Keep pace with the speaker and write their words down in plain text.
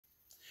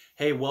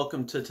Hey,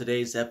 welcome to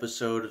today's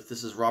episode.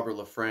 This is Robert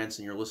LaFrance,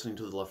 and you're listening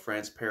to the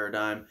LaFrance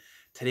Paradigm.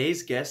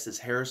 Today's guest is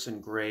Harrison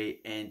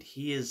Gray, and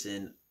he is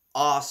an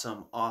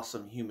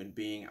awesome human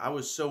being. I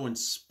was so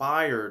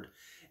inspired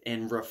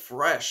and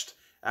refreshed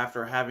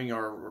after having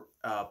our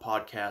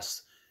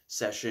podcast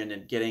session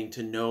and getting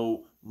to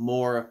know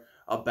more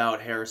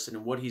about Harrison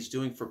and what he's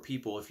doing for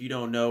people. If you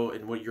don't know,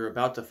 and what you're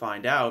about to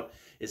find out,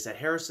 is that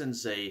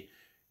Harrison's a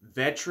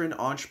veteran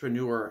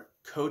entrepreneur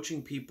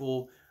coaching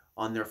people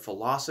on their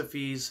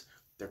philosophies,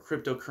 their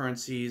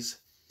cryptocurrencies,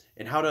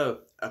 and how to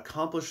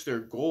accomplish their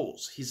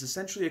goals. He's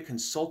essentially a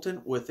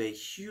consultant with a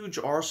huge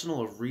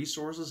arsenal of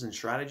resources and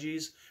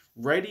strategies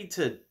ready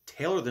to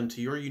tailor them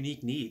to your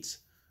unique needs.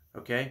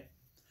 Okay?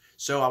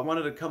 So I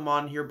wanted to come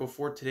on here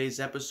before today's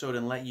episode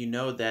and let you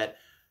know that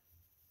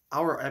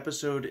our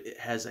episode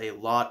has a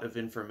lot of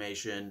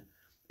information.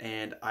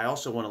 And I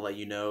also want to let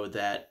you know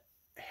that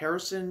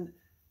Harrison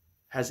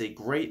has a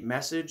great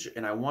message,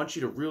 and I want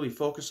you to really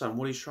focus on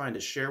what he's trying to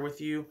share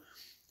with you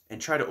and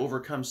try to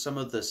overcome some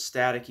of the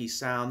staticky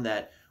sound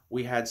that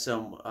we had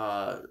some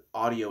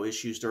audio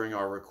issues during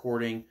our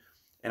recording.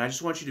 And I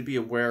just want you to be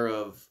aware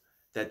of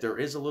that there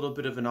is a little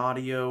bit of an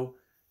audio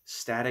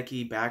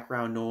staticky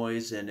background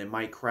noise, and it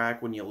might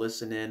crack when you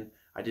listen in.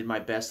 I did my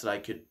best that I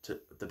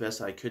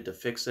could to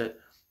fix it,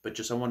 but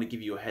just I want to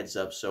give you a heads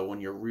up so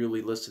when you're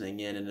really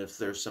listening in, and if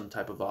there's some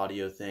type of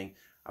audio thing,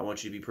 I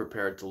want you to be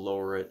prepared to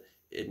lower it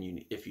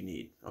if you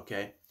need.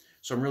 Okay.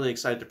 So I'm really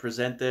excited to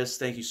present this.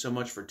 Thank you so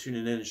much for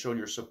tuning in and showing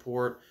your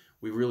support.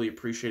 We really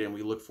appreciate it, and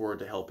we look forward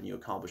to helping you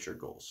accomplish your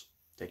goals.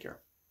 Take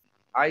care.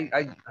 I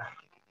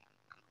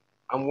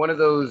I'm one of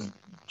those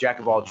jack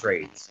of all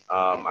trades.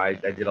 I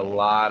did a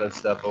lot of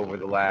stuff over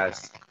the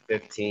last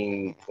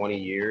 15, 20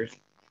 years.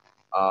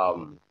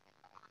 Um,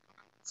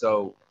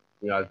 so,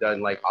 I've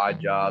done like odd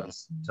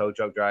jobs, tow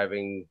truck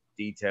driving,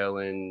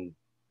 detailing,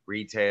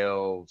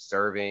 retail,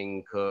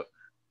 serving, cook,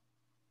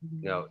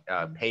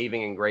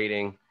 paving and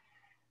grading,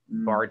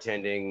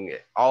 bartending,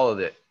 all of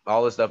it,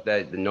 all the stuff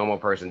that the normal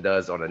person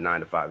does on a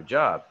 9 to 5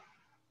 job.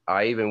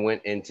 I even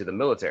went into the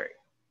military,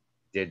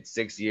 did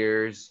 6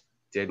 years,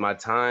 did my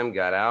time,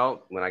 got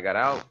out. When I got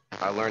out,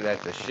 I learned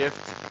that the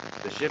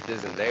shift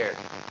isn't there.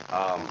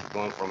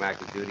 Going from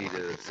active duty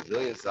to the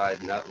civilian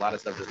side, a lot of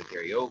stuff doesn't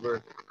carry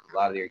over. A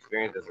lot of your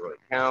experience doesn't really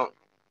count.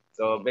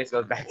 So basically,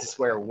 I was back to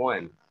square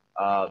one,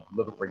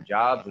 looking for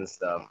jobs and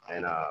stuff.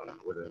 And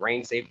was a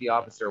range safety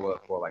officer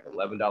for like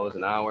 $11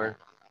 an hour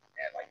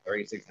at like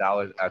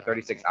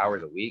 $36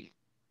 hours a week. Did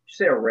you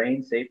say a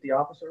range safety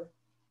officer?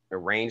 A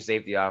range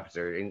safety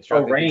ofcer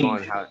instructing people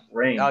on how.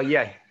 Range. Oh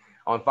yeah,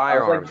 on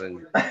firearms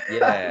and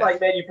yeah. Like,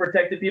 man, you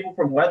protected people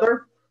from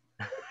weather.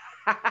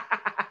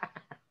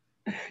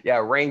 Yeah,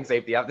 range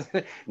safety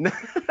officer.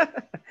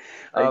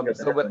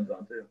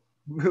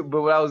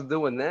 But when I was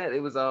doing that,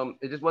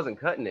 it just wasn't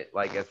cutting it.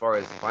 Like as far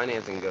as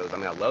financing goes, I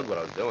mean, I loved what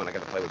I was doing. I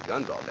got to play with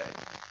guns all day,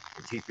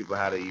 to teach people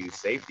how to use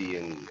safety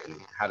and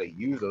how to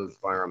use those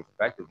firearms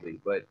effectively.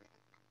 But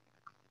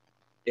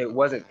it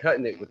wasn't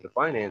cutting it with the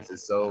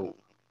finances. So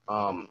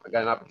I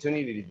got an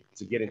opportunity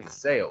to get into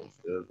sales.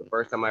 It was the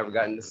first time I ever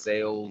got into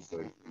sales.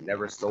 I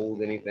never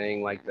sold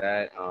anything like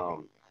that.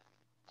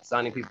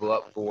 Signing people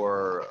up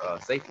for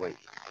SafeLink.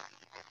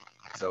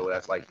 So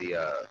that's like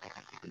the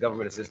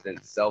government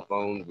assistance cell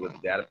phones with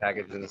data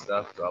packages and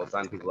stuff. So I was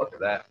signing people up for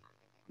that,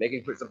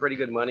 making some pretty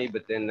good money.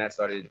 But then that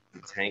started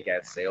to tank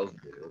as sales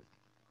did.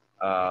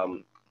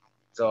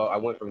 So I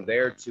went from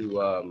there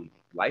to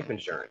life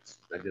insurance.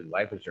 I did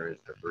life insurance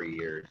for 3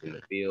 years in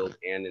the field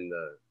and in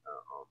the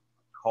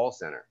call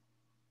center.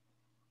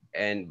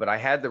 But I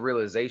had the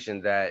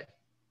realization that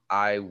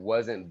I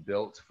wasn't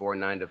built for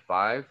 9 to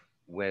 5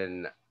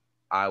 when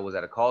I was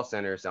at a call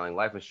center selling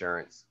life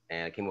insurance,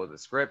 and I came up with a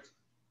script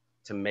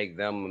to make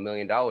them $1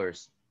 million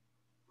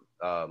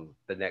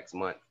the next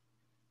month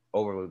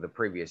over the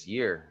previous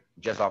year,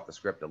 just off the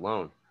script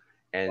alone.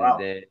 And wow.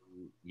 Then,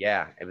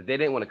 yeah, but they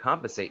didn't want to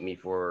compensate me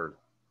for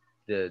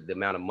the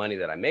amount of money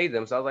that I made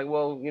them. So I was like,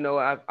 well,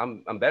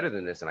 I'm better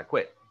than this, and I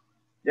quit.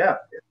 Yeah.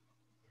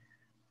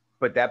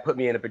 But that put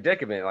me in a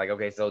predicament. Like,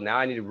 okay, so now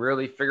I need to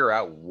really figure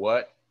out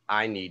what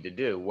I need to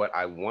do, what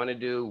I want to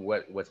do,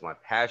 what's my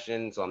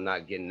passion. So I'm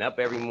not getting up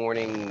every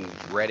morning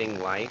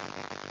dreading life.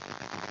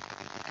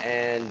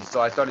 And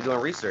so I started doing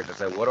research. I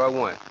said, what do I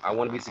want? I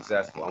want to be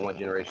successful. I want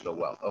generational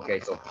wealth. Okay,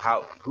 so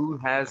who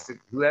has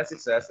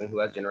success and who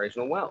has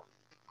generational wealth?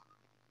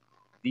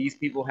 These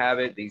people have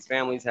it, these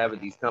families have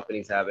it, these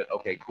companies have it.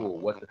 Okay, cool.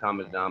 What's the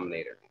common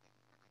denominator?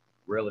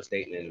 Real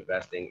estate and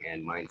investing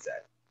and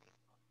mindset.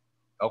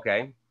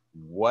 Okay,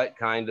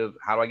 how do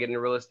I get into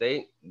real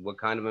estate? What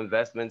kind of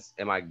investments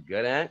am I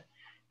good at?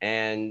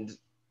 And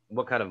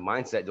what kind of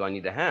mindset do I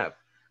need to have?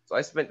 So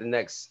I spent the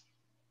next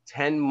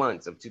 10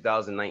 months of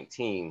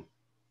 2019,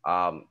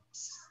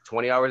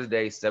 20 hours a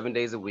day, 7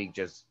 days a week,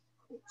 just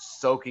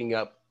soaking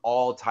up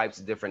all types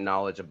of different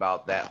knowledge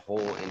about that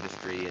whole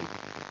industry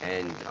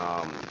and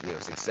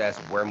success,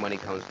 where money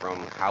comes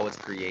from, how it's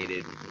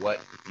created, what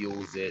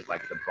fuels it,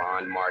 like the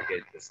bond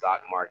market, the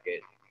stock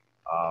market,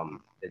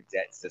 the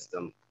debt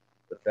system.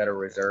 the Federal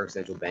Reserve,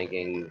 central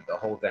banking, the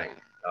whole thing,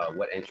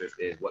 what interest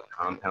is, what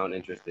compound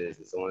interest is,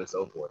 and so on and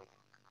so forth.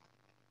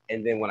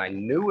 And then when I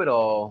knew it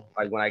all,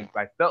 like when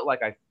I felt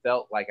like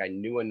I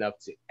knew enough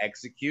to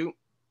execute,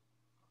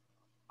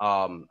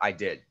 I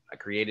did. I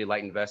created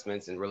Light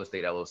Investments and Real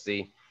Estate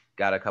LLC,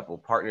 got a couple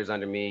of partners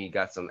under me,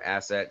 got some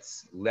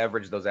assets,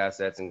 leveraged those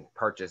assets, and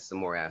purchased some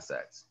more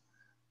assets.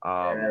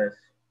 Yes.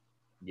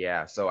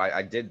 Yeah, so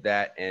I did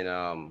that,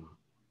 and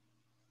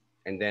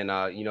then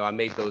I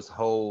made those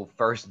whole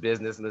first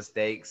business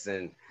mistakes,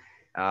 and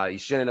you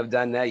shouldn't have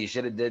done that. You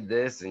should have did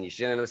this, and you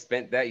shouldn't have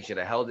spent that. You should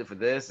have held it for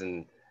this,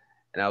 and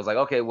I was like,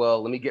 okay,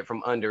 well, let me get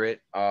from under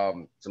it.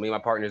 So me and my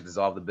partners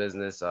dissolved the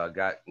business,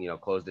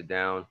 closed it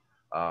down,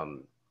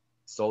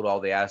 sold all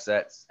the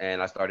assets,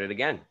 and I started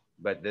again.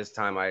 But this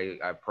time I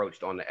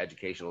approached on the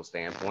educational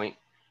standpoint.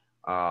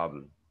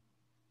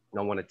 I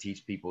want to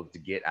teach people to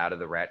get out of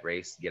the rat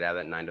race, get out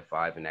of that 9 to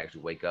 5, and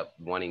actually wake up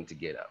wanting to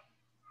get up.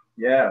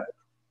 Yeah,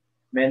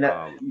 man, that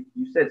Um,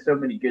 you said so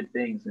many good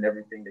things and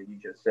everything that you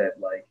just said,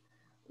 like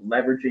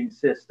leveraging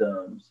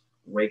systems,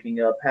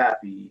 waking up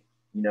happy,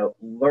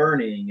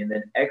 learning and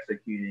then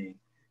executing.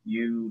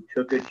 You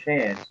took a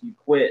chance, you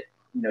quit,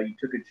 you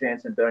took a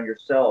chance and bet on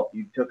yourself,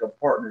 you took a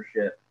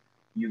partnership,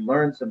 you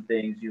learned some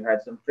things, you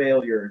had some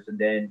failures, and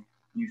then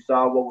you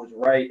saw what was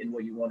right and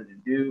what you wanted to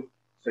do.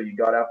 So you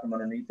got out from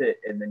underneath it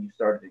and then you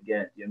started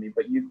again. You know what I mean?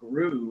 But you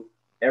grew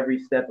every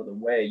step of the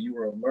way. You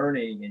were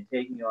learning and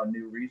taking on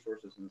new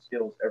resources and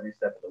skills every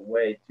step of the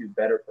way to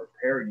better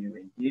prepare you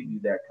and give you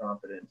that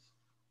confidence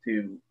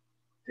to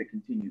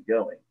continue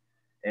going.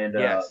 And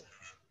yes.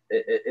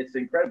 it's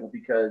incredible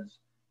because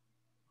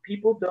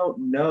people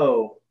don't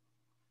know.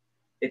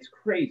 It's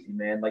crazy,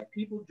 man. Like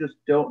people just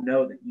don't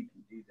know that you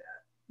can do that.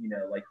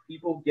 Like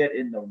people get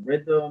in the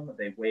rhythm.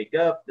 They wake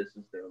up. This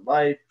is their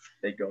life.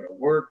 They go to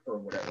work for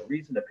whatever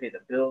reason to pay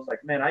the bills.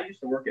 Like, man, I used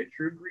to work at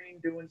True Green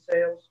doing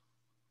sales,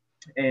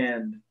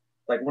 and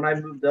like when I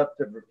moved up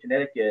to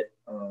Connecticut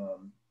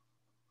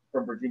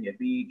from Virginia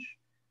Beach,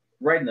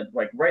 right as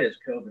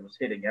COVID was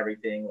hitting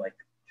everything, like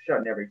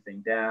shutting everything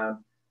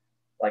down.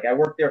 Like I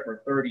worked there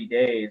for 30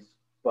 days,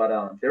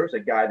 but there was a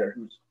guy there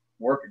who's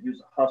working. He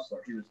was a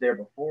hustler. He was there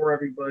before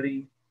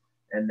everybody,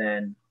 and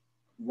then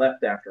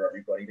left after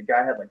everybody. The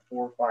guy had like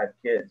 4 or 5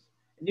 kids,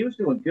 and he was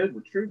doing good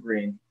with True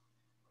Green.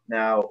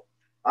 Now,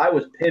 I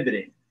was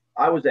pivoting.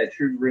 I was at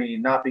True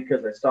Green not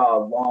because I saw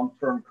a long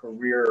term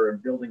career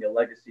and building a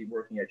legacy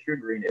working at True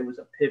Green. It was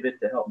a pivot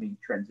to help me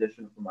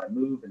transition for my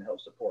move and help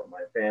support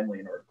my family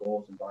and our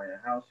goals and buying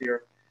a house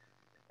here.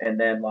 And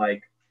then,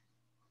 like,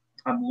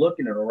 I'm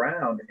looking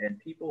around and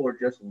people are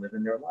just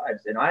living their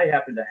lives. And I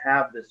happen to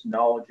have this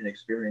knowledge and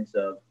experience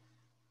of,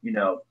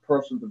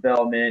 personal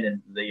development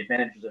and the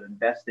advantages of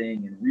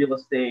investing in real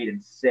estate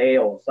and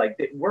sales. Like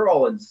we're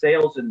all in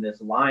sales in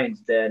this lion's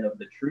den of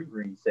the True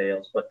Green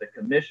sales, but the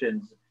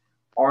commissions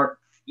aren't,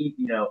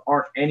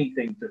 aren't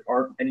anything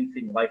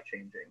life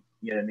changing.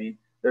 You know what I mean?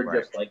 They're Right.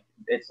 just like,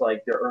 it's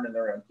like they're earning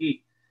their own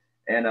keep.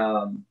 And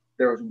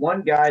there was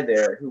one guy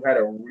there who had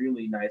a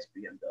really nice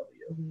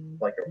BMW,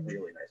 like a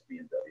really nice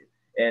BMW.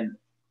 And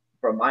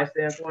from my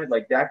standpoint,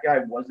 like that guy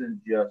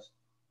wasn't just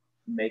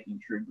making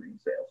True Green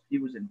sales. He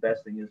was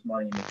investing his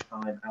money and his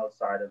time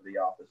outside of the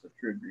office of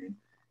True Green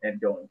and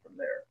going from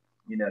there.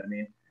 You know what I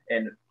mean?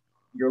 And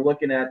you're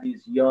looking at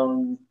these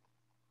young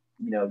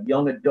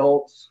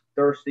adults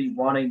thirsty,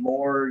 wanting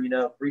more,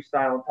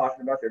 freestyling,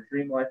 talking about their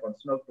dream life on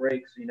smoke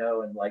breaks,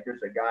 and like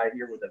there's a guy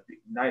here with a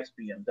nice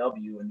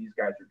BMW, and these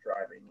guys are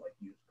driving like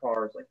used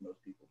cars, like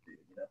most people do.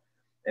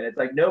 And it's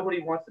like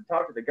nobody wants to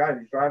talk to the guy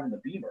who's driving the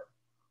Beamer.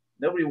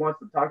 Nobody wants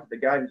to talk to the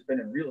guy who's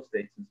been in real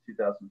estate since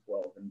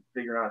 2012 and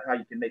figuring out how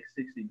you can make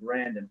 60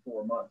 grand in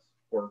 4 months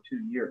or 2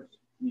 years.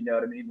 You know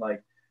what I mean?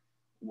 Like,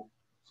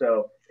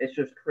 so it's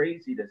just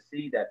crazy to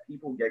see that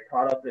people get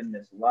caught up in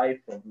this life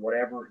of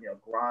whatever,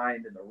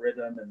 grind and the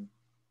rhythm and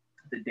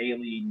the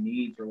daily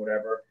needs or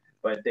whatever,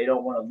 but they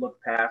don't want to look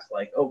past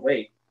like, oh,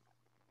 wait,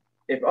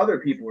 if other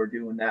people are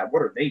doing that,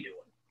 what are they doing?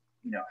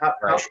 How,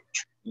 Right.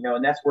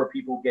 and that's where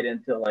people get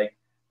into like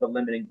the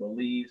limiting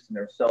beliefs and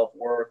their self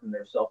worth and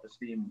their self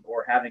esteem,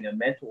 or having a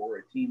mentor or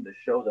a team to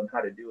show them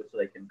how to do it so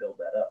they can build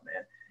that up,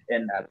 man.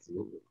 And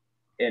Absolutely.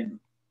 and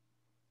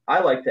I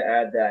like to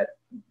add that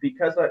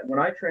because when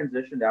I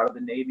transitioned out of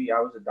the Navy, I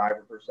was a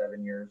diver for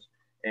 7 years,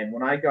 and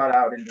when I got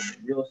out into the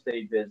real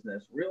estate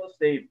business, real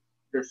estate.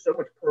 There's so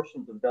much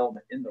personal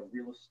development in the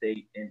real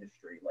estate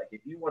industry. Like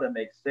if you want to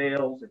make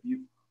sales, if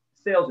you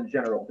sales in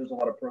general, there's a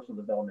lot of personal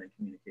development and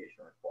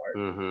communication required.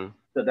 Mm-hmm.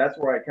 So that's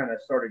where I kind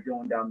of started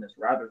going down this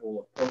rabbit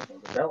hole of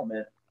personal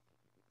development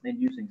and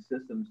using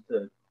systems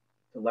to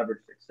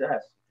leverage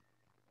success.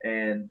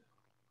 And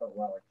oh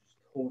wow, I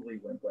just totally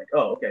went blank.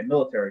 Oh, okay,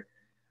 military.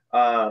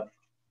 Uh,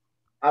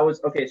 I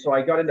was okay. So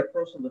I got into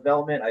personal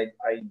development. I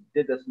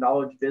did this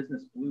knowledge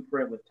business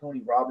blueprint with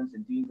Tony Robbins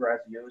and Dean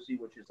Graziosi,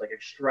 which is like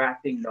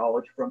extracting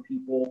knowledge from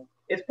people.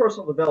 It's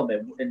personal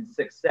development and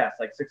success,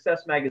 like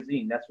Success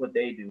Magazine. That's what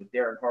they do.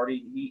 Darren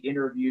Hardy, he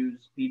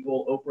interviews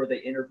people. Oprah, they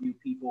interview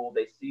people.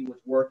 They see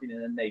what's working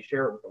and then they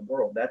share it with the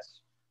world.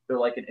 They're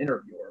like an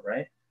interviewer,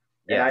 right?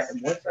 Yes.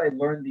 And once I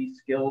learned these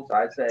skills,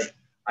 I said,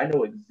 I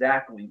know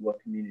exactly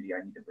what community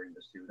I need to bring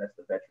this to. That's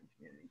the veteran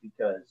community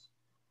because,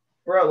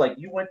 bro, like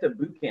you went to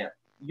boot camp.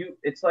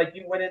 It's like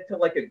you went into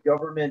like a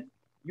government.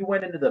 You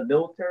went into the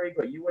military,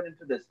 but you went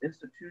into this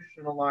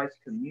institutionalized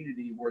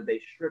community where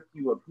they stripped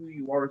you of who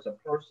you are as a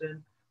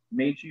person,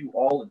 made you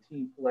all a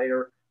team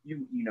player.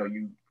 You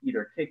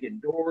either kick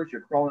indoors,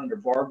 you're crawling under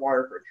barbed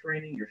wire for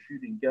training, you're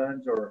shooting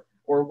guns, or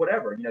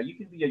whatever. You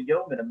can be a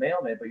yeoman, a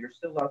mailman, but you're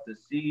still out to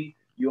sea.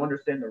 You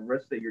understand the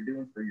risks that you're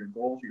doing for your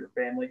goals or your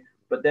family.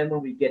 But then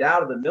when we get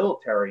out of the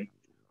military,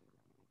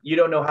 you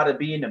don't know how to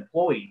be an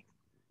employee.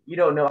 You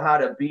don't know how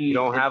to You be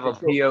don't have a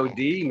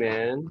POD,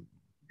 man.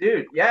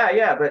 dude.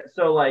 Yeah. But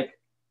so like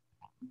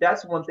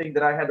that's one thing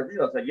that I had to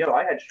realize. Like, yo,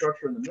 I had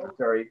structure in the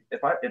military.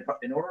 If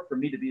in order for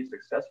me to be a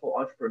successful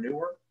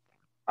entrepreneur,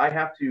 I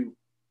have to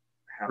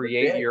have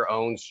Create your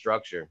own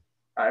structure.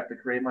 I have to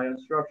create my own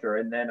structure,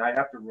 and then I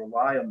have to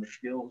rely on the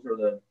skills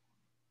or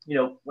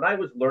when I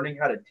was learning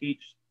how to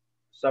teach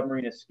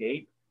submarine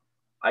escape,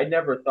 I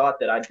never thought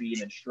that I'd be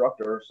an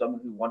instructor or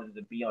someone who wanted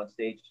to be on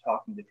stage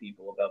talking to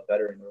people about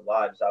bettering their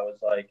lives. I was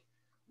like,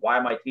 why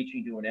am I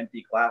teaching to an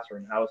empty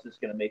classroom? How is this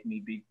going to make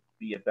me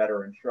be a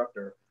better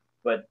instructor?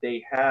 But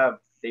they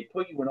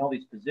put you in all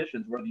these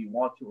positions whether you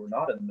want to or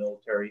not in the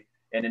military.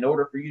 And in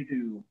order for you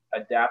to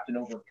adapt and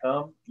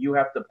overcome, you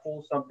have to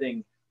pull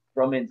something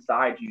from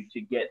inside you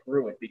to get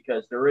through it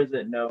because there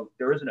isn't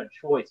a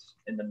choice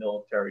in the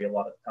military a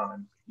lot of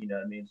times. You know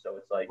what I mean? So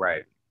it's like,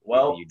 Right.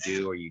 well, you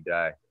do or you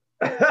die.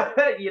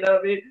 you know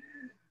what I mean?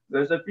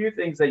 There's a few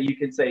things that you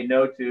can say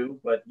no to,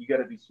 but you got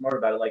to be smart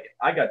about it. Like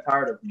I got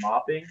tired of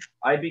mopping.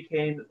 I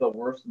became the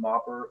worst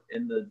mopper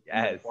in the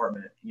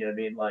department. You know what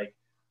I mean? Like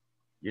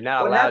you're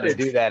not allowed to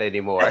do that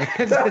anymore.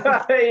 You know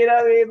what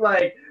I mean?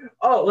 Like,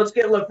 oh, let's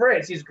get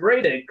LaFrance. He's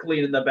great at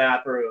cleaning the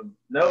bathroom.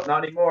 Nope,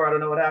 not anymore. I don't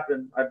know what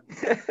happened.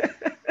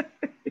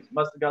 It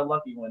must have got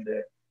lucky one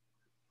day.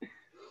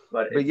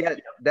 But yeah,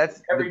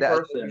 that's every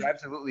person. You're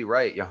absolutely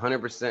right. You're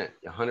 100%.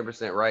 You're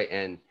 100% right.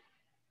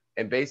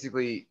 And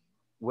basically,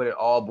 what it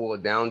all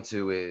boiled down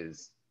to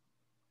is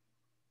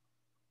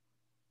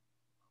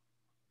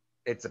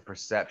it's a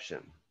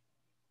perception.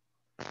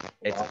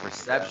 It's a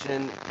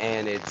perception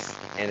and it's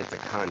a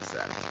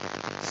concept.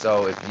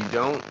 So if you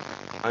don't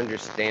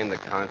understand the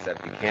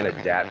concept, you can't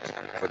adapt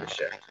for the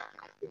shift.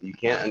 If you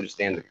can't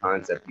understand the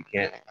concept, you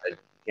can't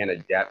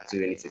adapt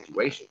to any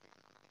situation.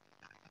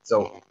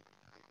 So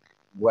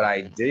what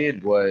I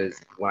did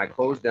was when I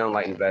closed down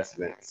Light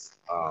Investments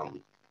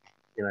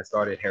and I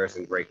started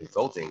Harrison Gray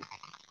Consulting,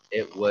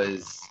 it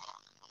was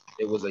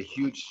a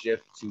huge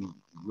shift to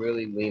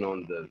really lean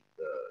on the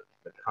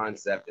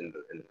concept and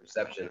the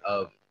perception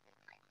of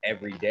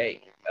every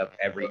day, of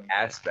every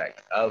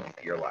aspect of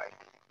your life.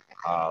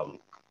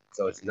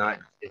 So it's not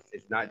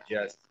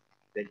just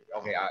that,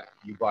 okay,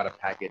 you bought a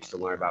package to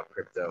learn about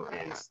crypto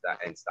and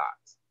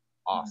stocks.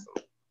 Awesome.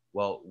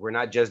 Well, we're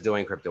not just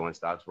doing crypto and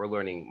stocks. We're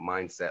learning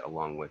mindset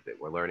along with it.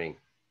 We're learning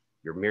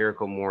your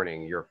miracle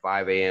morning, your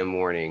 5 a.m.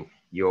 morning,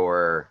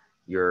 your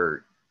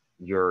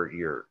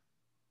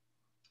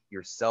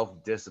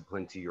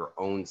self-discipline to your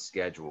own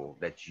schedule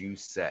that you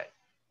set.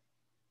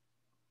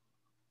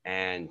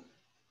 And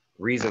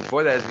reason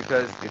for that is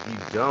because if you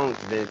don't,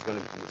 then it's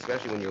going to,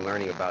 especially when you're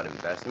learning about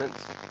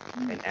investments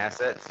and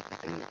assets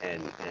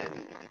and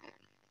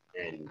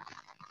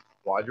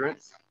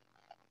quadrants,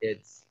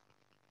 it's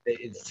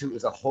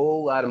a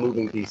whole lot of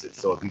moving pieces.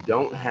 So if you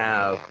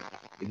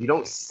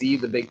don't see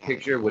the big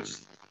picture, which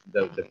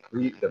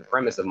the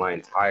premise of my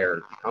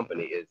entire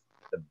company is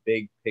the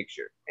big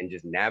picture, and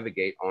just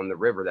navigate on the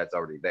river that's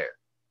already there.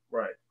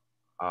 Right.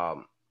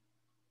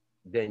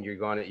 Then you're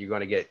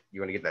gonna get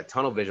that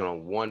tunnel vision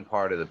on one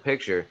part of the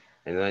picture,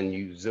 and then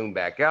you zoom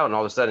back out, and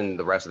all of a sudden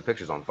the rest of the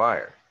picture's on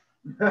fire.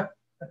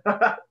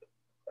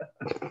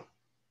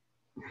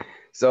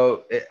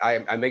 So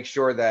I make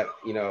sure that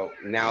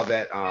now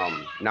that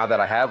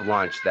I have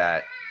launched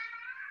that,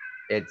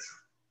 it's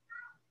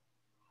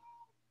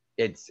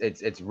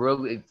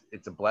really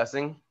it's a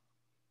blessing,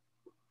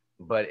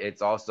 but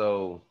it's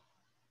also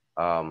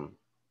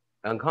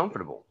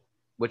uncomfortable,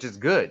 which is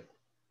good.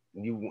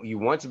 You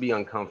want to be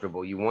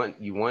uncomfortable. You want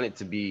it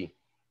to be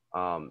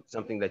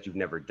something that you've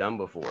never done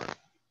before.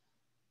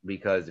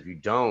 Because if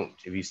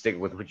you stick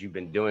with what you've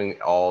been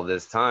doing all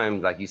this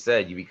time, like you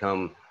said, you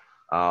become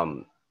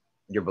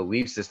your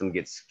belief system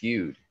gets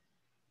skewed.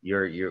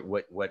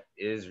 What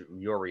is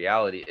your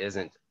reality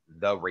isn't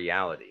the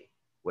reality.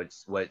 What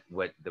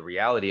the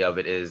reality of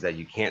it is that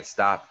you can't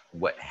stop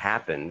what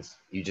happens.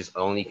 You can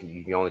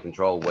only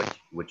control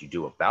what you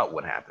do about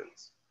what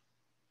happens.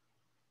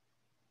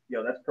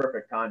 Yo, that's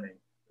perfect timing.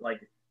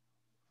 Like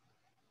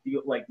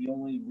the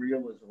only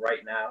real is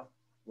right now.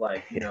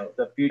 Like,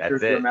 the future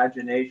is your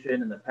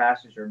imagination and the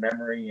past is your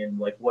memory, and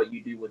like what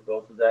you do with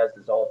both of that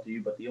is all up to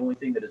you. But the only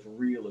thing that is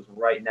real is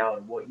right now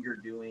and what you're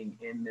doing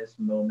in this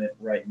moment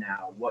right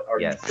now. What are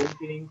you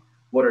thinking?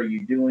 What are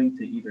you doing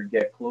to either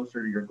get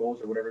closer to your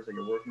goals or whatever it is that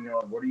you're working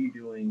on? What are you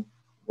doing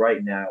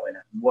right now? And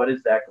what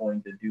is that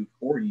going to do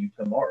for you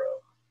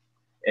tomorrow?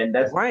 And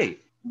that's right.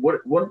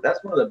 what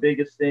that's one of the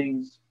biggest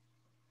things.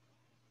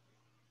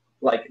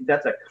 Like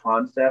that's a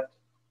concept,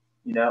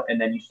 and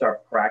then you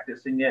start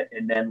practicing it,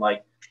 and then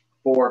like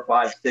 4 or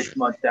 5, 6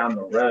 months down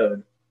the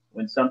road,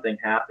 when something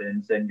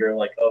happens and you're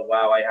like, oh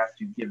wow, I have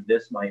to give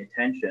this my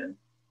attention.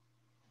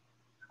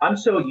 I'm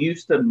so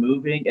used to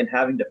moving and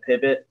having to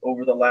pivot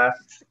over the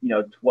last,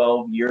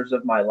 12 years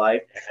of my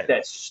life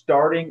that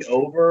starting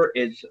over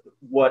is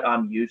what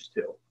I'm used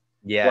to. Like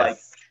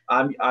Yes.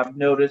 I've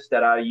noticed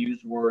that I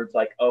use words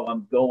like, oh,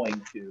 I'm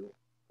going to,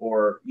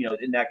 or,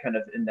 in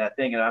that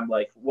thing. And I'm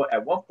like, what,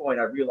 at one point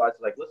I realized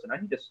like, listen, I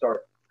need to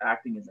start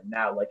acting in the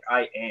now. Like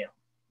I am,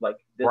 like,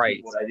 this is Right.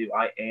 what I do.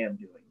 I am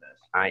doing this.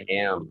 I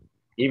am.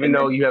 Even And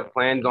though then, you have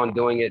plans on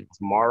doing it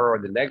tomorrow or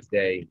the next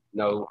day,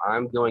 no,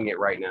 I'm doing it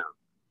right now.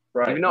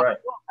 right, Even though right.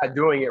 I'm not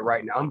doing it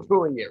right now, I'm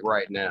doing it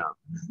right now.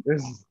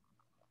 This is,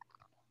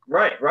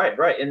 Right.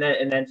 And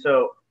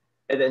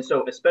then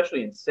so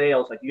especially in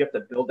sales, like you have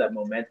to build that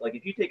momentum. Like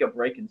if you take a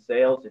break in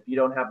sales, if you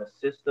don't have a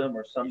system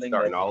or you're something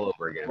starting that's all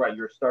over again. right,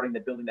 you're starting to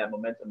building that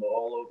momentum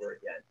all over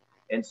again.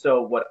 And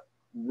so what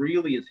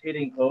really is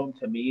hitting home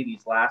to me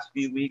these last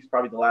few weeks,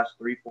 probably the last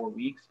 3, 4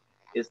 weeks,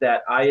 is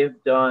that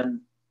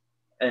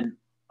and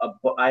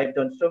I have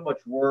done so much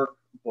work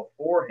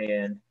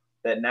beforehand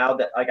that now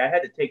that like I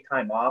had to take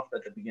time off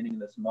at the beginning of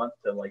this month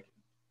to like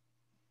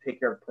take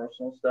care of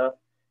personal stuff.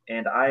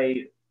 And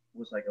I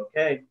was like,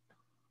 okay,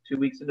 2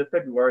 weeks into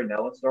February,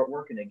 now let's start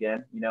working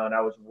again. And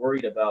I was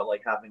worried about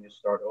like having to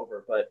start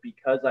over. But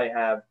because I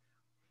have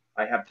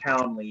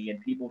Townley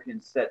and people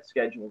can set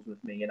schedules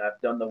with me, and I've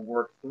done the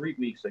work 3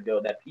 weeks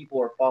ago that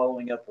people are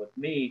following up with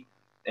me,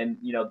 and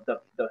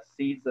the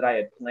seeds that I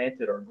had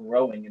planted are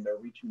growing and they're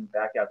reaching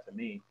back out to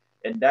me.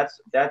 And that's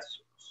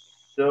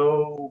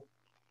so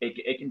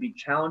it can be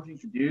challenging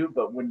to do,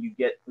 but when you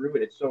get through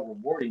it, it's so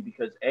rewarding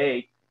because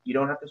you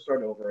don't have to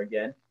start over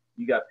again.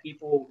 You got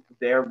people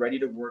there ready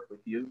to work with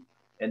you,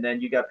 and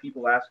then you got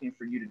people asking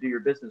for you to do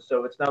your business.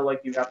 So it's not like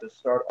you have to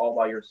start all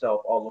by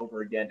yourself all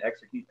over again,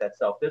 execute that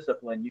self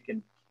discipline. You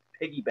can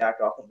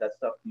piggyback off of that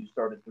stuff you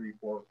started 3,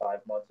 4, 5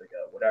 months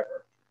ago,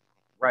 whatever.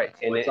 Right.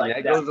 So it's And like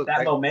that that goes that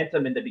like,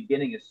 momentum in the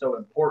beginning is so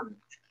important.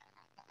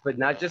 but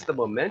not just the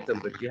momentum,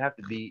 but you have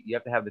to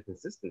have the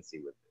consistency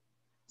with it.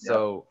 Yep.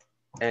 So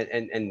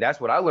and that's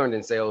what I learned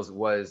in sales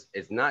was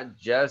it's not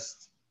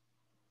just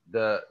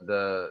the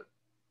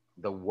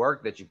the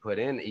work that you put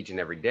in each and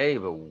every day,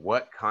 but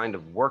what kind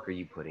of work are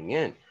you putting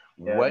in?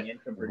 Yeah, What the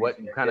income what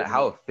producing kind of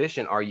how activity.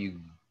 efficient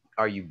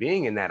are you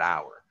being in that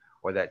hour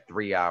or that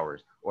 3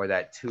 hours or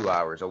that 2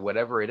 hours or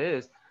whatever it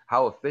is?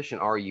 How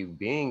efficient are you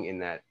being in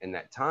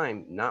that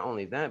time? Not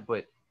only that,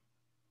 but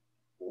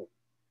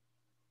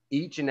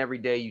each and every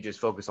day you just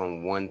focus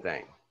on one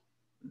thing,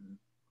 Mhm.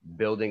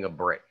 building a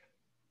brick.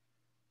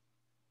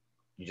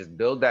 You just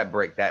build that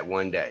brick that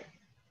one day.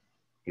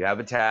 You have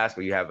a task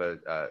or you have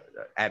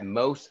at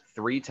most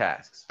 3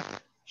 tasks.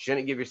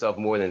 Shouldn't give yourself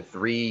more than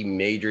 3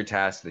 major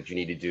tasks that you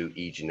need to do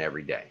each and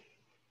every day.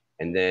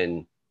 And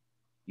then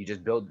you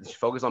just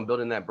focus on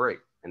building that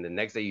brick. And the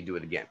next day you do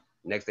it again.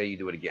 Next day you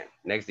do it again.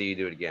 Next day you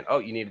do it again. Oh,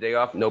 you need a day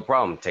off? No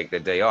problem. Take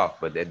that day off.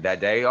 But that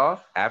day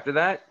off, after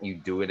that, you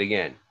do it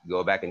again.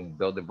 Go back and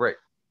build the brick.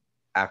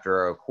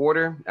 After a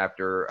quarter,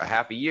 after a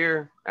half a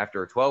year,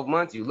 after 12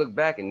 months, you look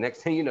back and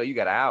next thing you know, you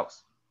got a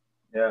house.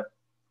 Yeah.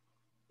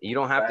 You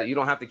don't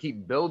have to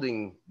keep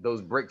building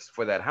those bricks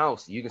for that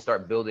house. You can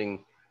start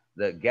building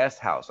the guest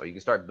house, or you can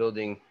start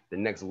building the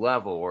next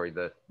level or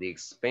the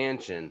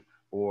expansion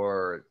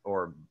or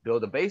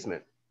build a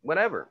basement,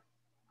 whatever.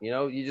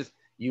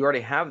 You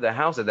already have the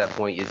house at that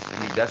point.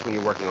 That's when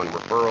you're working on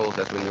referrals,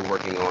 that's when you're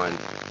working on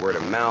word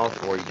of mouth,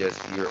 or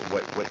you're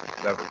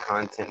whatever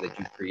content that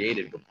you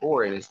created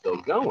before and it's still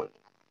going.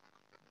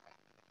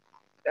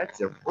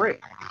 That's a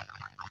brick.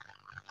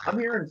 I'm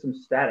hearing some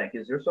static.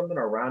 Is there something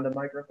around the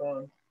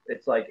microphone?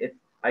 It's like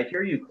I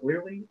hear you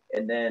clearly,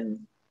 and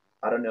then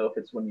I don't know if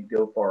it's when you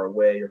go far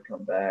away or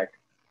come back,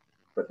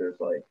 but there's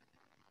like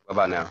What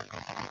about now?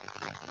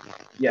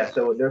 yeah,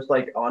 so there's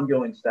like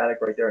ongoing static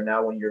right there.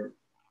 Now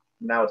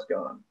it's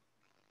gone.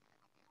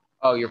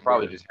 Oh, you're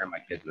probably Weird. just hearing my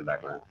kids in the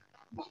background.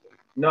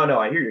 No,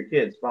 I hear your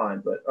kids fine,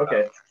 but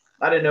okay.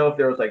 I didn't know if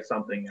there was like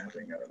something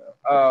happening. I don't know.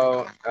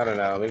 Oh, I don't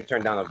know. Maybe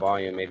turn down the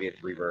volume. Maybe it's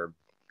reverb.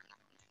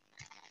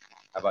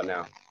 How about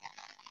now?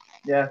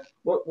 Yeah,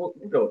 we'll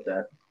go with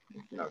that.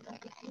 Okay.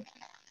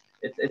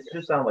 It's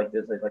just sound like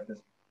this.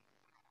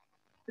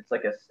 It's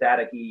like a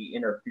staticky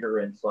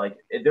interference. Like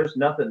there's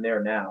nothing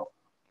there now,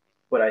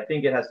 but I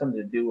think it has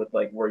something to do with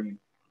like where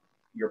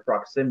your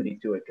proximity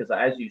to it. Because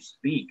as you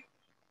speak,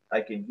 I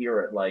can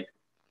hear it. Like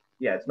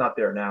yeah, it's not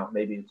there now.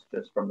 Maybe it's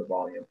just from the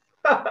volume.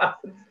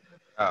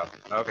 Oh,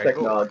 okay,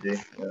 Technology.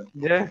 cool.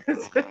 Yeah.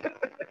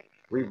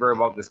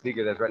 Reverb off the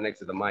speaker that's right next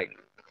to the mic.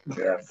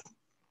 Yeah,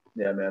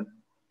 yeah, man.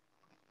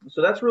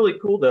 So that's really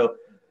cool though.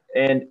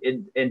 And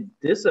in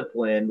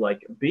discipline,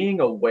 like being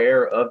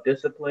aware of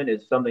discipline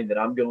is something that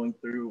I'm going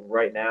through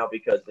right now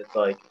because it's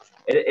like,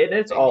 and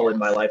it's Same all here. in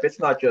my life. It's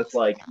not just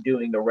like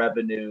doing the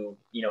revenue,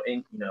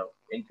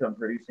 income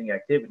producing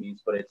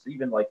activities, but it's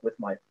even like with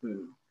my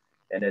food.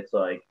 And it's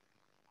like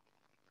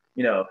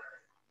you know,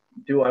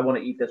 do I want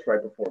to eat this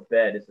right before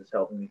bed? Is this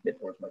helping me get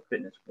towards my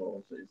fitness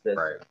goals? Is this?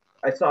 Right.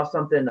 I saw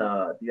something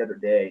the other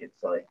day.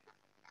 It's like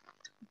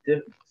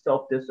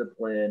self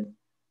discipline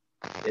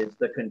is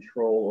the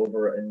control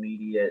over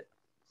immediate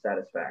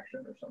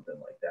satisfaction or something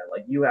like that.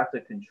 Like you have to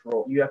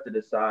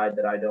decide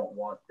that I don't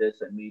want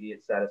this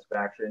immediate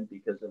satisfaction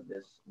because of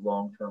this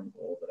long term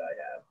goal that I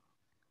have.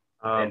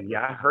 And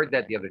Yeah, I heard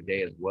that the other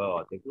day as well.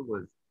 I think it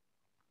was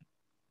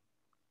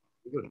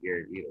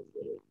Gary Vee that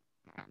did it.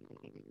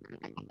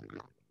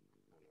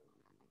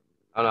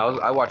 I don't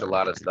know. I watch a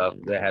lot of stuff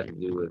that has to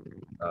do with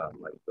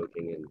like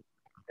coaching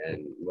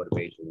and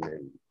motivation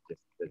and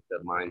just the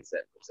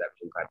mindset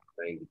perception type of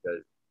thing.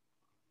 Because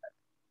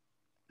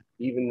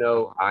even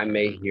though I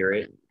may hear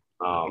it,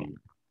 um,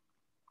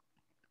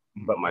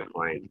 but my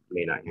clients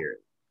may not hear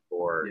it,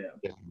 or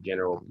just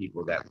general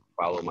people that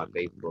follow my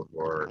Facebook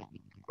or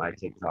my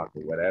TikTok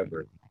or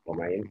whatever, or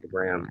my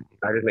Instagram,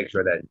 I just make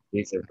sure that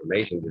this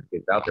information just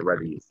gets out there,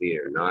 whether you see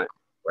it or not,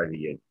 whether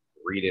you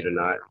read it or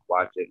not,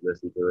 watch it,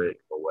 listen to it,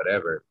 or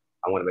whatever.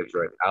 I want to make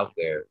sure it's out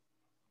there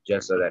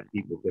just so that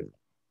people could.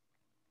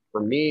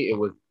 For me, it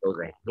was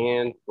a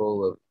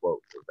handful of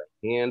quotes, it was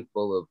a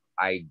handful of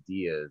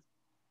ideas,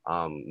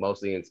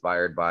 mostly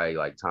inspired by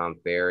like Tom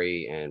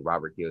Ferry and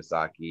Robert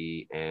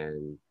Kiyosaki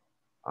and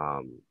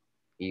um,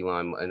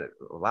 Elon and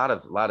a lot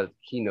of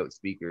keynote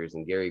speakers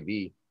and Gary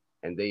Vee,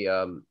 and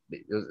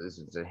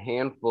there's a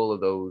handful of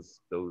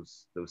those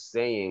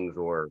sayings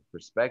or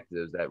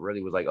perspectives that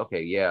really was like,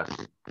 okay, yeah,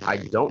 I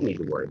don't need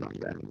to worry about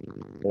that,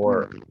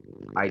 or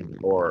I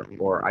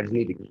just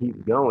need to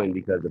keep going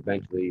because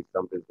eventually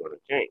something's going to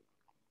change.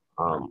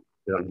 Because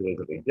I'm doing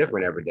something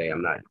different every day,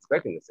 I'm not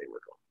expecting the same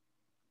result.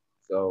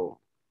 So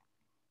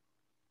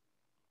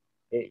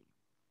it,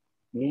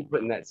 me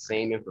putting that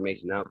same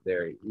information out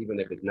there, even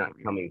if it's not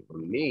coming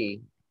from me,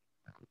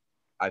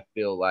 I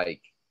feel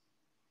like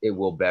it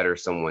will better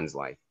someone's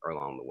life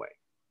along the way.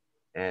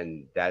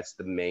 And that's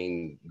the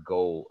main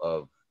goal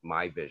of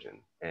my vision.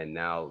 And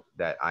now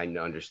that I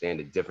understand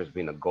the difference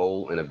between a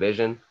goal and a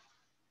vision,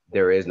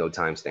 there is no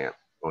timestamp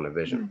on a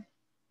vision.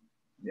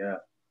 Yeah.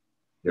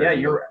 Yeah,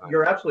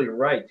 you're absolutely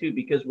right too,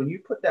 because when you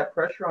put that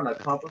pressure on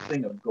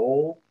accomplishing a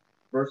goal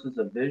versus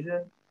a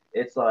vision,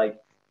 it's like,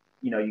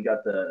 you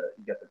got the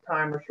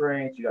time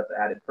restraints, you got the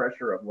added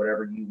pressure of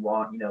whatever you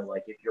want.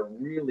 Like if you're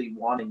really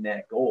wanting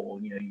that goal,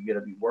 you got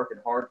to be working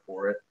hard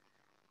for it.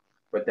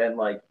 But then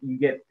like you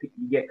get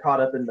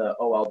caught up in the,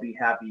 oh, I'll be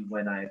happy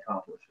when I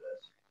accomplish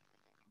this.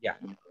 Yeah.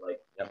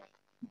 Like Yep.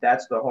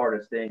 that's the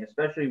hardest thing,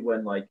 especially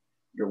when like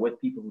you're with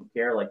people who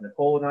care. Like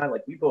Nicole and I,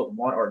 like we both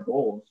want our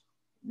goals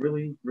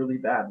really, really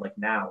bad. Like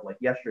now, like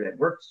yesterday,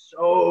 we're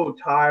so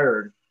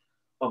tired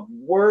of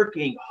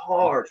working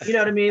hard. You know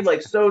what I mean?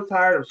 Like so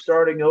tired of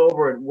starting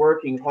over and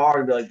working hard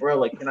and be like, bro,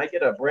 like, can I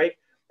get a break?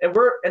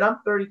 And I'm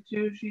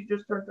 32. She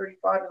just turned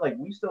 35. And like,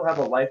 we still have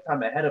a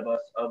lifetime ahead of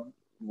us of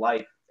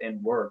life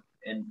and work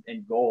and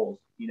goals.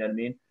 You know what I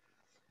mean?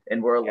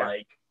 And we're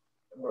like,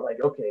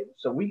 okay,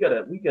 so we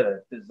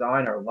gotta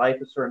design our life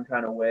a certain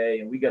kind of way,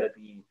 and we gotta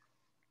be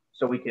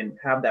so we can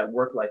have that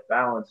work life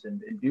balance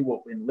and do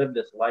what and live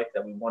this life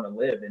that we want to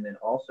live, and then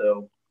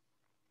also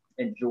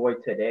enjoy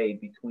today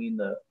between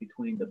the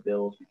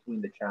bills,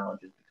 between the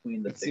challenges,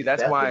 between the See,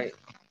 that's why,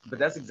 but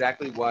that's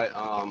exactly what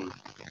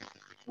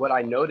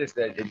I noticed,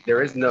 that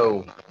there is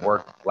no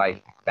work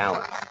life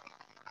balance.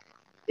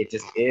 It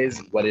just is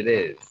what it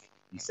is.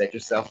 You set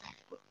yourself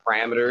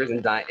parameters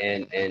and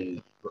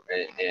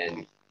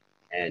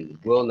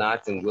will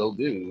nots and will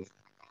do's,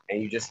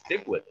 and you just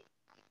stick with it.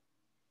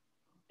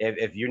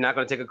 If you're not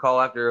going to take a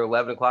call after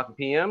 11 o'clock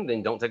p.m.,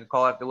 then don't take a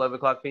call after 11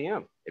 o'clock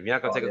p.m. If you're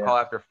not going to take a call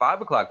after 5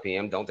 o'clock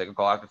p.m., don't take a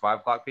call after 5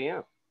 o'clock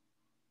p.m.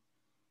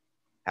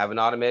 Have an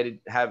automated,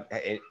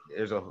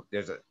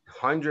 there's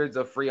hundreds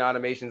of free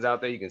automations out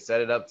there. You can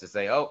set it up to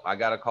say, oh, I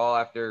got a call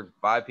after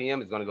 5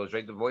 p.m. It's going to go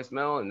straight to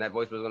voicemail, and that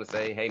voicemail is going to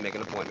say, hey, make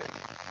an appointment.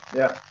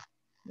 Yeah.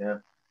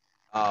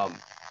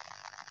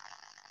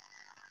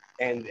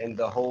 And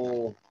the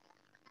whole,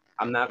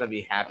 I'm not going to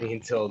be happy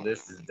until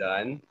this is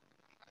done.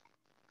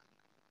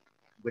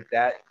 With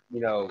that,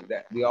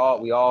 that we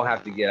all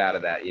have to get out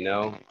of that. We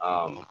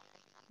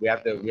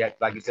have to,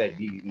 like you said,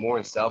 be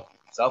more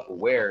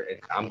self-aware.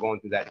 I'm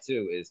going through that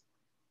too.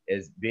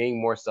 Is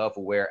being more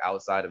self-aware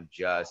outside of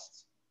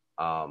just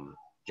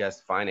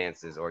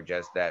finances or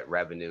just that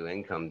revenue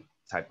income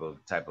type of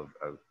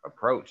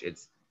approach.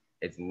 It's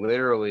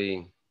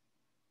literally,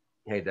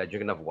 hey, did I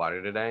drink enough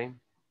water today,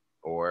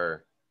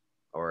 or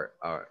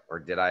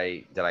did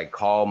I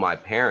call my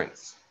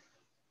parents?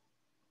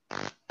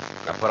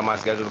 I put on my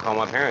schedule to call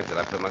my parents. Did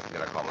I call my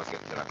schedule?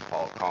 Did I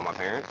call my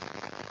parents?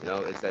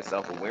 It's that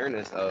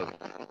self-awareness of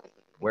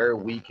where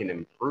we can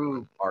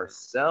improve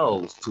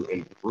ourselves to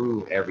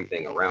improve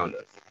everything around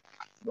us.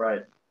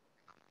 Right.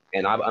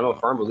 And I'm a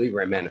firm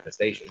believer in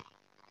manifestation.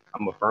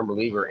 I'm a firm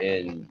believer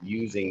in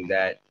using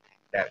that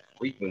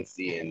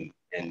frequency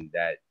and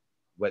that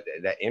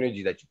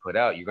energy that you put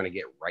out, you're going to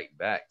get right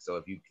back. So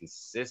if you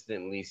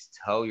consistently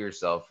tell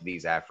yourself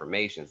these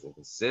affirmations and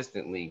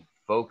consistently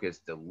focus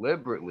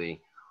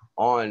deliberately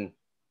on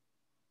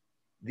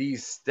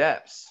these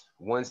steps,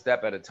 one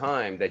step at a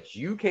time, that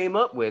you came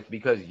up with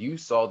because you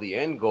saw the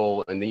end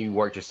goal and then you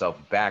worked yourself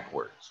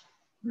backwards.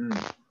 No,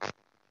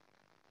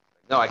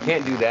 I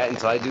can't do that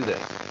until I do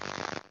this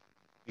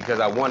because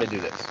I want to do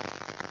this.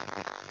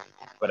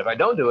 But if I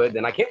don't do it,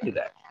 then I can't do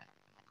that.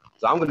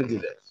 So I'm going to do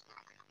this.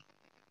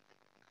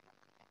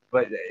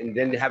 And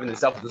then having the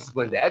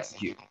self-discipline to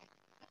execute.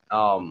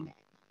 But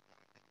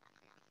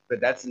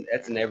that's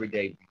an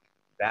everyday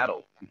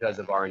battle because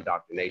of our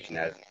indoctrination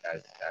as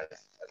a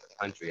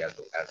country, as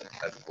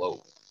a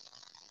globe.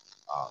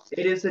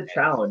 It is a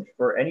challenge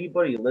for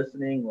anybody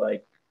listening.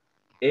 Like,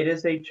 it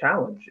is a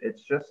challenge.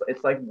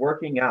 It's like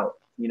working out.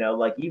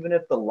 Like, even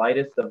if the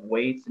lightest of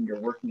weights and you're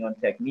working on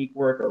technique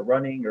work or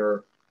running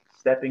or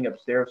stepping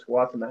upstairs,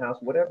 squats in the house,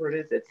 whatever it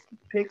is, it's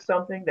pick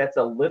something that's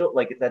a little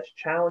like that's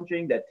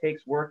challenging, that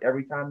takes work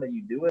every time that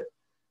you do it.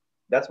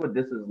 That's what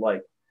this is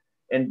like.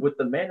 And with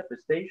the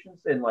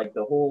manifestations and like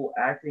the whole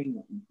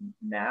acting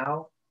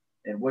now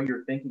and what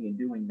you're thinking and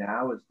doing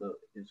now is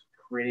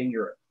creating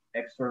your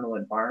external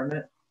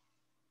environment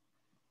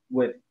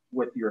with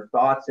your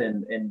thoughts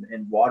and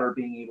water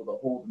being able to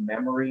hold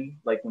memory,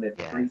 like when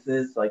it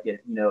freezes, like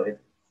it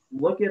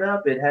look it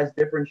up. It has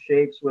different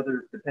shapes,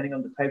 whether depending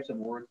on the types of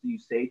words that you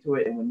say to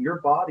it. And when our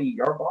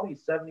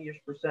body's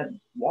 70-ish%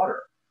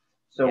 water.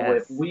 So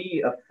if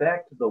we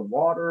affect the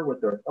water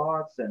with our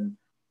thoughts and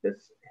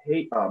this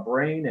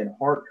brain and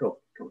heart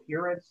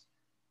coherence,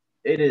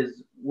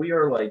 we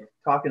are like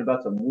talking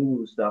about some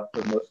woo stuff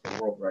for most of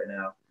the world right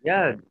now.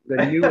 Yeah,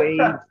 the new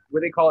age,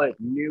 what they call it,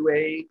 new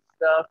age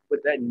stuff. But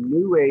that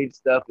new age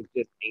stuff is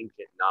just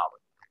ancient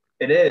knowledge.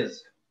 It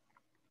is.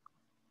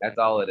 That's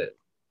all it is.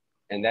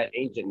 And that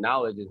ancient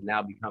knowledge is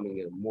now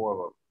becoming more of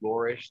a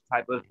flourish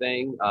type of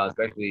thing,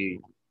 especially,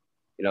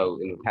 in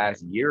the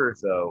past year or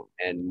so.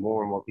 And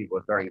more people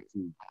are starting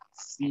to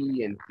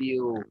see and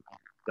feel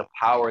the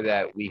power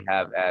that we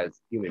have as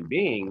human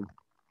beings,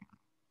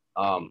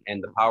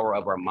 and the power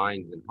of our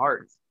minds and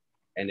hearts.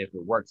 And if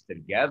it works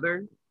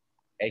together,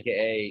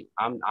 AKA,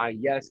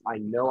 yes, I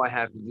know I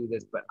have to do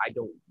this, but I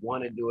don't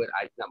want to do it.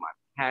 It's not my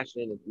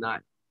passion. It's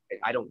not,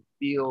 I don't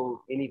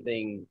feel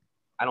anything.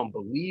 I don't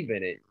believe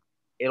in it.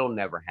 It'll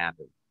never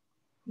happen.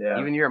 Yeah.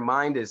 Even your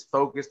mind is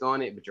focused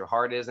on it, but your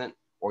heart isn't,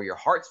 or your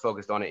heart's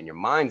focused on it and your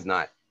mind's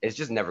not. It's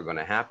just never going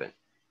to happen.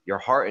 Your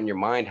heart and your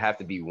mind have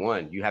to be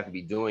one. You have to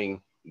be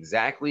doing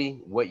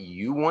exactly what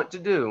you want to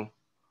do,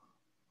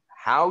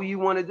 how you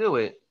want to do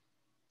it,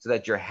 so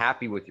that you're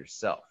happy with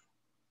yourself.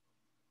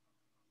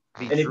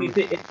 And if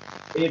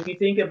you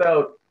think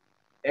about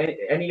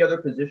any other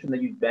position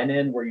that you've been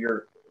in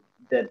where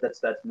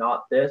that's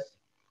not this,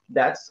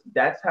 that's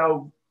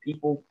how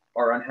people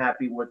are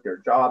unhappy with their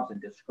jobs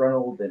and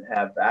disgruntled and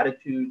have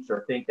attitudes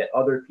or think that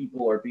other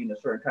people are being a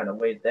certain kind of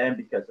way to them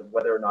because of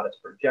whether or not it's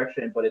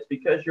projection. But it's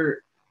because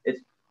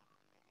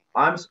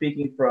I'm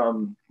speaking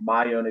from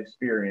my own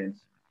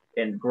experience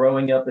and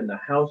growing up in the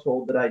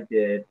household that I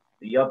did,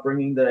 the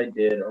upbringing that I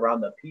did,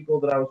 around the people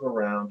that I was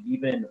around,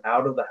 even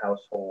out of the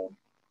household,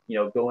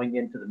 going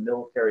into the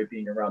military,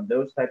 being around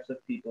those types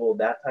of people,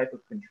 that type of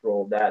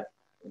control, that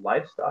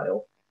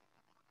lifestyle,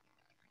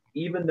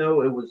 even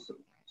though it was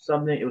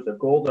a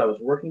goal that I was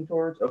working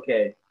towards.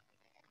 Okay,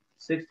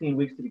 16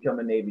 weeks to become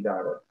a Navy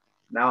diver.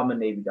 Now I'm a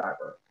Navy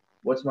diver.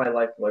 What's my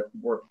life like?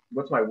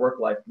 What's my work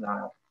life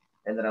now?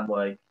 And then I'm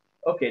like,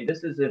 okay,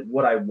 this isn't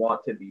what I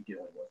want to be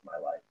doing with my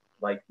life.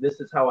 Like, this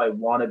is how I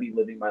want to be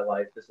living my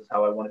life. This is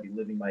how I want to be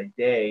living my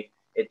day.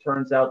 It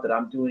turns out that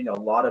I'm doing a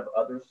lot of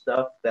other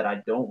stuff that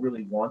I don't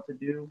really want to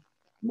do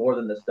more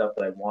than the stuff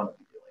that I want to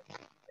be doing.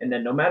 And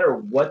then no matter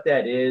what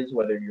that is,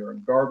 whether you're a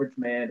garbage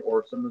man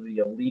or some of the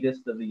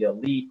elitist of the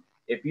elite,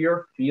 if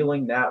you're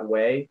feeling that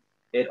way,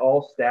 it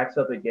all stacks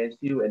up against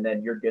you, and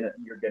then you're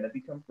gonna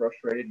become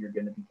frustrated. You're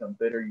gonna become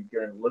bitter.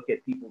 You're gonna look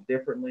at people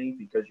differently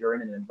because you're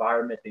in an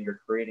environment that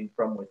you're creating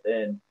from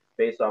within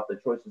based off the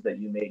choices that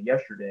you made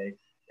yesterday.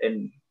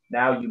 And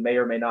now you may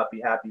or may not be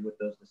happy with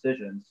those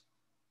decisions.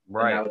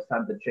 Right. And now it's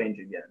time to change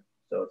again.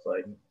 So it's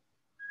like,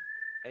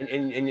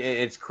 and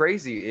it's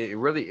crazy. It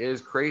really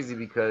is crazy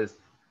because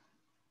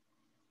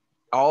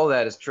all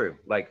that is true.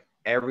 Like,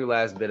 every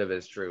last bit of it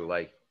is true.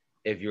 Like,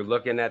 if you're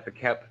looking at the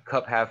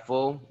cup half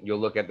full, you'll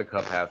look at the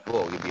cup half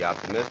full. You'll be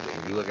optimistic.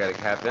 If you look at it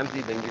half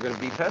empty, then you're going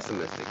to be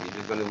pessimistic. You're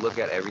just going to look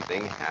at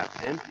everything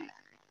half empty.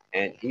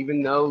 And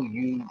even though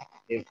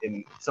if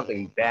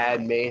something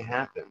bad may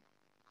happen,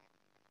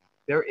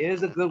 there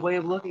is a good way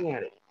of looking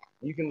at it.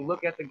 You can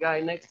look at the guy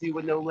next to you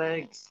with no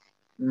legs.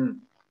 You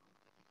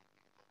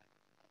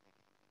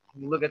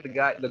look at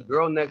the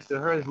girl next to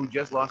her who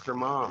just lost her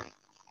mom.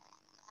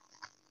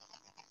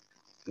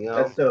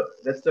 That's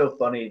so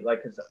funny.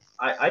 Like, 'cause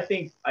I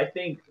think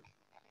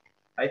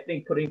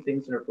putting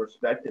things in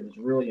perspective is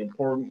really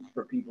important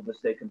for people to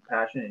stay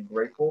compassionate and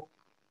grateful.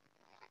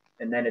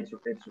 And then it's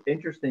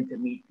interesting to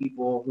meet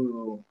people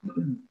who,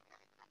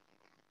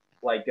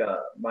 like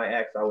my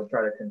ex, I would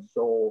try to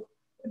console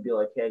and be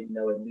like, hey,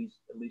 at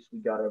least we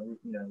got a roof,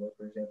 like,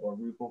 for example, a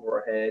roof over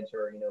our heads,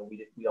 or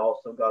we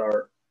also got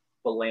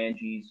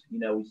phalanges.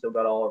 We still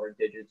got all of our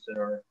digits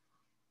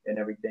and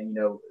everything.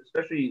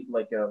 Especially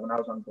like when I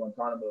was on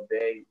Guantanamo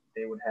Bay,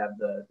 they would have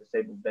the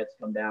disabled vets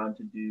come down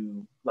to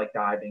do like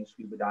diving,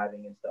 scuba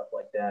diving, and stuff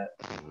like that.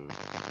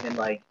 And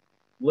like,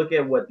 look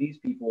at what these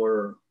people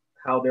are,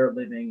 how they're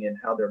living, and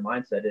how their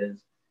mindset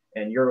is.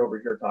 And you're over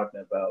here talking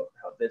about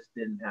how this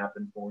didn't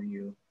happen for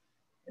you.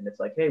 And it's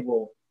like, hey,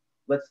 well,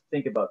 let's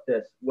think about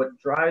this.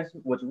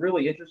 What's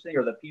really interesting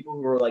are the people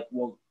who are like,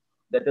 well,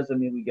 that doesn't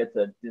mean we get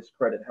to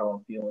discredit how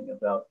I'm feeling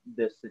about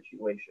this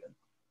situation.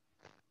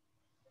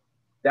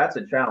 That's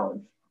a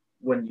challenge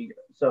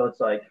so it's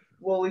like,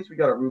 well, at least we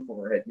got a roof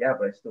over our head. Yeah,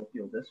 but I still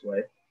feel this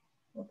way.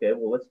 Okay,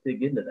 well, let's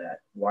dig into that.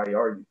 Why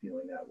are you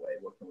feeling that way?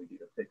 What can we do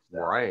to fix that?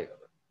 Right.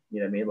 You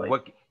know what I mean?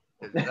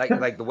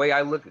 Like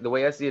the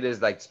way I see it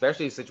is like,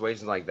 especially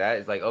situations like that,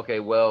 it's like, okay,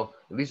 well,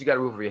 at least you got a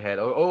roof over your head.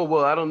 Oh,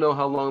 well, I don't know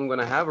how long I'm going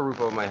to have a roof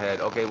over my head.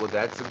 Okay, well,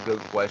 that's a good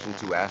question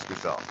to ask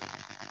yourself.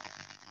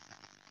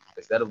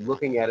 Instead of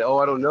looking at it, oh,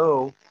 I don't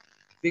know,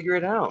 figure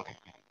it out.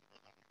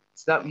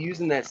 Stop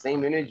using that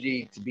same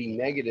energy to be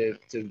negative,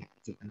 to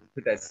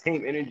put that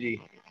same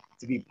energy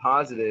to be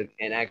positive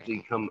and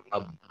actually come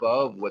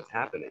above what's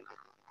happening.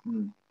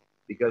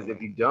 Because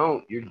if you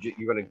don't, you're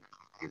gonna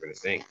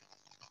sink.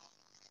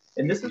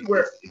 And this is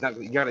where it's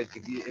not. You gotta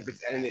if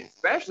it's, and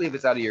especially if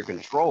it's out of your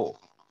control.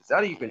 If it's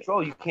out of your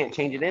control, you can't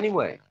change it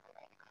anyway.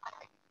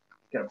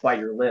 You gotta bite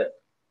your lip.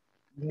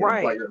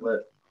 Right. Bite your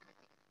lip.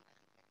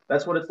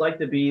 That's what it's like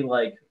to be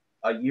like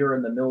a year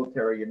in the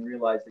military and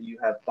realize that you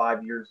have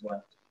 5 years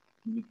left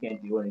and you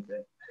can't do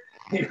anything.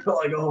 You're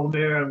like, oh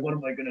man, what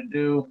am I gonna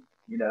do?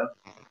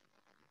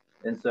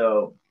 And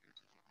so,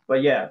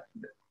 but yeah,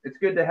 it's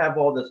good to have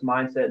all this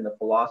mindset and the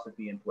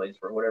philosophy in place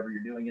for whatever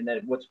you're doing. And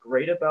then what's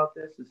great about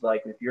this is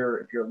like if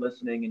you're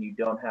listening and you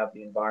don't have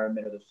the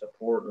environment or the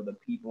support or the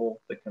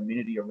people, the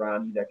community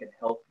around you that can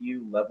help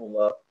you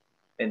level up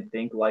and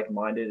think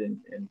like-minded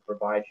and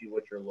provide you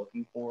what you're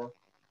looking for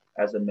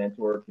as a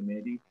mentor or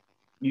community,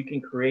 you can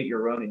create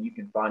your own and you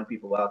can find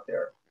people out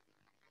there.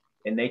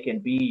 And they can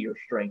be your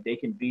strength. They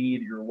can be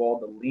your wall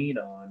to lean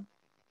on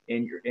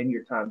in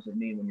your times of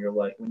need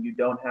when you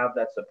don't have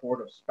that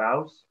supportive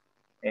spouse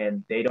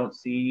and they don't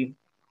see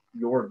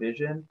your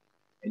vision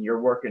and you're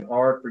working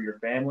hard for your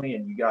family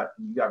and you got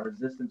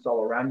resistance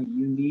all around you.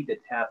 You need to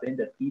tap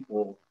into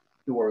people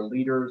who are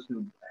leaders,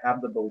 who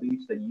have the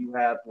beliefs that you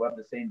have, who have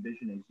the same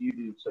vision as you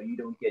do, so you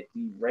don't get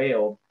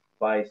derailed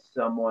by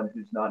someone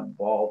who's not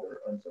involved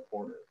or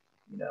unsupportive.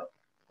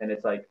 And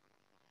it's like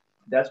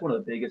that's one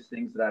of the biggest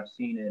things that I've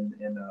seen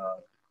in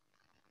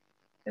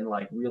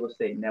like real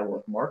estate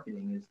network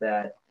marketing is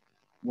that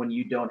when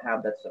you don't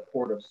have that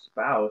supportive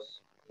spouse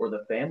or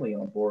the family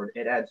on board,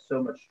 it adds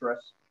so much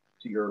stress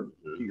to your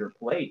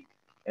plate.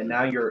 And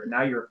now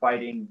you're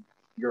fighting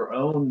your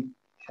own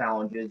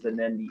challenges and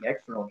then the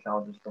external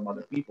challenges from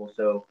other people.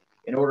 So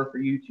in order for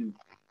you to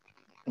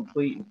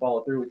complete and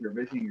follow through with your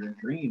vision, your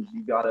dreams,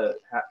 you gotta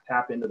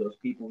tap into those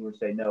people who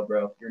say, no,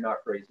 bro, you're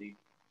not crazy.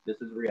 This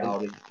is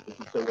reality. This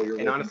is so what you're.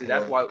 And honestly,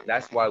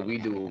 that's why we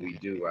do what we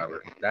do,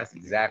 Robert. That's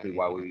exactly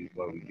why we do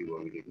what we do.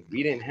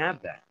 We didn't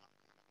have that.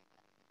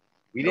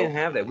 We didn't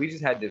have that. We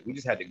just had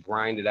to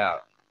grind it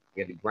out.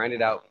 We had to grind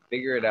it out,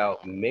 figure it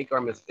out, make our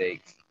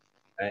mistakes,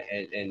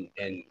 and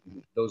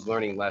those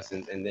learning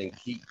lessons, and then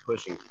keep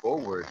pushing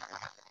forward.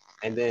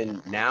 And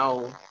then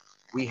now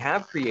we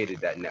have created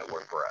that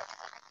network for us.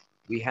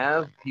 We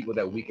have people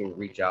that we can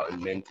reach out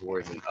and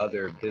mentors and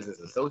other business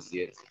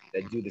associates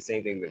that do the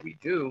same thing that we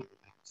do,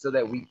 so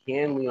that we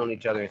can lean on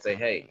each other and say,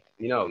 hey,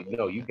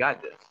 you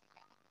got this.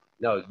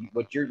 No,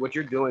 what you're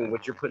doing,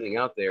 what you're putting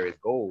out there is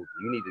gold.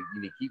 You need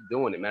to keep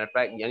doing it. Matter of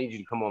fact, I need you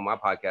to come on my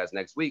podcast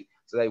next week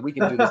so that we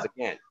can do this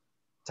again,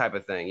 type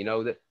of thing.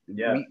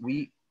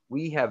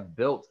 We have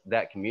built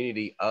that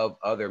community of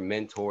other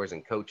mentors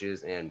and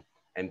coaches and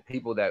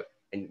people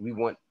we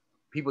want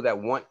people that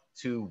want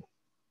to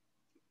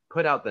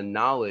put out the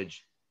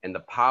knowledge and the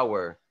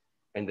power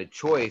and the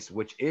choice,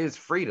 which is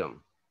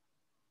freedom.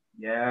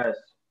 Yes.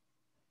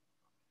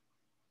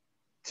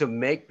 To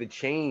make the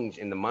change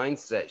in the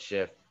mindset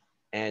shift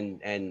and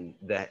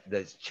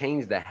the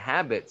change the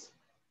habits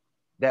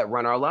that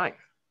run our life.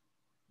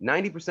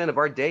 90% of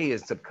our day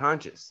is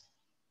subconscious.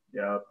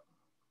 Yeah.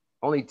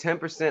 Only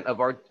 10%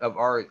 of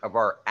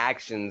our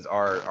actions,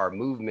 our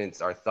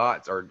movements, our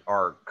thoughts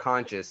are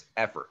conscious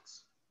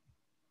efforts.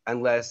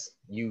 Unless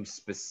you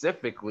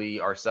specifically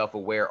are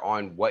self-aware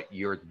on what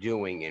you're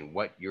doing and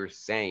what you're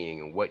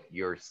saying and what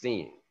you're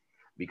seeing.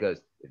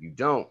 Because if you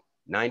don't,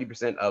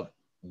 90% of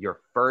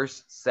your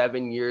first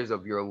 7 years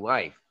of your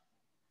life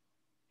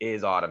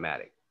is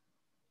automatic.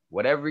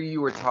 Whatever you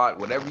were taught,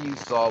 whatever you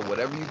saw,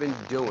 whatever you've been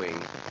doing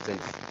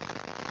since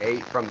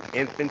from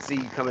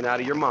infancy coming out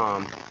of your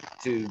mom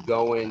to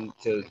going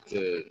to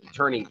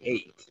turning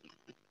 8,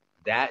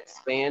 that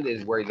span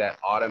is where that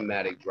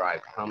automatic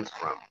drive comes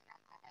from.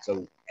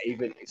 So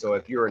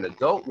if you're an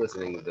adult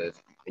listening to this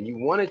and you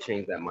want to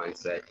change that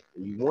mindset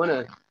and you want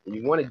to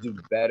do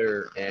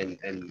better and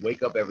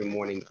wake up every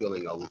morning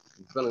feeling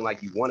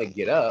like you want to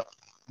get up,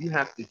 you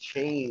have to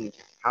change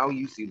how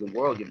you see the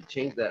world. You have to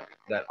change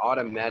that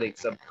automatic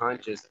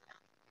subconscious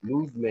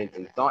movement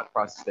and thought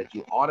process that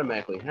you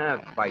automatically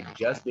have by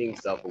just being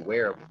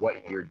self-aware of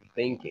what you're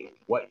thinking,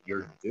 what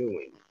you're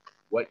doing,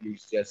 what you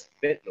just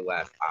spent the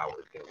last hour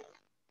doing.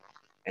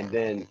 And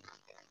then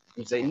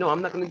you say, no,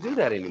 I'm not going to do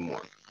that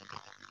anymore.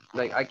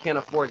 Like, I can't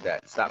afford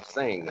that. Stop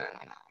saying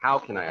that. How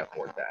can I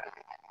afford that?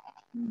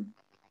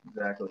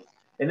 Exactly.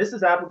 And this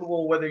is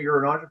applicable whether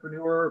you're an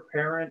entrepreneur,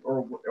 parent,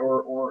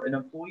 or an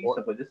employee.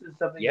 But this is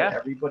something that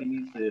everybody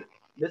needs to.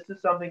 This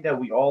is something that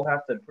we all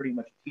have to pretty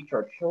much teach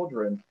our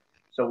children,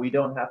 so we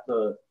don't have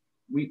to.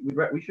 We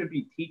should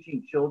be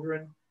teaching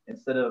children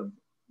instead of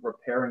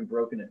repairing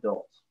broken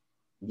adults.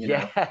 You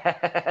know?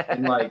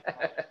 And like.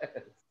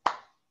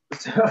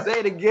 So, say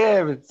it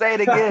again. Say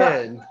it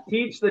again.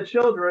 Teach the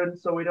children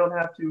so we don't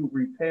have to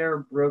repair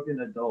broken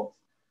adults.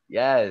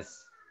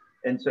 Yes.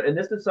 And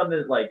this is something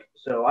that, like,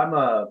 so I've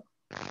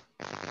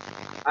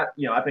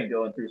been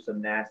going through some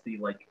nasty,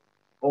 like,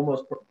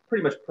 almost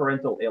pretty much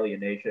parental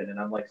alienation, and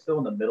I'm like still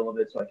in the middle of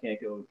it, so I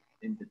can't go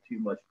into too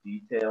much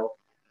detail.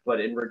 But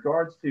in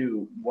regards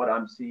to what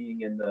I'm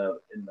seeing in the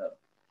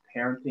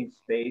parenting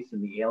space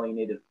and the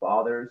alienated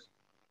fathers,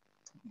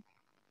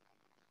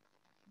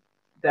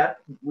 that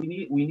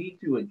we need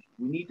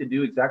to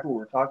do exactly what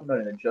we're talking about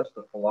and adjust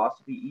the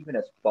philosophy even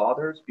as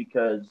fathers,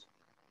 because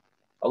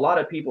a lot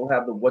of people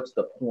have the what's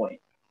the point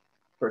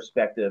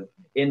perspective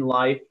in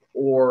life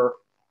or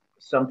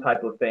some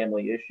type of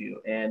family issue.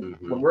 And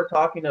when we're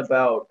talking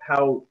about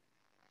how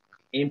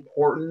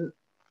important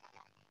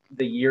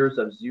the years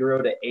of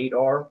 0 to 8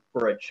 are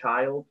for a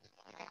child,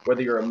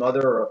 whether you're a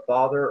mother or a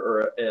father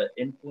or an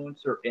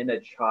influencer in a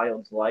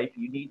child's life,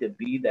 you need to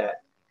be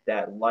that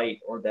light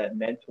or that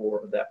mentor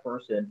or that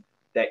person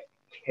that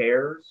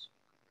cares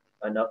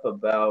enough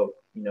about,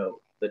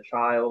 the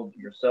child,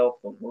 yourself,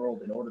 the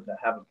world, in order to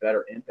have a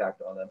better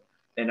impact on them.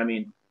 And I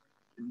mean,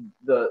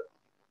 the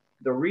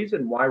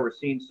reason why we're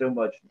seeing so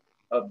much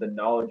of the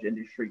knowledge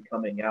industry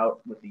coming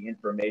out with the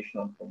information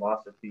on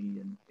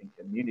philosophy and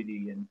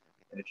community and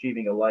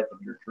achieving a life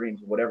of your dreams,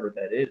 whatever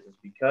that is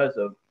because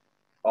of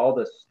all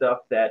the stuff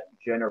that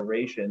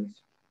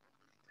generations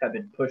have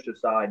been pushed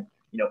aside.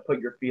 Put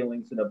your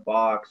feelings in a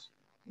box,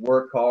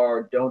 work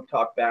hard, don't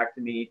talk back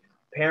to me.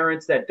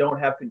 Parents that don't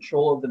have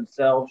control of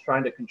themselves,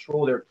 trying to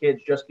control their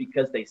kids just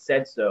because they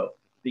said so.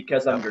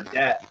 Because I'm your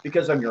dad,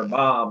 because I'm your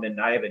mom, and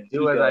I have an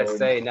do ego. as I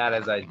say, not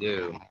as I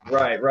do.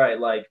 Right.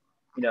 Like,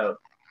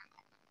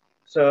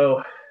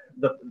 so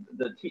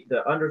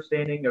the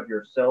understanding of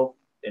yourself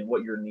and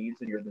what your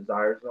needs and your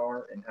desires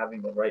are, and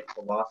having the right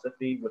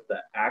philosophy with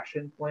the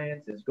action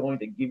plans is going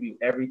to give you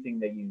everything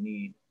that you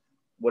need,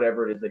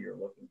 whatever it is that you're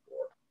looking for.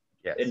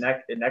 Yes.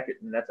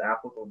 And that's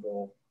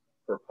applicable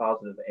for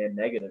positive and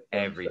negative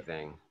things.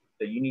 Everything.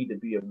 That you need to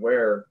be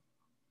aware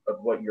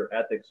of what your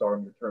ethics are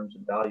and your terms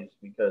and values,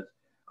 because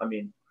I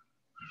mean,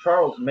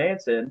 Charles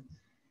Manson,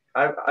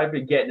 I've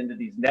been getting into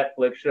these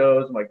Netflix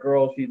shows. My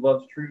girl, she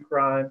loves true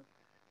crime,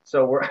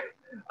 so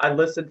I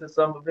listen to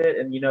some of it,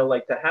 and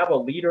like to have a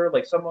leader,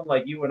 like someone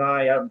like you and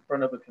I out in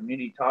front of a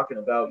community talking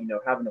about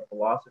having a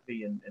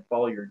philosophy and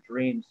follow your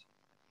dreams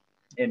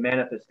and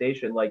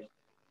manifestation. Like,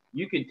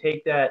 you could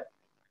take that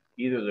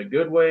either the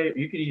good way,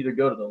 you could either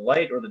go to the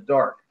light or the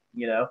dark,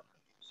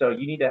 so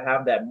you need to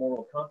have that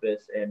moral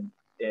compass and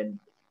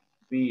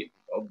be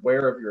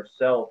aware of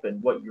yourself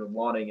and what you're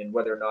wanting and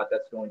whether or not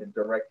that's going to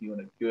direct you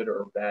in a good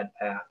or bad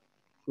path.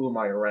 Who am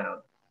I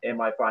around? Am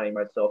I finding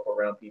myself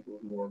around people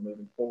who are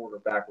moving forward or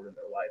backward in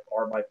their life?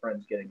 Are my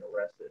friends getting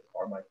arrested?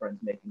 Are my friends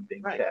making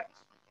big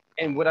checks?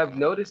 And what I've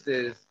noticed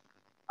is,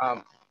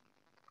 I'm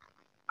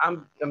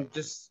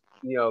just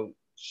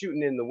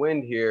shooting in the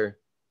wind here.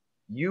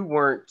 You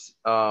weren't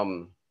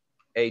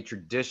a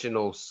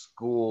traditional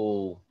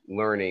school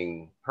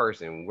learning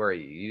person, were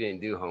you? You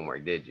didn't do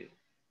homework, did you?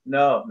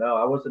 No,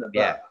 I wasn't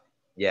about.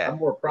 Yeah. I'm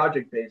more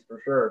project based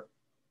for sure.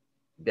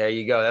 There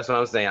you go. That's what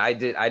I'm saying. I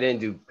didn't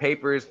do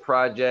papers,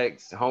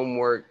 projects,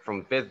 homework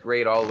from 5th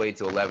grade all the way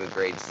to 11th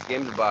grade.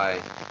 Skimmed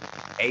by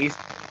ace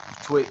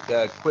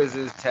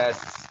quizzes,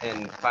 tests,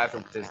 and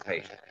classroom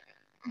participation.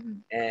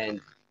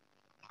 And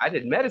I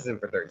did medicine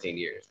for 13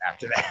 years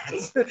after that.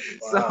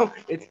 So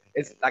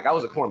it's like I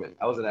was a corpsman.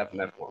 I was an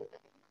FMF corpsman.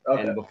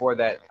 Okay. And before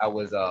that, I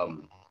was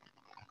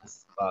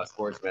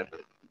sports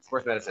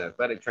medicine,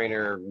 athletic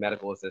trainer,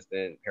 medical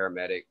assistant,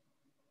 paramedic.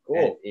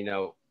 Cool. And,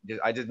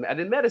 I did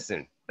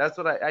medicine. That's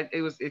what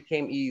it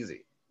came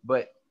easy.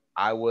 But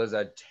I was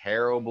a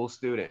terrible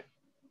student.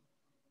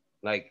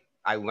 Like,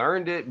 I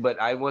learned it,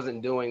 but I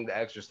wasn't doing the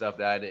extra stuff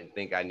that I didn't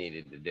think I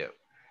needed to do.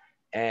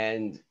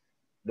 And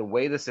the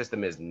way the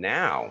system is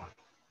now,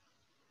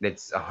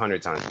 it's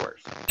 100 times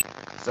worse.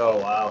 So,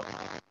 wow.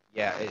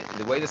 Yeah,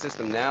 the way the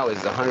system now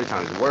is 100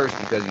 times worse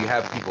because you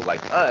have people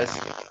like us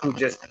who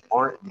just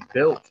aren't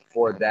built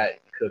for that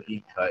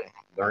cookie cut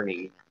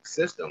learning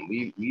system.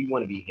 We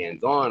want to be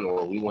hands-on,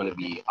 or we want to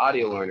be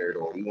audio learned,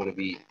 or we want to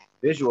be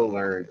visual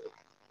learned,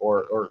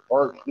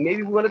 or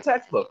maybe we want a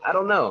textbook. I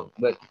don't know.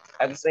 But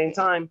at the same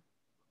time,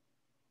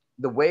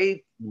 the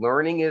way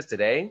learning is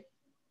today,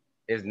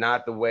 is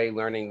not the way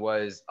learning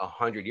was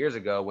 100 years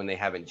ago when they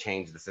haven't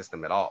changed the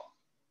system at all.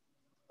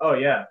 Oh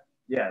yeah,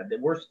 yeah.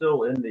 We're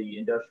still in the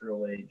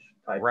industrial age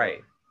type of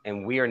Right.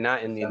 And we are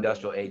not in the assembly.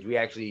 industrial age. We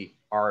actually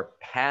are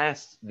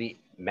past the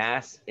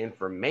mass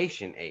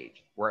information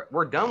age.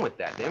 We're done with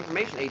that. The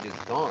information age is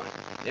gone.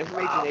 The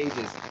information Wow. age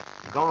is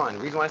gone.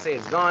 The reason why I say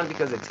it's gone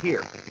because it's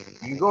here.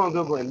 You can go on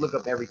Google and look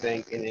up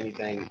everything and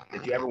anything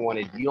that you ever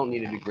wanted. You don't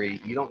need a degree.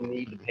 You don't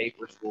need to pay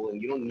for school,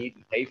 and you don't need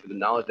to pay for the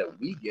knowledge that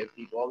we give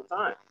people all the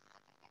time.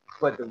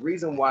 But the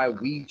reason why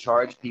we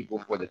charge people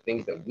for the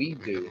things that we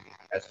do,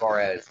 as far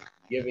as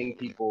giving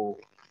people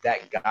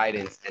that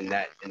guidance and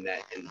that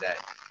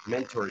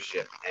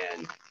mentorship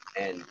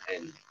and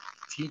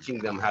teaching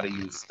them how to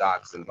use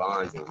stocks and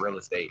bonds and real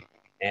estate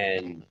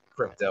and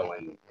crypto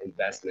and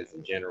investments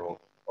in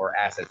general, or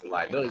assets and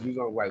liabilities, the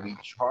reason why we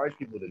charge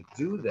people to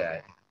do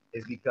that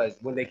is because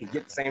when they can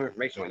get the same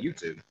information on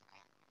YouTube,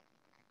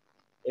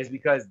 is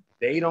because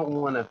they don't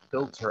want to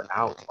filter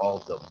out all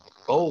the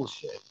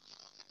bullshit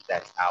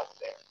that's out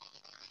there,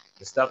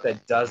 the stuff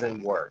that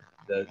doesn't work,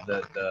 the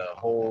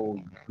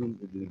whole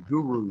the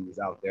gurus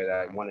out there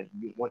that want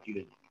you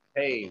to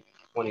pay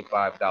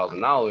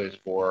 $25,000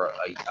 for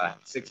a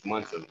 6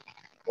 months of,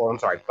 or I'm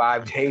sorry,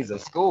 5 days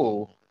of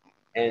school,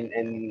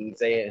 and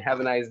say have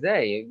a nice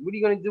day. What are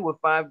you gonna do with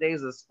 5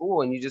 days of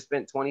school and you just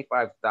spent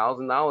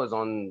 $25,000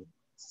 on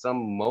some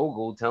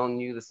mogul telling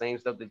you the same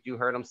stuff that you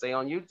heard him say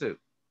on YouTube?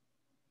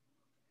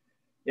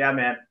 Yeah,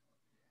 man.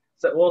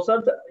 So well,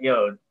 sometimes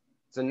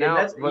So now,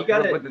 that's but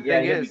the you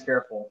thing gotta is, be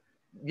careful.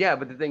 yeah,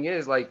 but the thing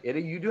is, like,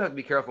 you do have to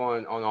be careful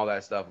on all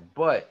that stuff.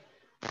 But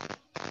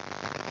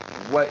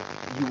what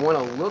you want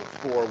to look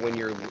for when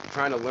you're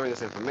trying to learn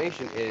this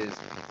information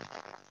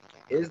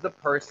is the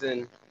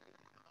person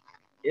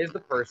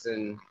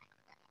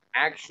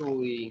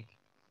actually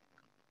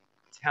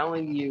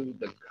telling you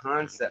the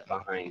concept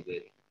behind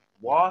it,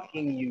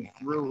 walking you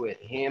through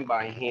it hand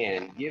by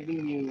hand,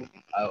 giving you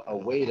a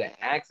way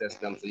to access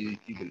them so you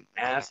can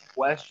ask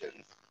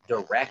questions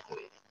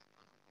directly.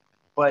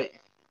 But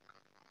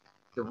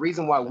the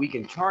reason why we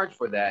can charge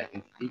for that,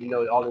 even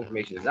though all the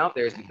information is out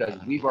there, is because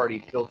we've already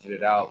filtered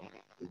it out.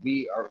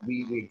 We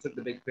took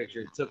the big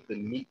picture, took the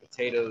meat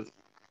potatoes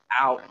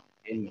out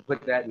and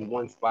put that in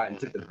one spot, and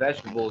took the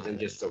vegetables and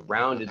just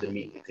surrounded the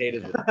meat and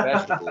potatoes with the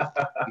vegetables,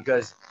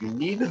 because you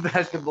need the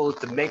vegetables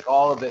to make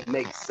all of it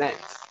make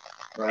sense,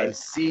 Right. and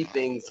see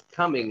things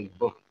coming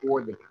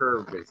before the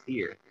curve is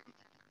here.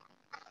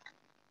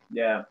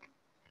 Yeah.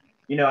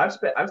 I've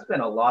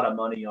spent a lot of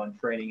money on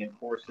training and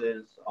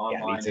courses Yeah, me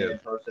online and too. in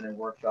person and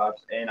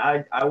workshops, and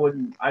I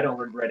don't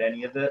regret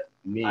any of it.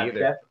 Me I've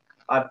either.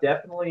 I've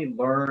definitely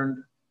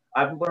learned.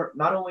 I've learned,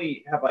 not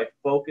only have I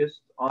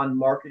focused on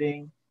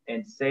marketing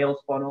and sales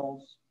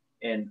funnels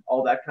and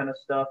all that kind of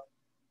stuff,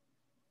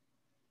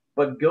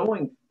 but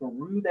going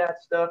through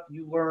that stuff,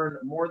 you learn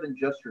more than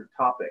just your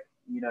topic.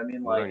 You know what I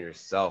mean? Learn Like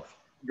yourself.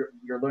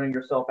 you're learning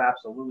yourself.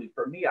 Absolutely.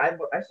 For me, I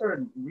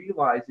started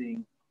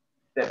realizing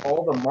that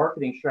all the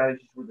marketing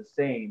strategies were the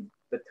same.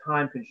 The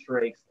time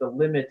constraints, the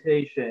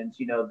limitations,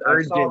 I saw the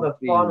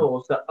Urgency,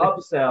 funnels, the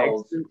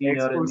upsells, you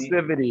know what I mean?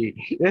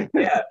 exclusivity.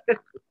 Yeah,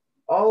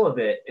 all of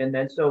it. And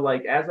then so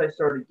like as I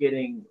started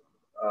getting,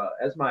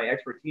 as my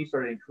expertise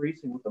started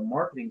increasing with the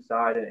marketing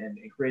side and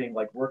creating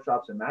like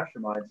workshops and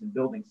masterminds and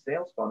building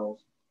sales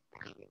funnels,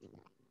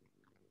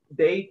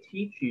 they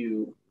teach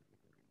you,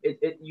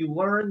 you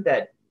learn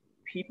that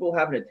people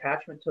have an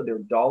attachment to their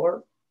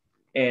dollar,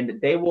 and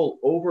they will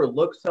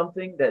overlook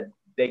something that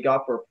they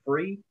got for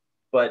free,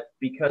 but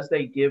because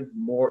they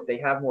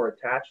have more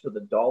attached to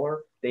the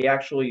dollar, they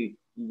actually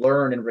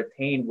learn and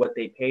retain what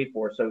they paid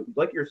for. So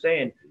like you're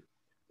saying,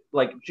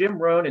 like Jim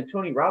Rohn and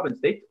Tony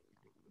Robbins,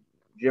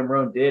 Jim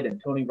Rohn did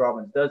and Tony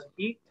Robbins does,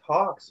 he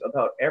talks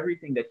about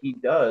everything that he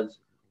does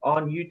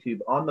on YouTube,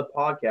 on the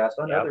podcast,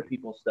 on Yep. other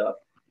people's stuff.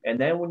 And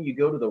then when you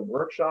go to the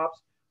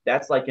workshops,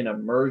 that's like an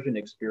immersion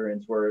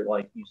experience where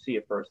like you see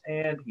it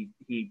firsthand.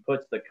 He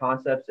puts the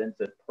concepts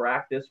into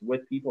practice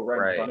with people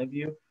right in front Right. of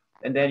you.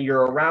 And then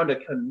you're around a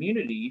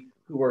community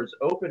who are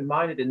open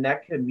minded. In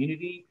that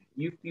community,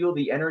 you feel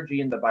the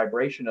energy and the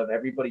vibration of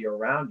everybody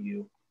around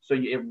you. So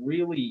it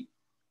really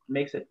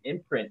makes an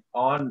imprint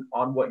on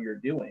what you're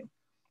doing.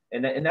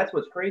 And that's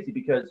what's crazy,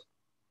 because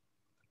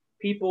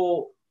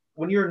people,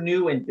 when you're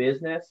new in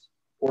business,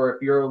 or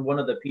if you're one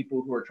of the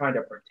people who are trying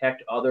to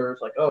protect others,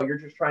 like, oh, you're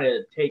just trying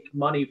to take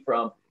money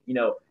from,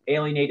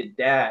 alienated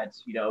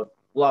dads,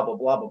 blah, blah,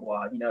 blah, blah,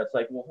 blah. It's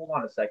like, well, hold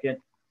on a second.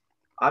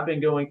 I've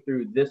been going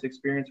through this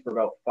experience for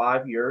about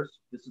 5 years.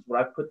 This is what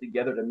I've put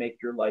together to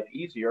make your life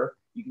easier.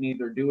 You can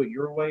either do it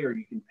your way or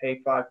you can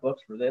pay $5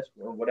 for this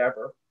or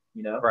whatever,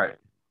 Right.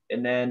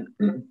 and then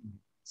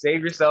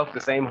Save yourself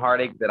the same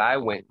heartache that I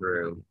went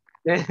through.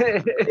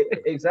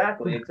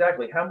 exactly.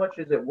 How much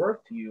is it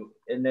worth to you?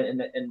 And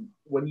then and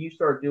when you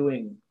start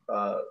doing,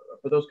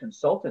 for those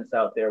consultants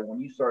out there,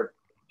 when you start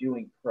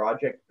doing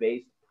project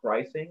based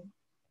pricing,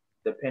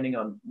 depending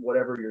on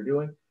whatever you're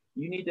doing,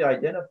 you need to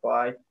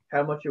identify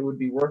how much it would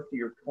be worth to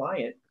your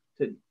client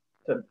to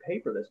pay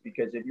for this.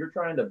 Because if you're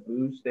trying to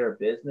boost their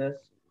business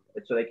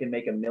so they can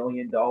make $1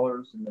 million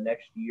in the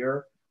next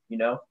year. You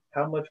know,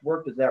 how much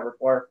work does that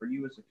require for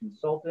you as a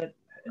consultant,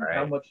 and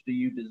how Right. much do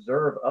you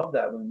deserve of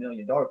that $1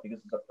 million? Because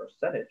it's a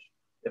percentage.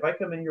 If I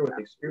come in here with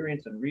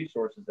experience and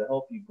resources to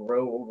help you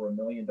grow over $1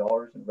 million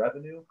in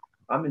revenue,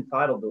 I'm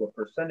entitled to a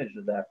percentage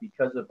of that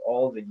because of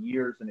all the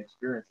years and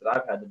experience that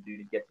I've had to do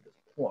to get to this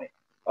point.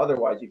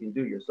 Otherwise, you can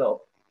do it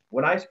yourself.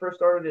 When I first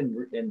started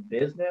in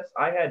business,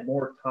 I had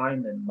more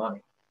time than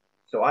money.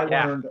 So I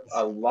Yeah. learned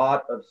a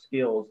lot of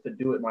skills to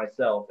do it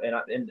myself.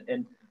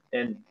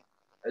 And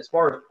as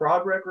far as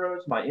progress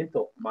grows, my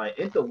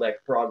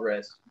intellect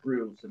progress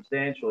grew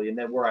substantially. And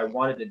then where I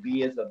wanted to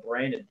be as a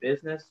branded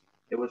business,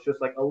 it was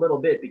just like a little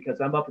bit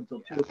because I'm up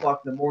until 2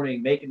 o'clock in the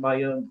morning making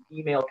my own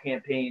email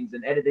campaigns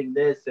and editing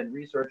this and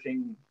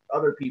researching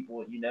other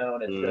people, you know,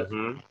 and it's just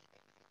Mm-hmm.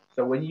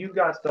 so when you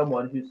got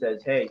someone who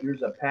says, "Hey,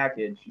 here's a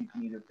package. You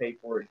can either pay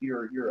for it here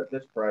or here at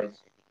this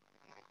price,"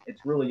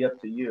 it's really up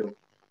to you.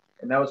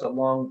 And that was a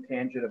long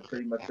tangent of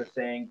pretty much just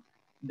saying,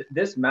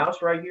 this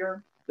mouse right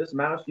here, this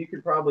mouse, you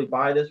could probably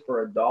buy this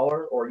for $1,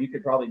 or you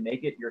could probably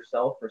make it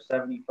yourself for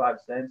 75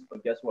 cents.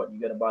 But guess what?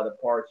 You got to buy the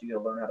parts. You got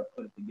to learn how to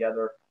put it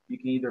together. You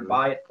can either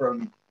buy it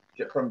from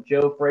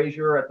Joe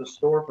Frazier at the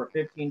store for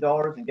 $15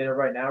 and get it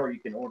right now, or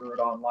you can order it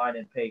online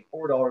and pay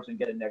 $4 and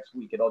get it next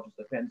week. It all just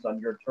depends on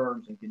your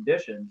terms and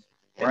conditions.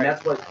 And Right.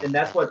 that's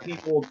what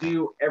people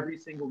do every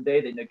single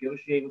day. They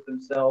negotiate with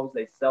themselves.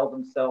 They sell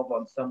themselves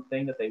on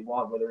something that they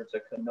want, whether it's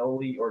a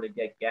cannoli or to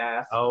get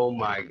gas. Oh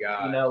my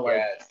You God. know, like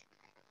Yes. it's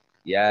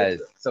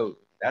Yes. So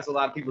that's a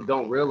lot of people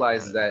don't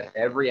realize is that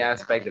every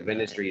aspect of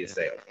industry is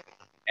sales.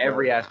 right,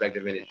 Every aspect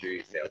of industry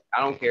is sales.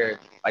 I don't care.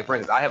 Like for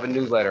instance, I have a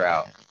newsletter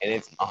out and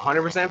it's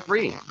 100%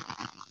 free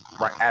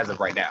right as of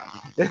right now.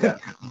 yeah,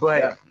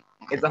 But yeah,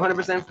 it's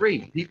 100%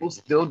 free. People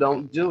still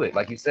don't do it.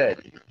 Like you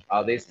said,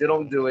 they still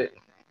don't do it.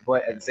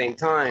 But at the same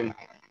time,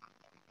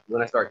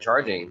 when I start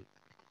charging,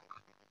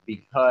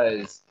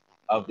 because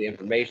of the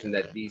information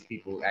that these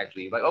people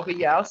actually like, okay,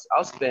 yeah,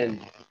 I'll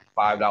spend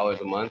 $5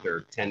 a month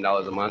or $10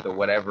 a month or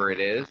whatever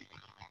it is,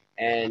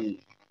 and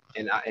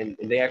and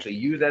they actually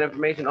use that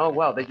information. Oh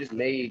wow, they just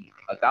made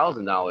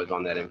 $1,000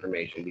 on that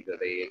information because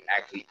they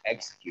actually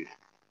executed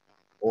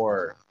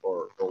or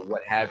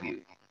what have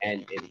you.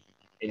 And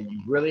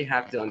you really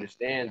have to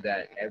understand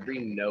that every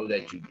no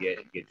that you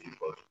get gets you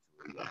closer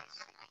to a yes.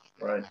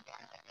 right,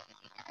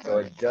 So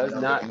right. it does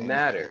Number not one,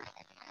 matter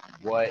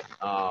what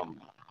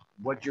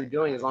what you're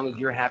doing as long as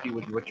you're happy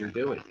with what you're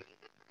doing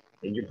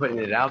and you're putting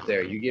it out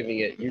there. You're giving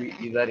it,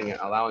 you letting it,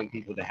 allowing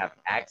people to have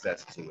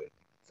access to it,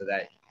 so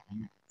that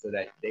so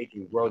that they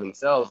can grow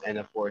themselves, and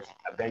of course,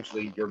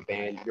 eventually your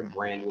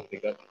brand will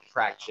pick up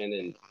traction,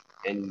 and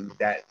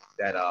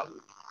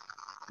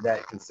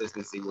that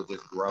consistency will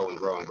just grow and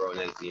grow and grow, and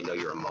then so you know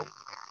you're a mogul.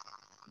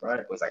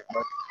 right, It's like,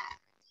 right,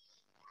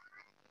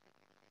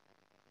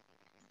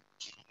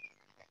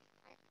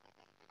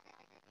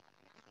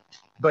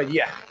 but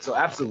yeah, so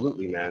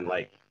absolutely, man,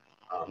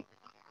 um,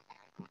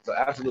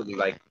 absolutely,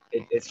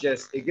 it's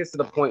just it gets to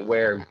the point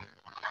where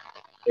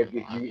if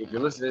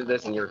you're listening to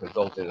this and you're a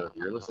consultant, or if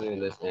you're listening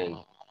to this and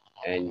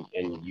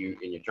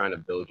you're trying to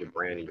build your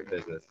brand and your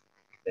business,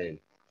 then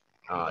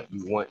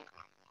you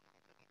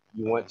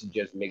want to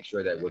just make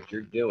sure that what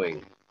you're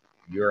doing,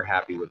 you're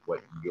happy with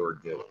what you're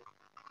doing,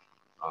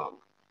 um,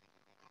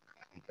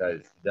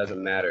 because it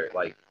doesn't matter.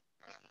 Like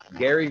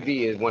Gary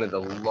Vee is one of the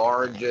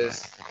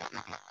largest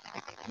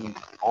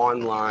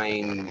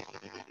online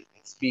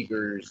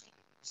speakers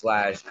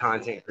slash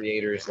content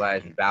creators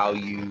slash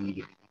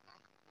valued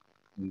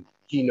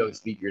keynote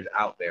speakers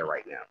out there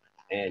right now.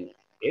 And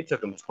it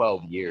took him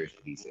 12 years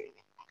to be seen.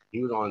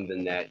 He was on the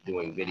net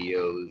doing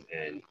videos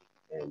and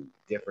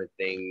different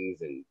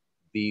things and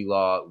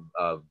vlog,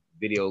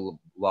 video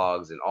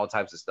logs and all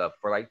types of stuff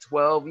for like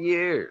 12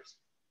 years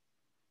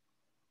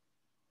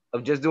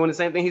of just doing the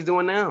same thing he's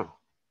doing now.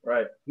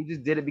 right, He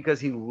just did it because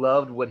he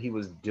loved what he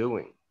was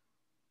doing.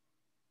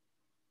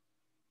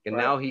 And right,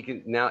 now he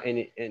can now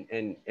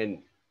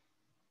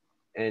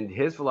and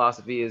his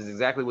philosophy is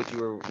exactly what you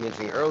were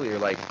mentioning earlier.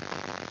 Like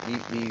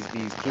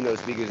these keynote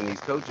speakers and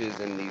these coaches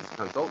and these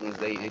consultants,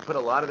 they put a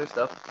lot of their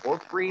stuff for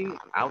free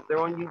out there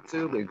on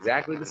YouTube,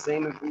 exactly the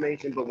same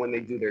information. But when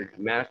they do their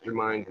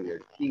masterminds and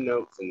their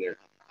keynotes and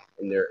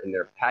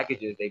their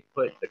packages, they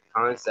put the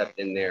concept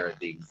in there,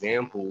 the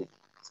example,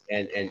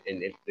 and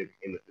if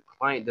the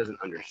client doesn't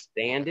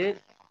understand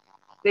it,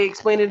 they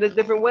explain it a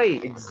different way,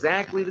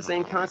 exactly the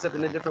same concept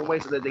in a different way,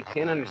 so that they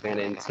can understand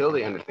it until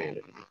they understand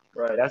it.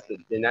 right,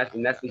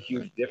 That's the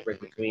huge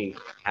difference between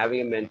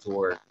having a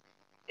mentor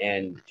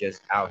and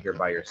just out here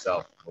by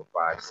yourself for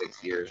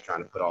 5-6 years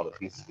trying to put all the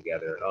pieces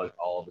together. And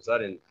all of a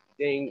sudden,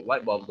 ding,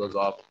 light bulb goes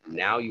off.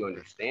 Now you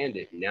understand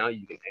it. Now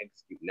you can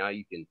execute. Now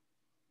you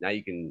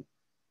can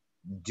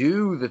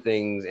do the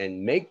things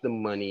and make the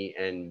money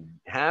and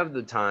have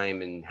the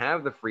time and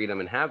have the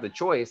freedom and have the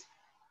choice.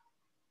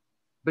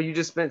 But you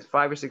just spent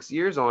 5 or 6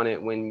 years on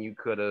it when you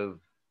could have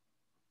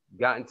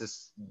gotten to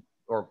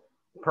or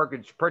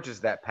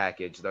purchased that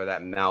package or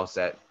that mouse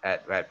at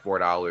 $4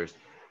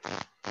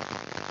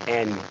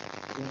 and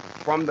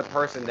from the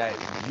person that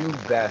you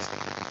best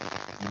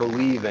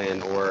believe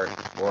in or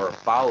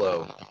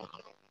follow,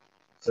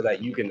 so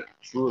that you can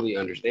truly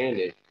understand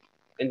it.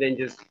 And then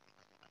just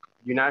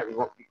you're not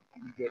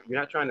you're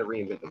not trying to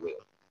reinvent the wheel.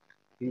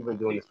 People have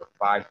been doing this for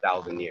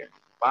 5,000 years.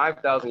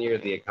 5,000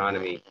 years, the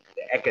economy,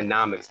 the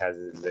economics has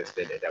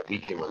existed that we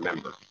can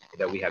remember,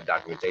 that we have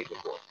documentation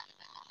for.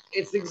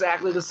 It's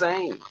exactly the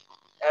same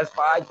as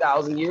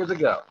 5,000 years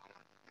ago.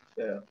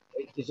 Yeah.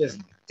 It's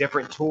just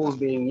different tools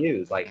being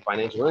used, like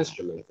financial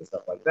instruments and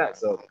stuff like that.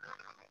 So,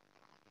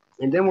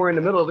 and then we're in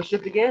the middle of a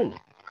shift again.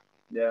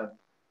 Yeah.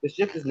 The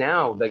shift is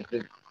now like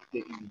the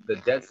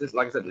debt system.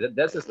 Like I said, the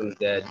debt system is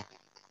dead,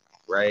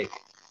 right?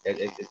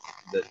 It's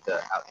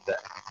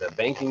the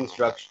banking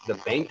structure,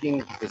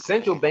 the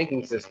central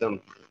banking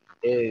system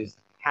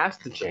has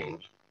to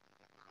change.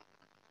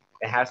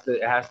 It has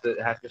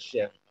to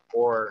shift,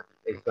 or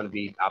it's going to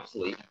be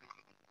obsolete.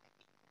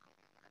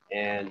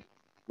 And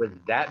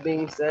with that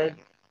being said,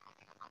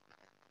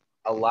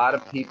 a lot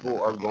of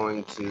people are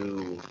going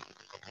to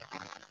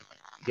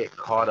get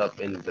caught up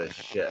in the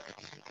shift.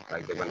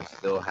 Like they're going to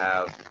still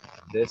have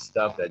this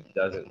stuff that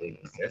doesn't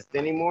exist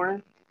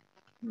anymore.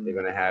 They're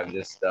going to have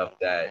this stuff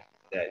that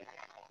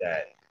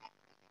that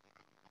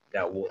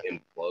that will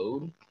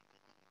implode.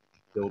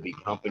 There will be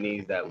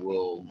companies that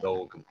will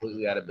go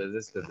completely out of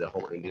business because that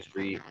whole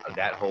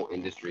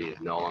industry is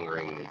no longer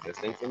in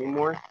existence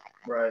anymore.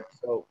 Right.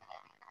 So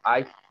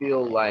I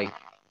feel like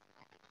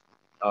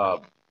uh,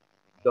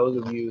 those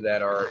of you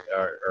that are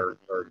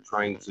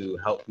trying to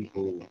help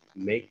people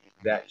make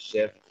that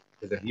shift,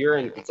 because if you're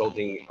in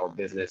consulting or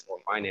business or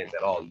finance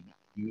at all,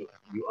 you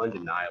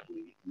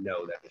undeniably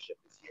know that the shift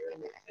is here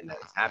and that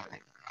it's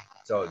happening.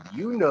 So if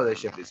you know the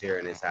shift is here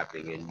and it's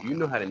happening and you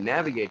know how to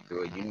navigate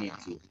through it, you need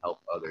to help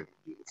others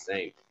do the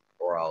same,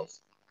 or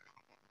else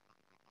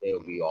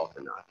it'll be all for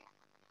naught.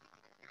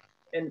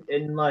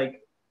 And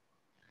like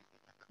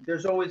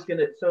there's always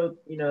there's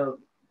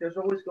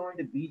always going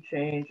to be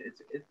change.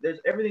 There's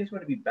everything's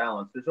going to be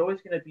balanced. There's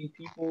always going to be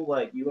people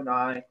like you and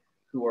I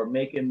who are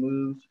making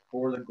moves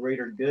for the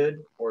greater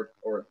good, or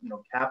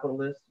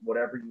capitalists,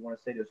 whatever you want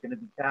to say. There's going to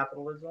be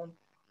capitalism,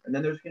 and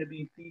then there's going to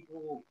be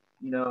people,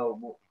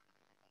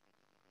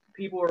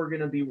 people are going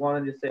to be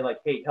wanting to say like,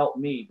 hey, help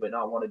me, but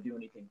not want to do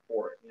anything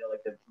for it.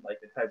 Like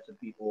the types of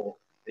people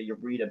that you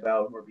read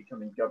about who are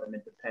becoming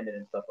government dependent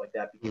and stuff like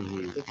that because of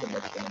the system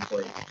that's been in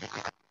place.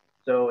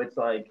 So it's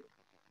like,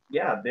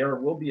 yeah, there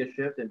will be a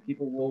shift and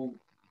people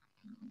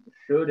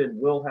should and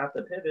will have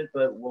to pivot,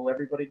 but will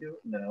everybody do it?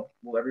 No.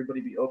 Will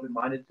everybody be open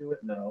minded to it?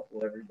 No.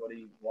 Will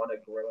everybody want to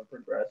grow and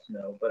progress?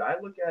 No. But I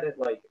look at it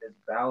like as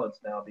balance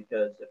now,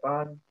 because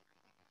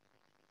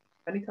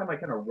anytime I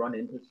kind of run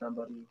into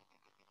somebody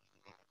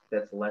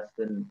that's less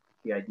than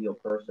the ideal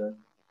person,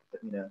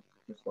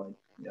 just like,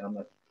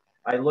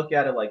 I look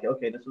at it like,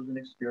 okay, this was an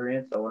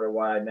experience. I wonder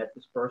why I met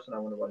this person. I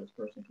wonder why this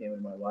person came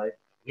into my life.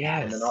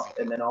 Yes.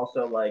 And then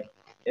also, like,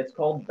 it's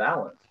called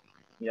balance.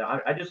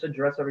 I just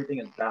address everything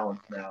as balance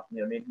now.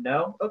 I mean,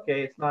 no,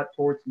 okay, it's not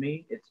towards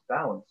me. It's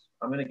balance.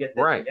 I'm gonna get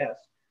this. Right. Yes.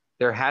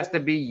 There has to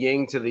be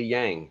yin to the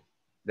yang.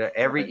 That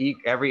every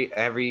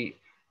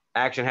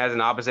action has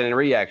an opposite and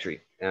reaction.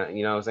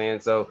 You know what I'm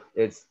saying? So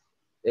it's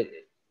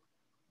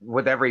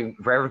for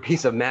every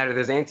piece of matter,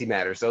 there's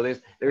antimatter. So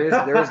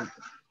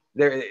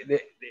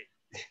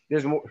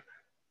there's more.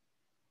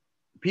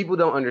 People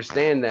don't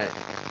understand that.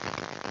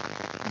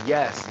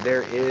 Yes,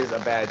 there is a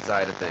bad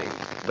side of things,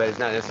 but it's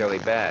not necessarily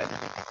bad.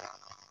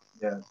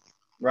 Yeah.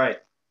 Right.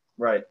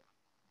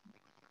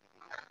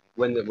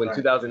 When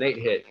 2008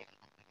 hit,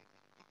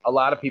 a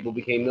lot of people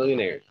became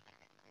millionaires.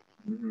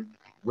 Mm-hmm.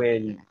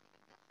 When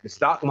the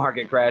stock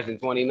market crashed in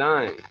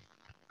 29,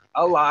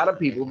 a lot of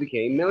people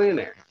became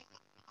millionaires.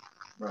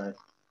 Right.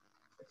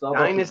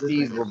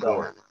 Dynasties were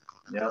born.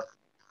 Yep.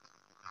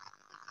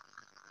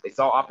 They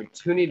saw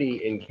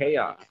opportunity in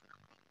chaos.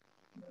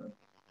 Yeah.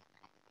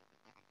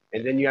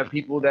 And then you have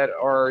people that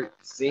are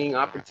seeing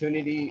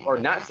opportunity or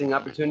not seeing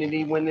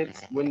opportunity when it's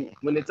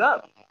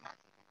up.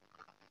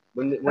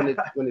 When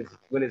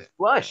it's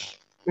flush.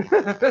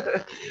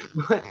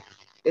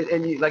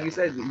 And like you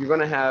said, you're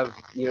gonna have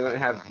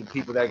the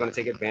people that are gonna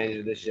take advantage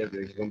of this shift.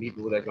 There's gonna be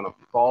people that are gonna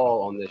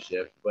fall on this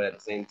shift, but at the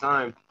same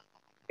time,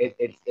 it's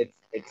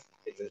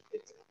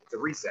a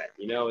reset.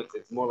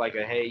 It's more like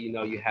a, hey,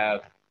 you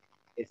have.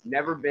 It's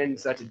never been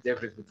such a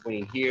difference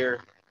between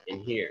here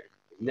and here.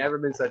 It's never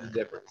been such a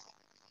difference.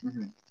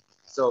 Mm-hmm.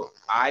 So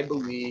I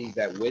believe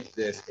that with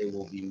this, it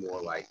will be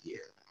more like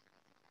here.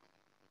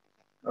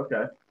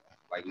 Okay.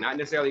 Like not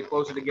necessarily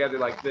closer together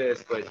like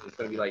this, but it's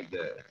gonna be like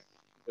this.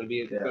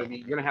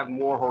 You're gonna have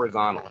more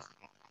horizontals.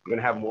 You're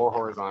gonna have more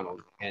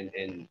horizontals and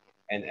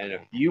a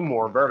few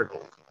more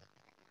verticals.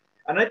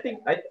 And I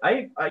think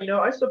I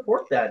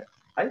support that.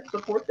 I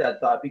support that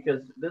thought,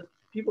 because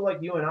people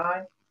like you and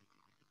I,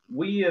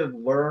 we have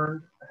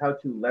learned how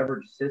to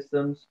leverage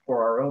systems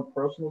for our own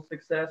personal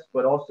success,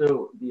 but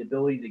also the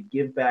ability to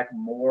give back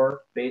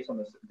more based on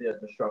the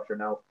structure.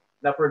 Now,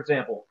 for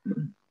example,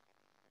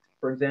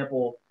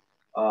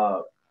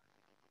 uh,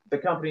 the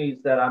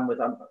companies that I'm with,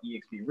 I'm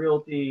EXP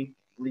Realty.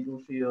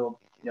 Legal Shield,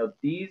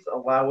 these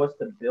allow us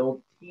to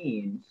build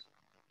teams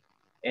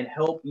and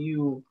help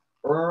you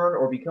earn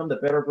or become the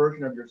better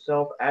version of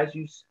yourself as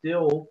you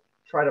still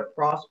try to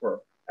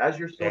prosper, as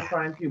you're still Yeah.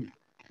 trying to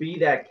be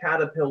that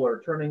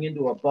caterpillar turning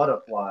into a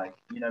butterfly.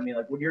 You know what I mean?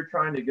 Like when you're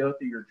trying to go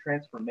through your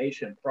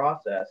transformation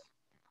process,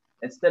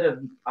 instead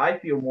of, I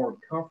feel more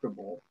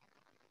comfortable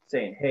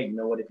saying, hey, you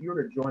know what, if you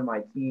were to join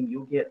my team,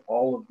 you'll get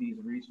all of these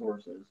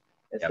resources,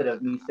 instead Yep.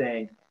 of me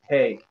saying,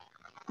 hey,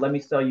 let me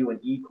sell you an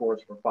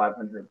e-course for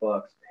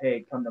 $500.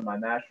 Hey, come to my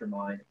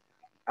mastermind.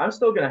 I'm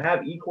still going to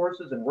have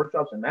e-courses and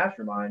workshops and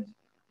masterminds,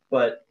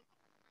 but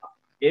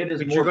it is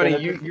But more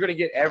beneficial. you're gonna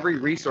get every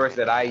resource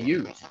that I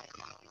use.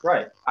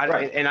 Right,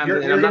 right. And You're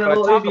I'm not going to gonna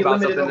only talk be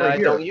about limited something that over I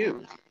don't here.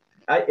 use.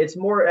 It's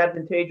more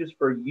advantageous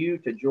for you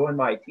to join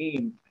my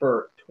team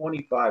for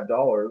 $25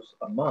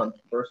 a month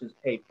versus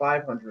pay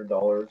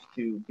 $500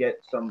 to get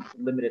some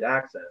limited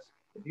access.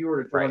 If you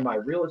were to join Right. my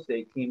real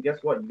estate team,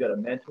 guess what? You got a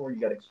mentor, you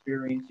got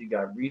experience, you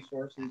got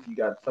resources, you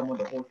got someone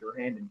to hold your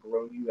hand and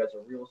grow you as a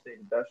real estate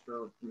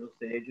investor, real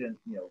estate agent,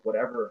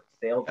 whatever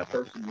sales Yep.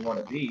 person you want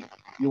to be.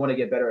 You want to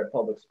get better at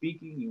public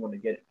speaking, you want to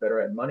get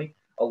better at money.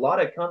 A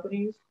lot of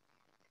companies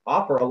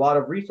offer a lot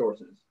of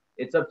resources.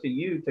 It's up to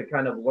you to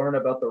kind of learn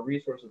about the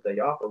resources they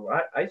offer.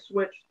 I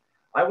switched.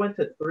 I went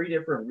to 3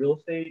 different real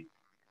estate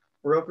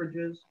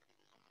brokerages.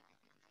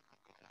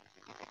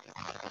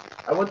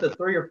 I went to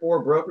 3 or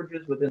 4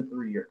 brokerages within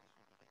 3 years.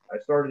 I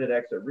started at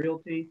Exit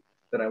Realty,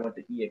 then I went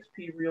to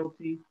EXP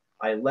Realty.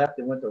 I left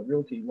and went to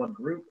Realty One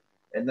Group,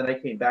 and then I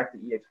came back to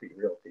EXP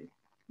Realty.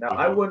 Now,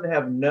 I Mm-hmm. wouldn't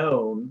have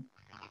known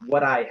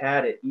what I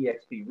had at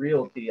EXP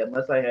Realty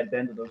unless I had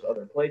been to those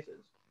other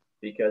places,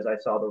 because I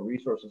saw the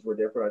resources were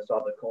different. I saw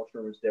the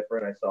culture was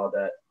different. I saw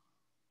that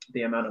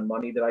the amount of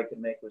money that I could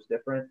make was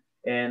different.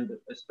 And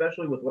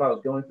especially with what I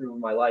was going through in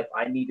my life,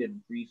 I needed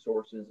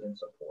resources and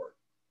support.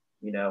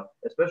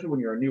 Especially when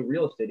you're a new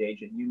real estate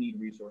agent, you need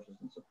resources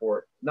and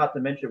support. Not to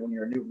mention when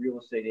you're a new real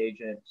estate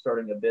agent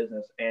starting a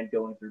business and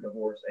going through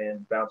divorce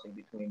and bouncing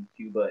between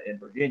Cuba and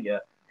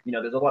Virginia.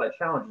 There's a lot of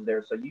challenges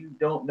there. So you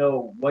don't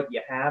know what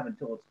you have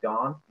until it's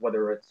gone,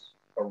 whether it's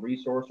a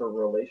resource or a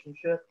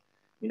relationship,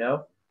 you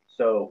know?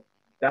 So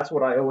that's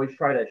what I always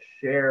try to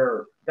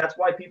share. That's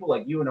why people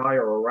like you and I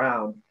are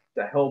around,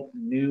 to help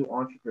new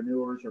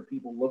entrepreneurs or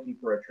people looking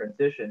for a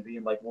transition,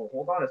 being like, well,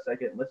 hold on a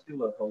second, let's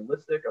do a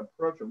holistic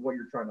approach of what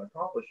you're trying to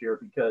accomplish here,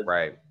 because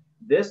Right.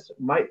 this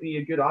might be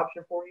a good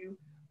option for you,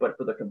 but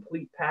for the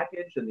complete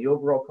package and the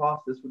overall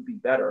cost, this would be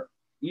better.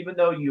 Even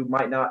though you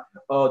might not,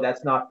 oh,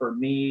 that's not for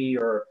me,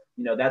 or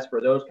that's for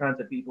those kinds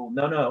of people.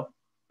 No, no.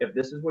 If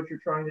this is what you're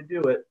trying to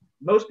do it,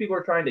 most people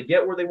are trying to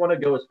get where they want to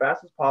go as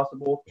fast as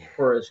possible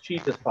for as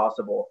cheap as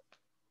possible.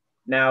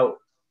 Now,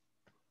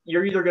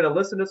 you're either going to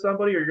listen to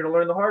somebody or you're going to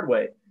learn the hard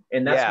way.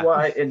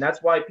 Yeah. And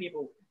that's why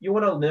people, you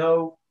want to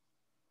know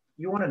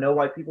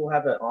why people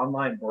have an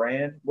online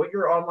brand. What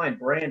your online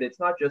brand, it's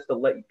not just to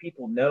let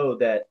people know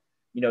that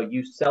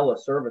you sell a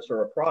service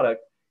or a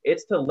product.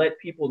 It's to let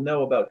people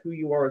know about who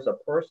you are as a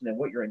person and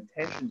what your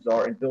intentions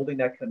are in building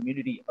that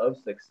community of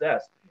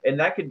success. And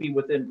that could be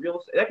within real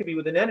estate, that could be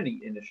within any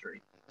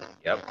industry.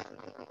 Yep.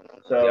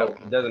 So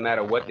Yep. It doesn't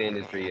matter what the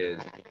industry is.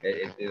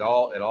 It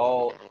all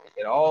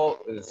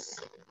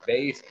is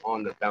based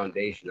on the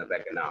foundation of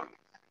economics.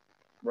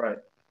 right.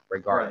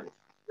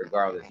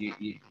 Regardless, you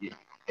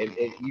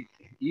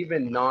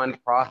even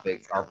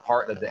nonprofits are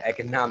part of the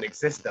economic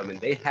system, and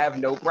they have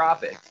no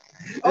profits.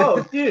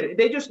 Oh, dude,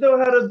 they just know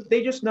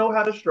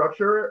how to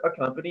structure a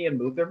company and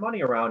move their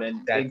money around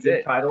and That's give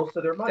it. titles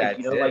to their money. That's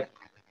it. Like,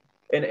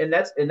 and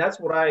that's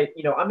what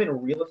I'm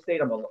in real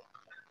estate.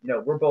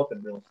 We're both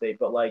in real estate,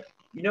 but like,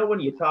 when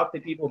you talk to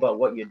people about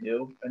what you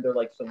do, and they're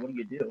like, so what do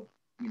you do?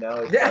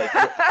 It's like,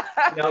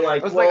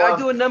 like, It's well, like I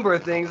do a number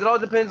of things. It all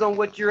depends on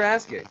what you're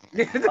asking.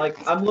 like,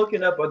 I'm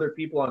looking up other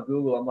people on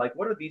Google. I'm like,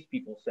 what are these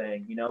people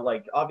saying?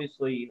 Like,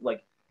 obviously,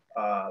 like,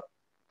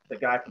 the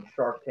guy from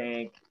Shark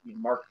Tank,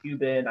 Mark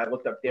Cuban. I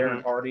looked up Darren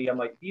Mhm. Hardy. I'm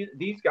like,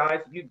 these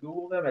guys, if you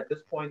Google them at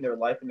this point in their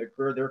life and their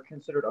career, they're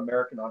considered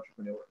American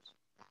entrepreneurs.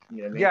 You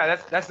know what I mean? Yeah,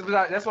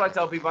 that's what I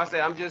tell people. I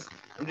say I'm just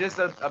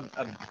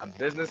a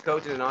business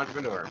coach and an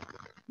entrepreneur.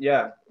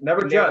 Yeah.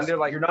 Never And just. they're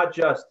like, You're not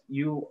just.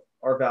 You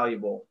are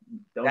valuable.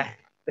 Don't.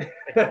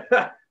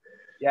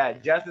 yeah,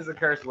 just is a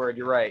curse word.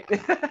 You're right.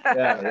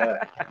 Yeah.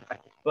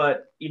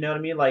 But you know what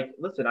I mean? Like,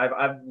 listen,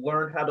 I've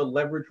learned how to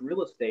leverage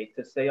real estate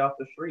to stay off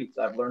the streets.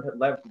 I've learned how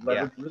to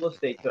leverage real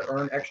estate to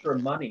earn extra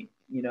money.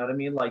 You know what I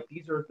mean? Like,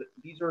 these are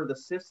the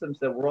systems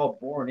that we're all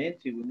born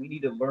into, and we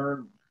need to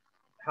learn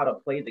how to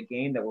play the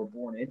game that we're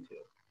born into.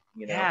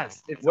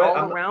 Yes, it's What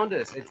all around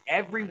us. It's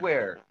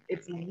everywhere.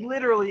 It's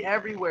literally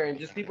everywhere, and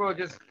just people are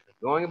just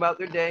going about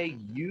their day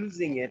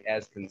using it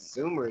as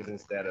consumers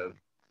instead of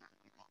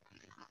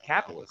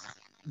capitalists.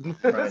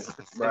 Right.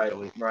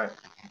 Essentially.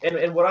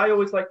 And what I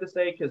always like to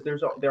say, because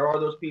there are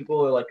those people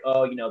who are like,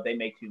 oh, they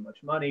make too much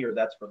money, or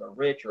that's for the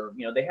rich, or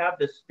they have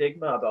this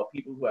stigma about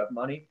people who have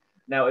money.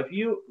 Now,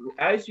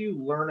 as you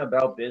learn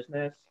about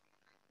business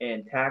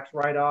and tax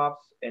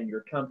write-offs and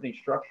your company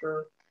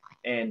structure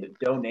and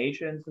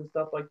donations and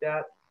stuff like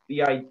that,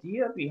 the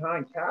idea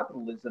behind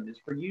capitalism is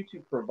for you to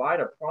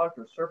provide a product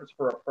or service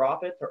for a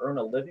profit to earn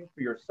a living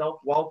for yourself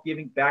while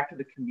giving back to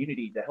the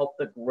community to help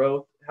the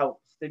growth,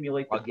 help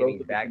stimulate the While growth giving of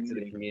the back to the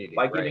community community,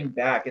 by right? giving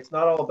back. It's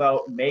not all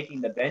about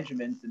making the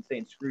Benjamins and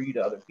saying screw you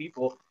to other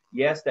people.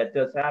 Yes, that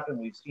does happen.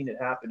 We've seen it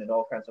happen in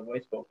all kinds of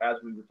ways. But as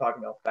we were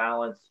talking about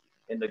balance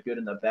in the good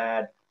and the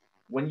bad,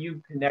 when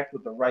you connect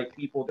with the right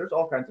people, there's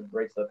all kinds of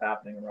great stuff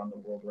happening around the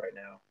world right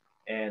now.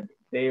 And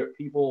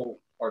people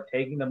are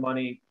taking the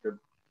money, they're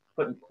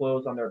putting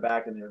clothes on their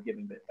back, and they're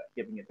giving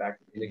it back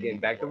to the And they're community. getting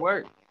back to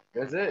work.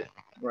 That's it.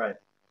 Right.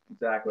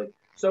 Exactly.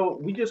 So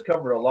we just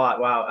covered a lot.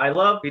 Wow. I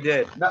love We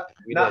did.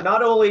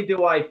 not only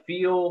do I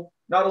feel,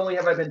 not only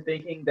have I been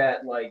thinking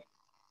that like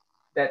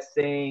that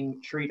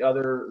saying treat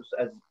others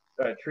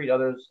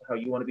how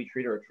you want to be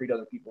treated, or treat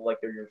other people like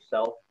they're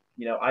yourself.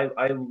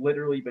 I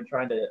literally been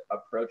trying to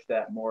approach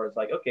that more as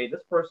like, okay,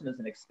 this person is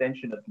an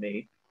extension of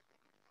me,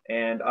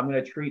 and I'm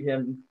going to treat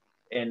him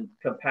and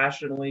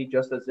compassionately,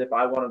 just as if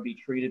I want to be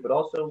treated, but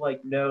also like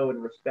know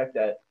and respect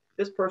that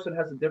this person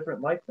has a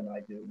different life than I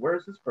do. Where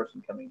is this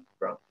person coming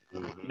from?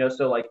 Mm-hmm.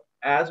 So like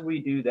as we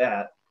do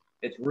that,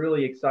 it's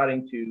really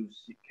exciting to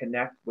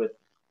connect with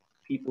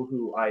people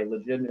who I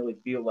legitimately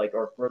feel like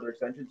are further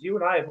extensions. You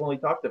and I have only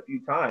talked a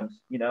few times,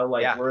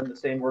 Yeah. we're in the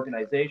same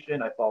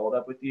organization. I followed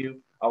up with you.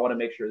 I want to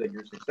make sure that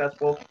you're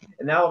successful.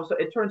 And now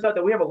it turns out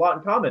that we have a lot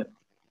in common.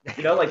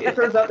 It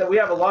turns out that we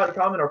have a lot in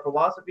common, our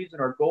philosophies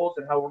and our goals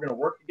and how we're going to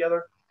work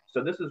together.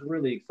 So this is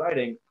really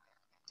exciting.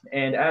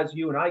 And as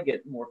you and I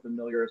get more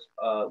familiar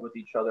with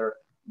each other,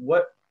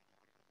 what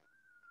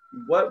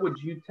would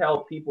you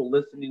tell people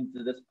listening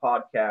to this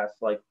podcast?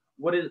 Like,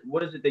 what is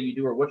it that you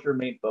do, or what's your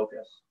main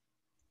focus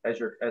as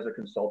a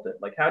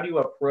consultant? Like, how do you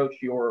approach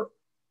your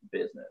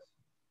business?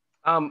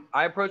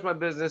 I approach my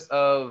business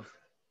of,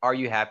 are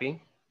you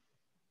happy?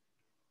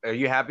 Are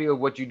you happy with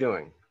what you're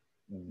doing?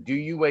 Do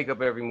you wake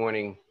up every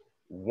morning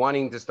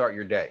wanting to start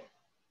your day?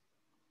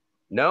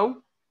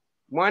 No?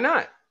 Why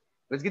not?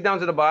 Let's get down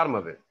to the bottom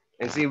of it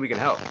and see if we can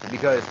help.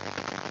 Because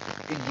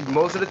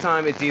most of the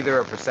time it's either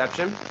a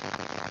perception,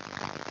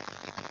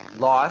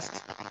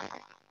 lost,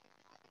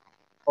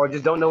 or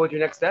just don't know what your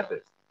next step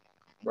is.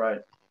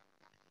 Right.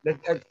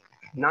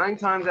 9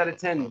 times out of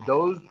 10,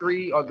 those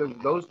three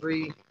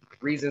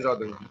reasons are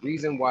the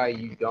reason why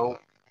you don't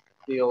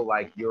feel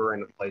like you're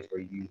in a place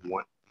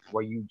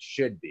where you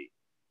should be.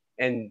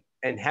 And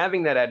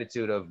having that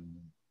attitude of,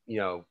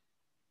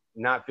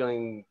 not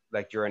feeling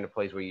like you're in a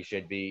place where you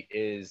should be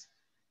is,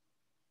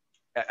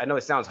 I know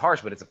it sounds harsh,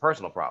 but it's a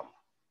personal problem.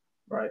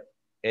 Right.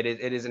 It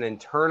is an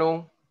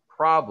internal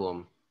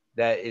problem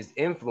that is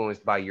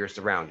influenced by your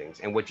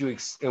surroundings and what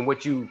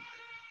you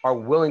are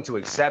willing to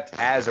accept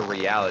as a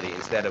reality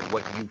instead of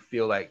what you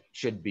feel like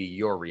should be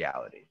your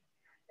reality.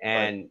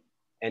 And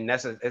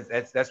that's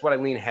what I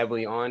lean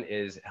heavily on,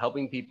 is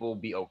helping people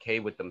be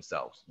okay with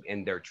themselves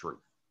and their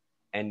truth,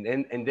 and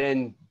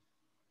then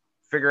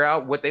figure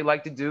out what they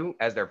like to do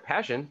as their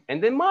passion,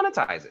 and then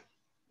monetize it.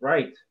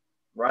 Right.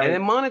 And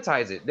then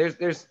monetize it.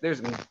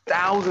 There's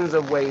thousands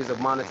of ways of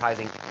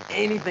monetizing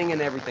anything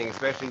and everything,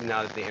 especially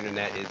now that the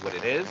internet is what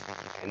it is.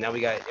 And now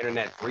we got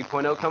internet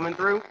 3.0 coming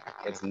through.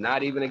 It's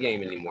not even a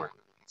game anymore.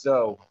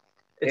 So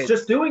it's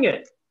just doing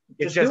it.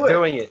 It's just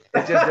doing it.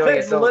 It's just doing it.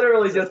 It's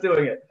literally just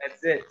doing it.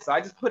 That's it. So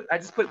I just put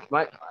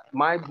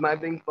my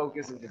big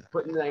focus is just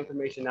putting the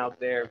information out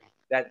there,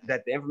 that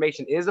the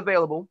information is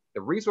available,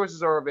 the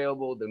resources are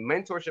available, the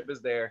mentorship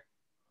is there.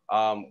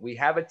 We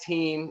have a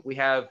team.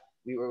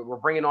 We're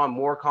bringing on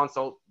more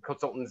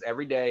consultants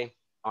every day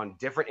on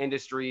different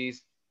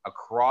industries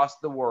across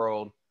the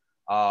world.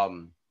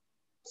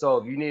 So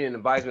if you need an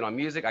advisement on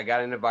music, I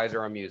got an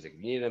advisor on music. If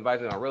you need an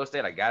advisement on real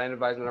estate, I got an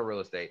advisement on real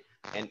estate,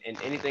 and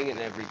anything and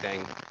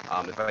everything.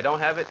 If I don't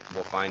have it,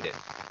 we'll find it.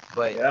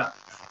 But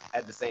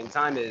at the same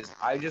time,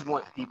 I just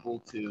want people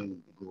to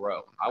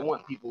grow. I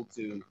want people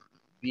to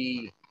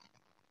be,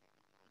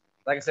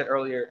 like I said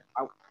earlier,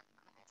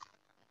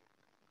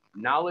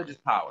 knowledge is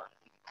power.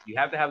 You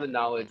have to have the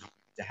knowledge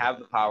to have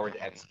the power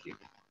to execute.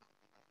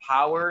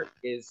 Power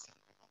is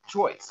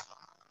choice.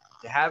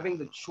 To having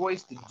the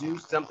choice to do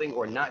something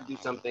or not do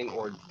something,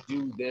 or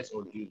do this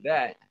or do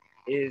that,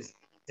 is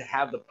to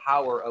have the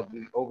power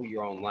over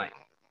your own life.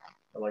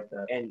 I like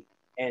that.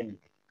 And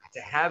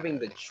to having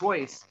the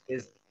choice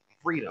is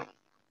freedom.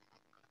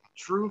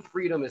 True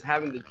freedom is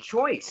having the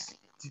choice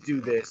to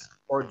do this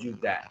or do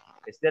that,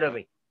 instead of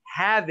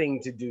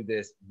having to do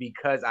this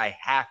because I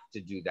have to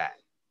do that.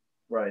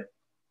 Right.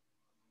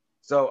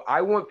 So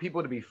I want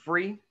people to be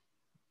free.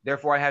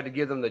 Therefore, I have to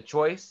give them the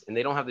choice, and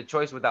they don't have the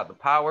choice without the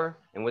power.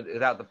 And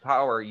without the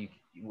power,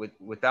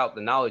 without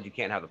the knowledge, you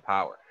can't have the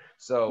power.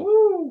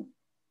 So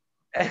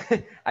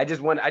I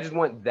just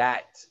want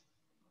that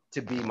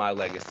to be my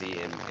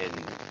legacy and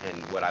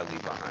what I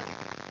leave behind.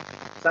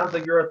 Sounds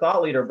like you're a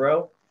thought leader,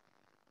 bro.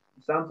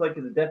 Sounds like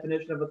the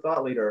definition of a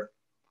thought leader.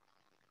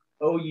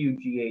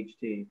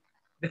 OUGHT.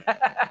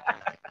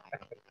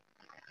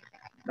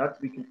 Not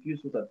to be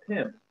confused with a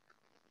pimp.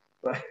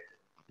 But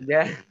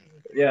yeah.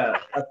 Yeah,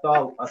 a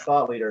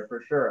thought leader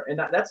for sure, and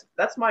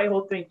that's my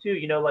whole thing too.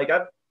 Like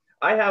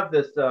I have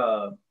this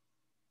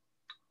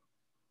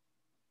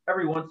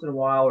every once in a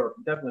while, or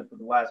definitely for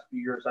the last few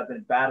years, I've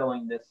been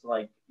battling this,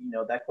 like,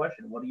 that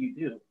question, what do you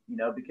do?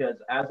 Because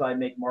as I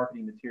make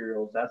marketing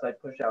materials, as I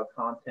push out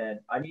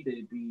content, I need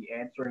to be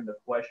answering the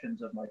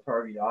questions of my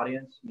target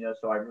audience,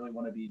 so I really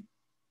want to be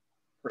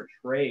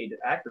portrayed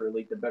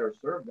accurately to better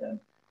serve them.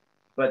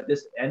 But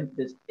this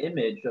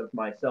image of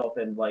myself,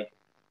 and like,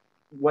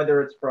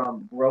 whether it's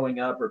from growing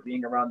up or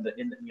being around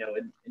in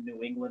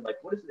New England, like,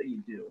 what is it that you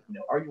do?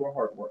 Are you a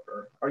hard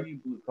worker? Are you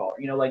blue collar?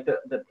 Like the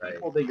Right.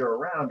 people that you're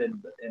around,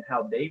 and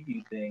how they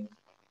view things.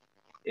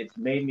 It's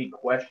made me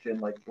question,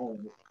 like, well,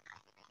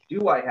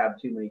 do I have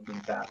too many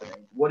things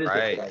happening? What is it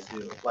that Right. I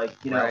do? Like,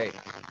 Right.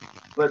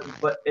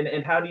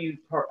 and how do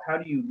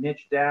you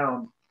niche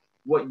down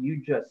what you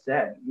just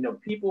said?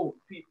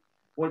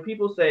 When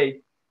people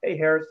say, "Hey,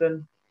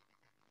 Harrison,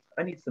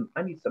 I need some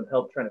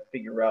help trying to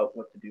figure out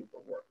what to do for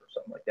work," or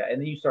something like that.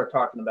 And then you start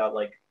talking about,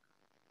 like,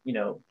 you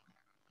know,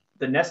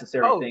 the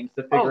necessary Oh, things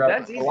to oh, figure out the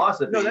that's easy. No,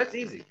 philosophy. that's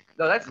easy.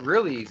 No, that's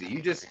really easy.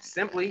 You just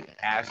simply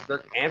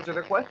answer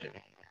their question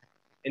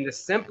in the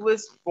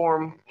simplest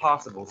form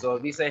possible. So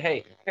if you say,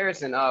 "Hey,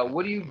 Harrison,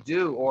 what do you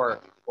do?" Or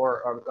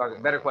a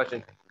better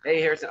question, "Hey,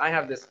 Harrison, I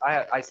have this.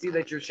 I see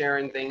that you're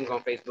sharing things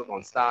on Facebook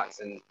on stocks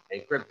and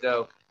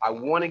crypto. I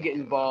want to get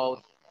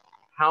involved.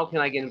 How can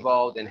I get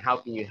involved, and how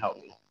can you help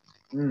me?"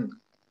 Mm.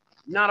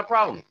 Not a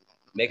problem.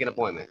 Make an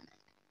appointment.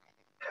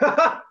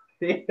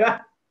 Yeah,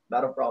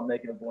 not a problem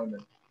making an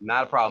appointment.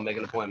 Not a problem. Make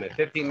an appointment.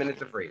 15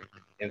 minutes are free.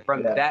 And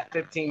from Yeah. that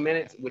 15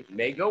 minutes, which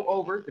may go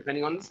over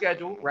depending on the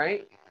schedule,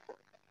 right?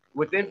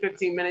 Within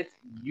 15 minutes,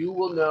 you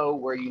will know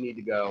where you need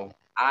to go.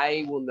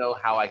 I will know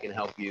how I can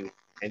help you,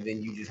 and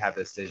then you just have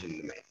a decision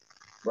to make.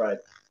 Right.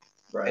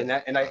 Right.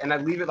 And I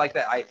leave it like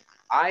that.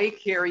 I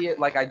carry it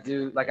like I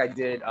did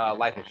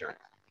life insurance.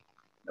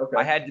 Okay.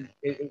 I had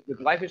to,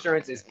 life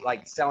insurance is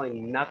like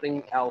selling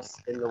nothing else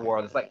in the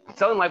world. It's like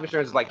selling life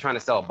insurance is like trying to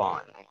sell a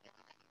bond,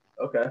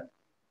 Okay.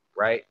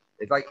 right?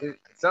 It's like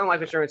selling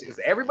life insurance because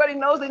everybody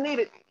knows they need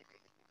it.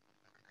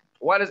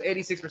 Why does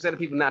 86% of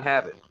people not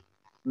have it?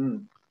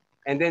 Mm.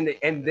 And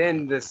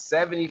then the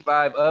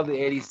 75 of the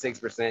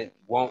 86%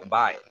 won't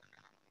buy it.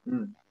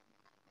 Mm.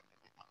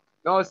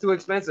 No, it's too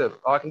expensive.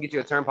 Oh, I can get you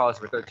a term policy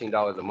for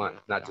 $13 a month.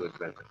 Not too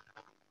expensive.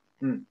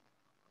 Mm.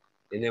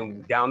 And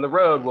then down the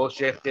road, we'll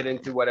shift it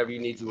into whatever you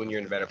need to when you're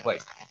in a better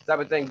place. Type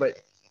of thing.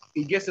 But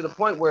it gets to the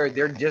point where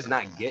they're just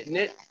not getting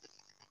it,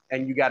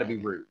 and you got to be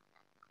rude.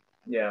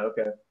 Yeah.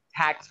 Okay.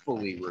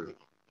 Tactfully rude,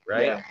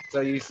 right? Yeah.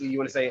 So you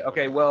want to say,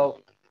 okay,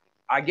 well,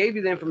 I gave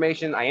you the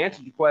information. I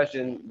answered your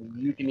question.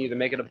 You can either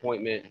make an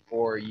appointment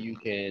or you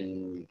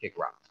can kick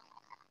rocks.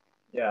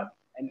 Yeah.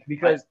 And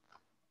because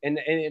and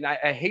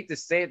I hate to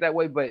say it that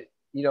way, but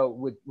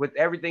with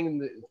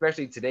everything,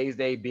 especially today's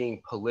day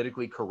being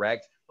politically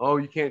correct, oh,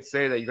 you can't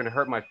say that, you're going to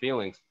hurt my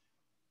feelings.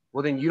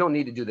 Well, then you don't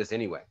need to do this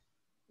anyway.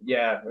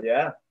 Yeah.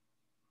 Yeah.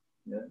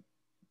 Yeah.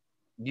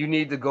 You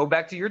need to go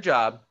back to your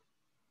job,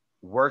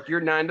 work your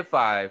 9 to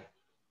 5,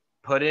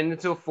 put it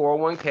into a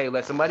 401k,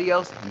 let somebody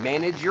else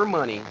manage your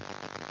money,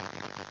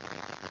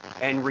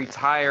 and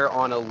retire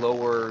on a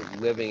lower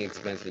living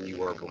expense than you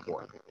were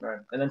before. Right.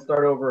 And then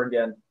start over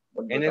again.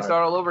 And then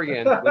start all over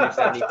again when you're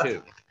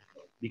 72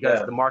 because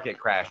Yeah. the market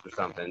crashed or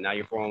something. Now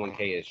your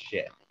 401k is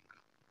shit.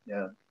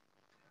 Yeah.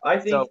 I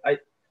think So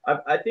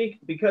I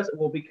think because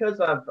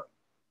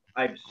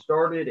I've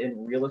started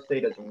in real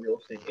estate as a real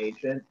estate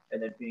agent,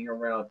 and then being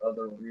around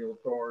other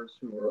realtors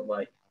who are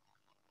like,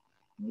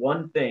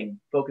 one thing,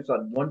 focus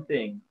on one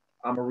thing.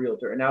 I'm a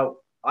realtor. And now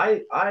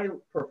I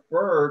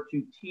prefer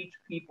to teach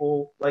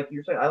people, like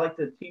you're saying, I like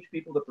to teach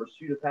people the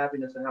pursuit of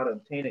happiness and how to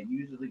obtain it,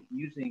 usually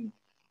using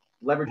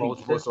leveraging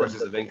multiple systems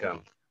sources of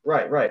income.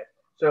 right, right.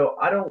 So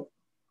I don't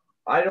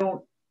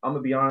I'm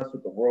gonna be honest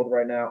with the world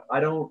right now. I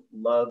don't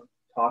love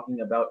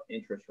talking about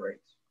interest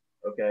rates.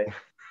 Okay.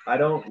 I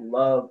don't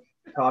love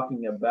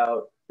talking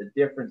about the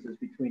differences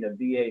between a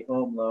VA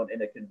home loan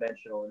and a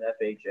conventional and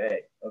FHA.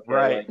 Okay.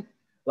 Right.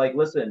 Like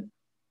listen,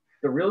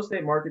 the real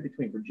estate market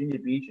between Virginia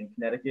Beach and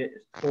Connecticut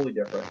is totally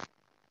different.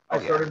 I Oh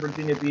yeah. started in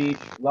Virginia Beach,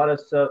 a lot of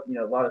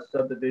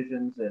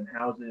subdivisions and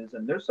houses,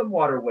 and there's some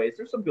waterways.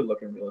 There's some good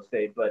looking real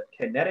estate, but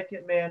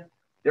Connecticut, man,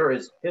 there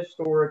is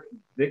historic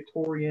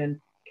Victorian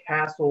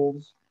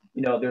castles.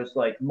 There's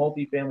like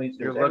multifamilies.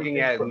 You're There's looking everything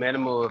at from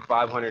minimum of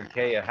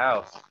 500k a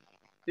house.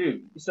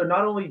 dude. So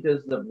not only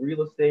does the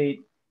real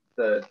estate,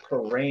 the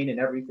terrain, and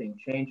everything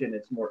change, and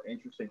it's more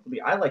interesting to me.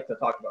 I like to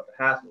talk about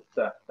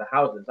the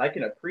houses. I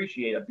can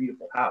appreciate a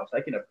beautiful house.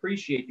 I can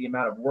appreciate the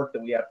amount of work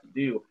that we have to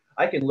do.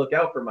 I can look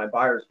out for my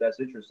buyer's best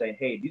interest, saying,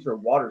 "Hey, these are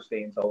water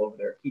stains all over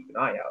there. Keep an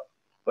eye out."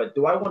 But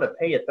do I want to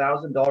pay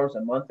 $1,000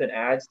 a month in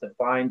ads to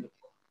find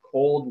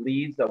cold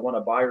leads that want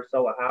to buy or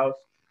sell a house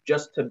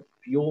just to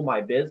fuel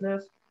my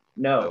business?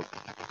 No. Nope.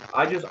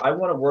 I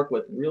want to work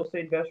with real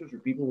estate investors or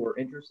people who are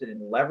interested in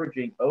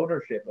leveraging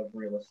ownership of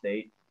real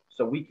estate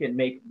so we can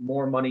make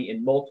more money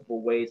in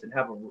multiple ways and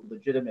have a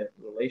legitimate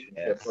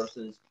relationship Yes.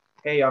 versus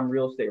hey, I'm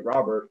real estate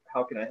Robert.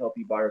 How can I help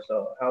you buy or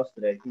sell a house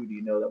today? Who do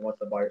you know that wants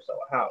to buy or sell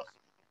a house?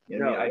 You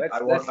know what I No,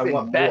 mean? let's I want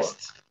more.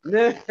 invest.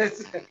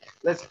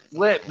 Let's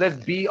flip. Let's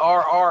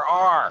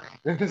BRRR.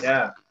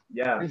 Yeah,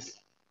 yeah.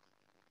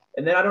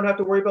 And then I don't have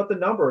to worry about the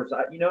numbers.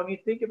 You know, I mean,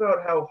 think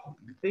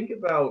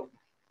about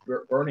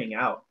burning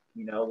out.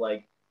 You know,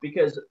 like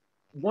because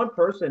one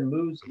person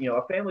moves. You know,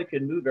 a family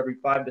can move every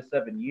 5 to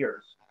 7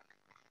 years.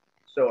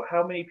 So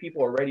how many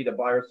people are ready to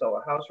buy or sell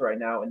a house right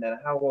now? And then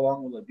how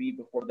long will it be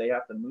before they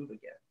have to move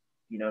again?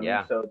 You know what I mean?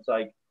 Yeah. So it's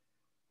like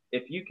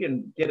if you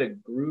can get a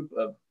group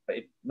of,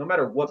 no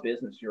matter what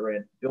business you're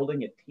in,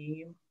 building a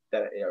team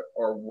that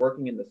are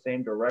working in the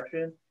same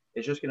direction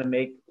is just going to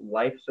make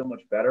life so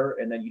much better.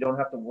 And then you don't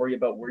have to worry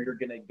about where you're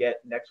going to get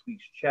next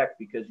week's check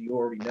because you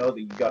already know that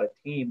you got a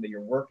team that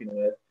you're working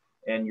with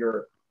and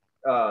you're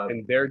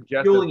And they're just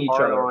as fueling each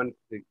hard other. on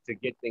to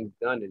get things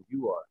done as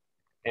you are.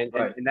 And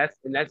Right. that's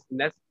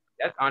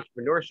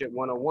entrepreneurship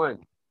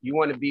 101. You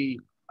want to be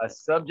a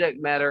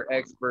subject matter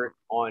expert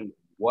on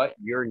what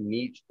your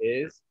niche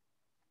is,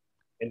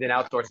 and then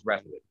outsource the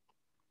rest of it.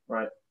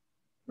 Right.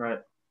 Right.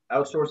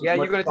 Outsource Yeah, as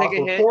you're much gonna as take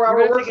a possible. hit. 4 You're hour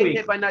gonna work take a week.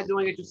 hit by not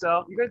doing it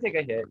yourself. You're gonna take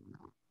a hit,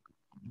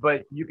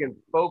 but you can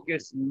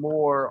focus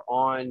more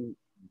on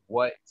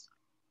what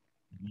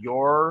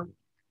your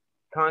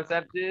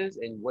concept is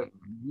and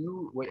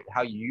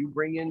how you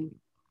bring in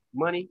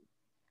money.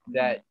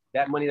 That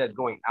money that's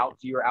going out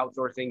to your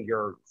outsourcing,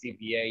 your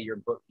CPA, your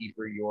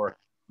bookkeeper, your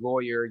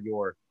lawyer,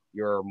 your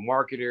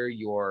marketer,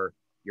 your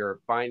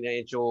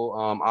financial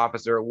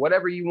officer,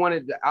 whatever you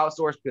wanted to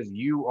outsource because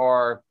you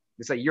are,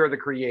 let's say you're the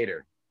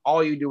creator.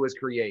 All you do is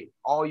create.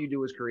 All you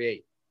do is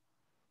create.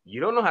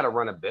 You don't know how to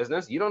run a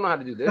business. You don't know how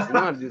to do this. You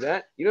don't know how to do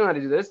that. You don't know how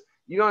to do this.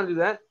 You don't know how to do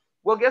that.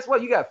 Well, guess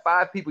what? You got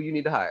 5 people you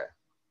need to hire.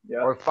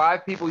 Yeah. Or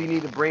 5 people you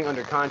need to bring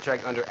under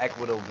contract under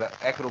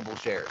equitable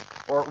shares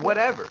or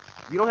whatever.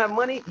 You don't have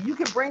money, you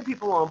can bring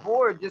people on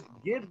board, just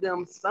give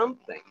them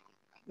something.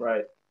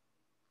 Right.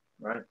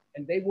 Right.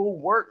 And they will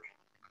work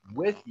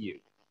with you,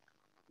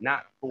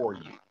 not for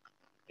you.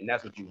 And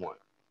that's what you want.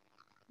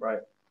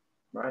 Right.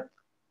 Right.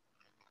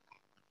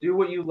 Do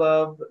what you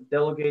love,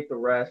 delegate the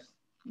rest.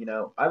 You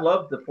know, I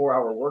love the 4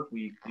 hour work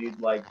week, dude.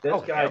 Like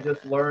this guy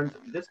just learned.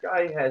 This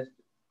guy has.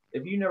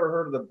 If you never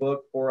heard of the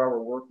book 4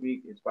 Hour Work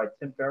Week, it's by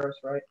Tim Ferriss,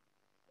 right?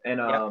 And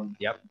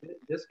Yep.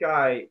 This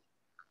guy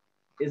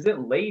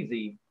isn't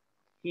lazy.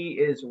 He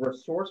is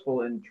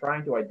resourceful in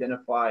trying to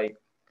identify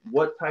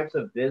what types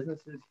of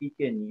businesses he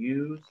can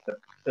use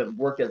to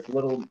work as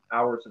little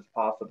hours as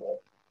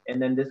possible.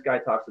 And then this guy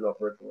talks about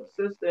virtual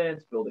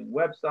assistants, building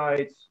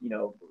websites, you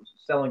know,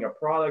 selling a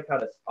product, how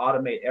to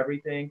automate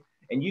everything.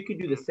 And you can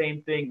do the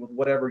same thing with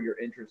whatever your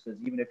interest is,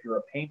 even if you're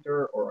a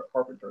painter or a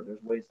carpenter.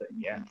 There's ways that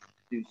you can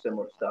do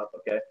similar stuff.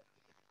 Okay.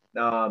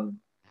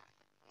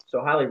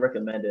 So highly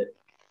recommend it.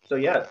 So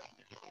yeah,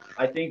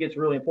 I think it's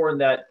really important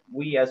that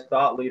we as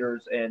thought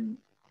leaders and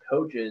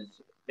coaches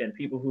and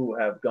people who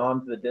have gone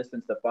to the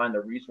distance to find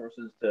the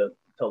resources to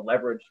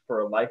leverage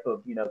for a life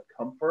of, you know,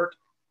 comfort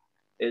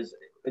is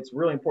it's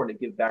really important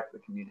to give back to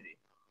the community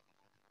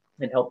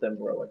and help them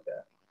grow like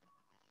that.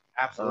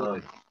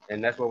 Absolutely.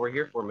 And that's what we're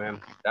here for, man.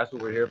 That's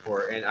what we're here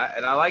for. And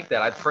I like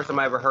that. First time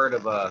I ever heard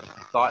of a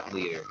thought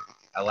leader.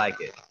 I like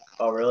it.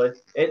 Oh, really?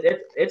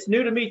 It's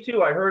new to me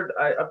too. I heard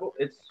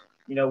it's,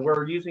 you know,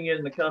 we're using it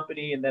in the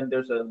company, and then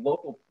there's a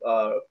local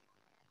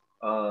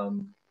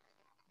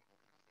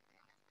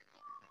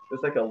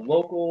there's like a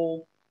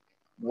local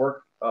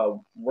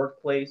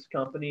workplace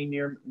company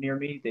near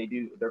me.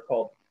 They're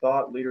called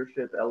Thought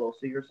Leadership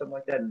LLC or something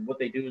like that. And what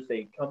they do is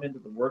they come into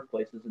the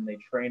workplaces and they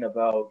train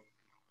about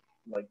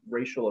like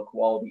racial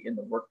equality in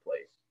the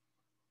workplace.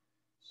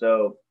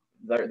 So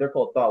they're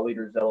called Thought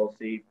Leaders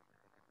LLC.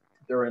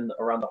 They're in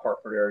around the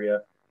Hartford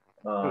area.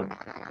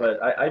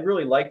 But I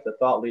really like the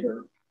thought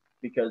leader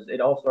because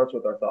it all starts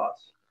with our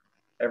thoughts.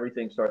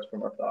 Everything starts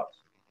from our thoughts.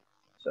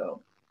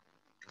 So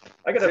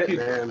I got a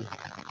few.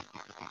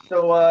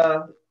 So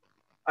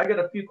I got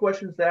a few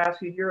questions to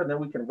ask you here, and then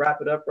we can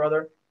wrap it up,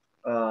 brother.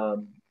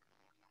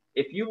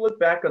 If you look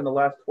back on the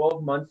last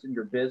 12 months in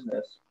your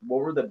business,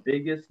 what were the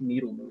biggest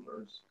needle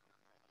movers?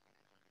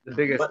 The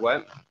biggest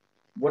what?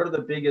 What are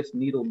the biggest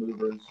needle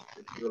movers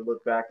if you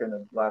look back on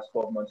the last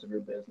 12 months of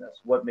your business?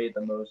 What made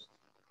the most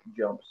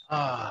jumps?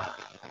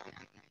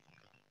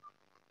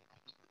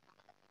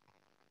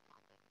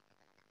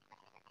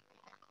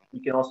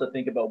 You can also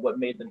think about what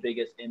made the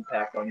biggest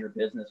impact on your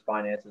business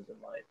finances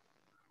and life.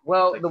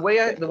 Well, like,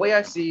 the way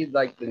I see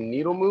like the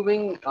needle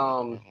moving,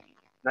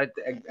 I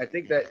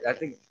think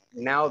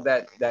now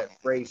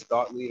that phrase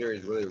thought leader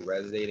is really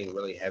resonating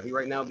really heavy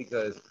right now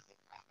because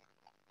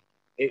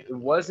it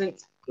wasn't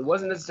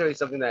necessarily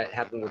something that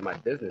happened with my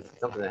business. It's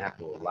something that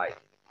happened with life.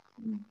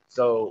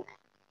 So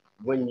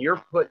when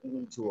you're put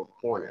into a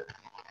corner,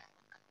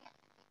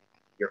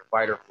 your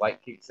fight or flight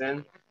kicks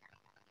in,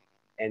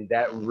 and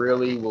that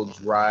really will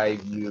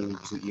drive you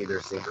to either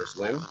sink or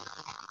swim.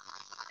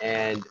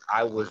 And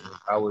I was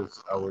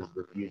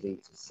refusing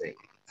to sink.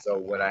 So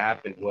what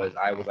happened was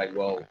I was like,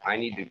 well, I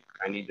need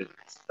to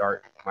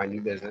start my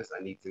new business.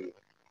 I need to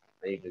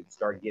I need to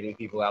start getting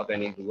people out there. I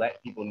need to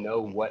let people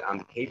know what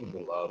I'm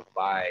capable of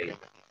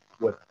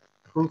with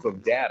proof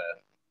of data.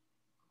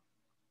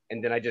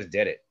 And then I just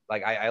did it.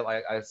 Like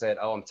I said,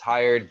 oh, I'm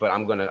tired, but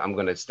I'm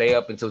gonna stay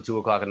up until 2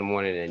 o'clock in the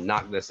morning and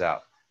knock this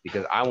out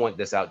because I want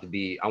this to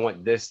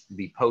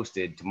be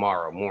posted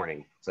tomorrow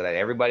morning so that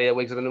everybody that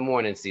wakes up in the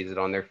morning sees it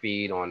on their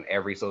feed on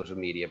every social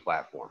media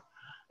platform.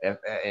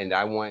 And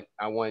I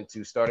want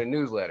to start a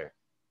newsletter.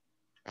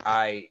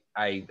 I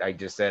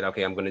just said,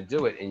 okay, I'm gonna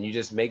do it. And you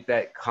just make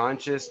that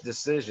conscious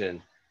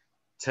decision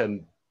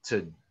to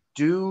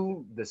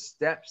do the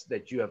steps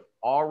that you have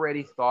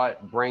already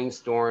thought,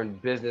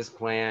 brainstormed, business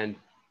planned,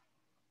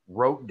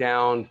 wrote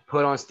down,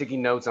 put on sticky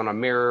notes on a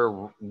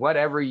mirror,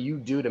 whatever you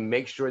do to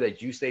make sure that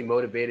you stay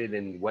motivated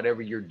in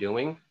whatever you're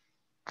doing.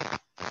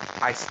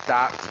 I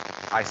stopped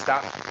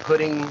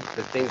putting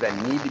the things that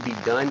need to be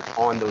done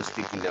on those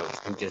sticky notes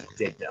and just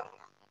did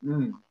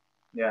them.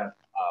 Yeah.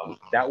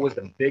 That was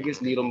the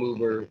biggest needle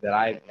mover that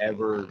I've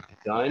ever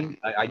done.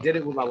 I did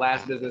it with my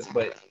last business,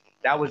 but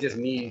that was just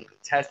me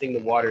testing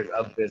the waters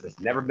of business.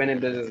 Never been in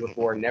business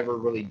before, never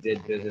really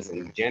did business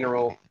in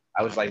general.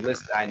 I was like,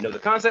 listen, I know the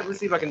concept, let's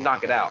see if I can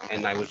knock it out.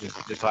 And I was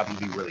just happened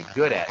to be really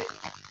good at it.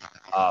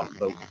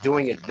 But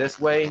doing it this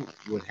way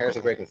with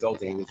Harrison Gray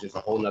Consulting was just a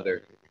whole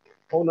nother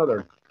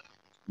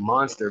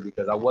monster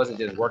because I wasn't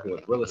just working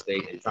with real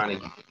estate and trying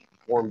to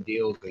form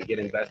deals and get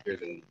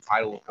investors and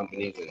title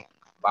companies and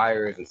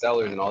buyers and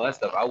sellers and all that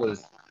stuff.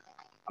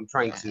 I'm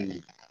trying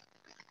to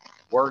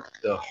work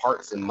the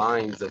hearts and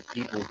minds of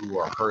people who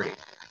are hurting.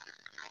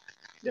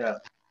 Yeah.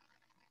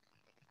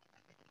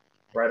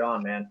 Right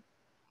on, man.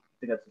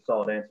 I think that's a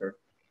solid answer.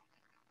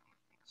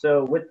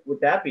 So with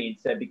that being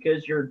said,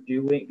 because you're a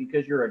do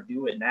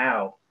it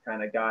now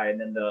kind of guy, and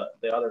then the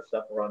other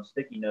stuff are on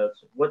sticky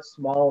notes. What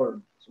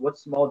small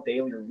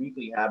daily or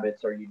weekly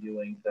habits are you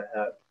doing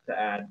to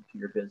add to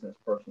your business,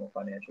 personal,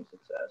 financial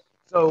success?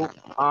 So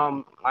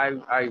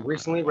I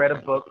recently read a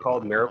book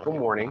called Miracle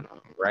Morning,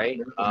 right?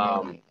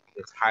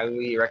 It's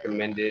highly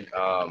recommended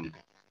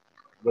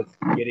with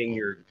getting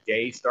your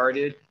day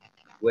started,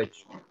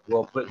 which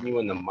will put you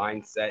in the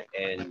mindset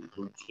and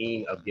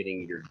routine of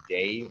getting your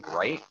day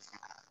right.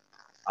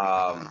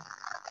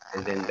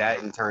 And then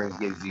that in turn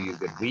gives you a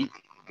good week,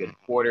 good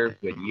quarter,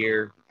 good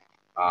year,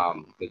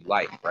 good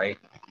life, right?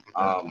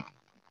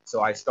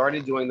 So I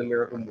started doing the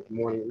Miracle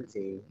Morning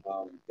routine.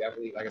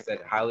 Definitely, like I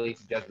said, highly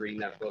suggest reading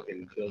that book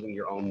and building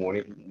your own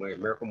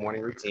Miracle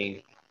Morning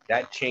routine.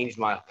 That changed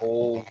my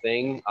whole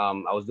thing. I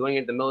was doing it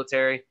in the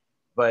military,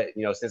 but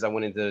since I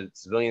went into the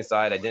civilian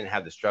side, I didn't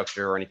have the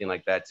structure or anything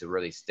like that to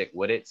really stick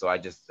with it. So I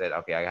just said,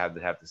 okay, I have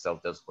the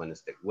self-discipline to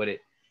stick with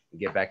it and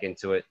get back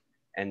into it.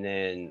 And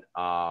then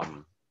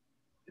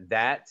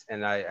that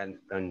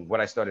and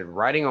what I started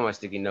writing on my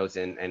sticky notes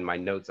and my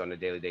notes on a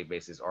daily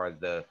basis are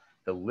the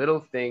little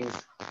things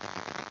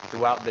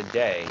throughout the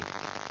day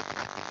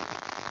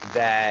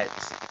that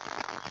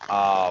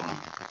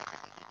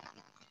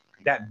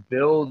that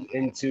build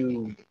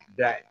into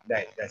that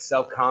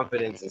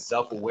self-confidence and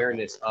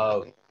self-awareness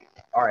of,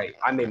 all right,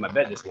 I made my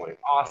bed this morning.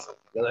 Awesome.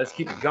 Well, let's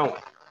keep it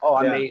going. Oh,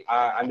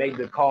 I made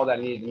the call that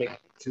I needed to make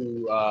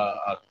to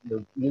a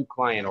new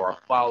client or a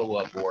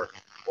follow-up or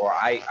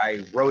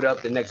I wrote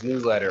up the next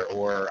newsletter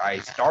or I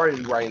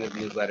started writing the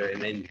newsletter, and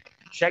then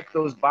check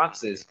those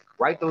boxes,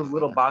 write those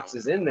little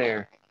boxes in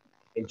there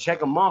and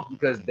check them off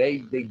because they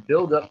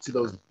build up to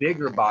those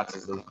bigger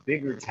boxes, those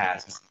bigger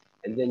tasks.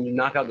 And then you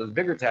knock out those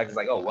bigger tasks,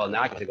 like, oh, well,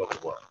 now I can take over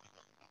the work.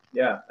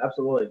 Yeah,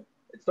 absolutely.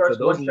 It starts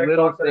so those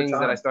little things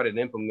that I started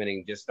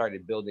implementing just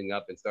started building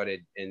up and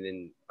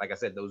then, like I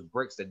said, those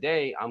bricks a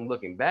day, I'm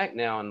looking back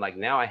now and like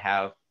now I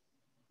have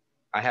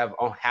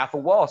half a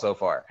wall so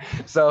far.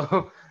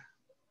 So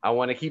I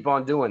want to keep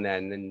on doing that.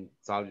 And then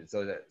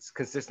so that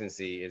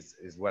consistency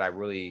is what I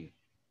really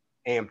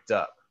amped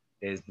up,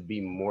 is to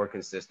be more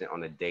consistent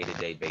on a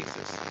day-to-day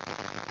basis.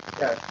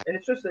 Yeah, and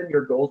it's just in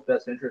your goal's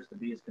best interest to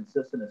be as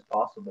consistent as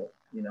possible.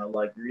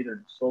 Like you're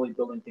either slowly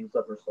building things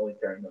up or slowly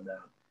tearing them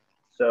down.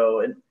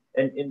 So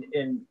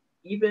and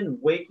even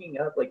waking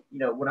up, like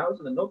when I was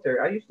in the military,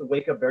 I used to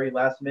wake up very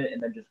last minute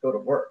and then just go to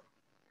work.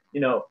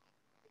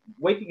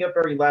 Waking up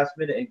very last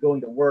minute and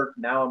going to work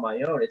now on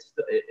my own,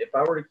 if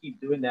I were to keep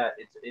doing that,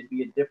 it'd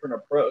be a different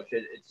approach.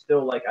 It's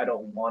still like I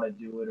don't want to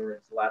do it, or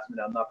it's last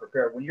minute, I'm not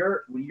prepared. When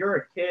you're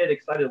a kid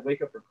excited to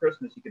wake up for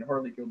Christmas, you can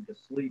hardly go to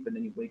sleep, and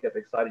then you wake up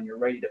excited and you're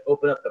ready to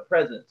open up the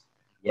presents.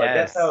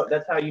 Yes. Like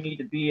that's how you need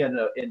to be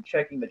in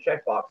checking the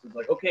check boxes.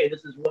 Like, okay,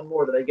 this is one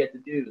more that I get to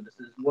do. This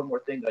is one more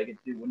thing that I get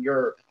to do. When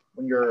you're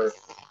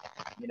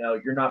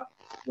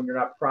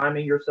not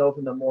priming yourself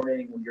in the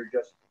morning, when you're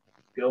just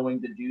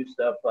going to do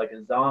stuff like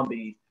a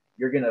zombie,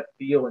 you're going to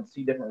feel and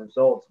see different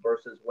results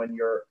versus when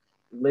you're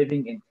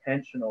living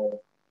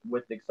intentional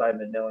with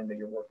excitement, knowing that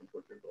you're working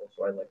towards your goal.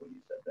 So I like what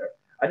you said there.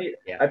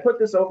 I put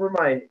this over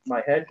my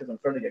head because I'm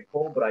starting to get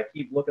cold, but I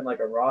keep looking like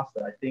a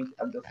Rasta. I think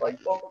I'm just like,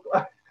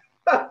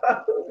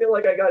 I feel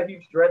like I got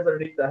huge dreads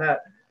underneath the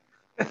hat.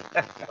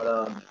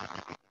 But,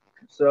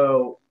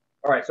 so,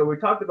 all right. So we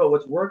talked about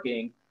what's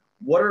working.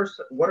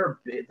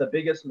 the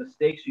biggest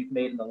mistakes you've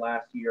made in the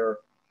last year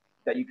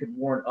that you could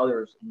warn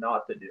others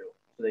not to do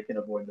so they can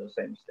avoid those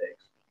same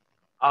mistakes?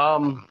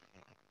 Um,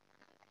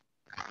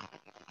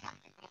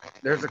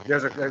 there's a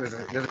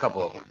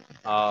couple of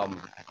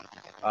them.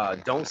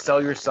 Don't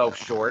sell yourself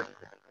short.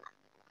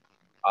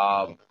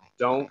 Um,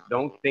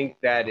 don't think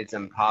that it's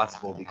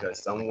impossible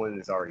because someone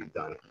has already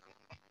done it.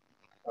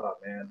 Oh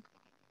man.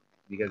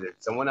 Because if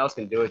someone else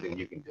can do it, then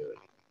you can do it.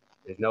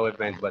 There's no ifs,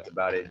 ands, buts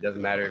about it. It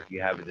doesn't matter if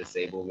you have a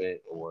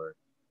disablement or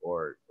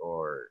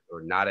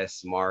not as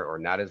smart or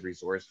not as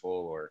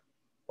resourceful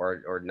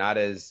or not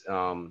as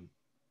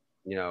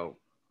you know,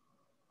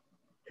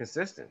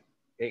 consistent.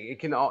 It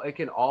can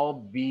all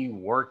be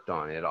worked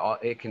on.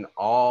 It can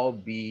all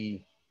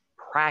be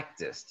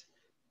practiced.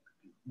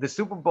 The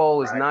Super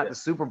Bowl is not the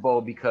Super Bowl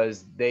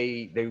because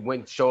they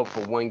went show up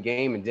for one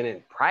game and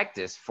didn't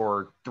practice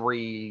for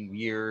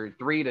 3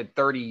 to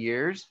 30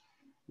 years.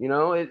 You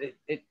know,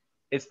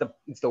 it's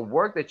the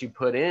work that you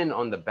put in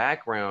on the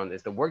background.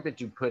 It's the work that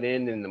you put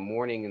in the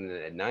morning and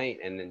at night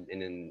and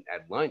then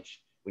at lunch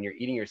when you're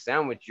eating your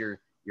sandwich. You're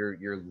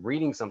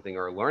reading something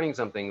or learning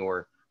something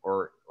or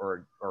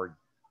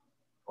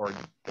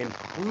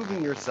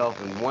improving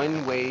yourself in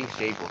one way,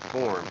 shape, or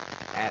form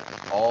at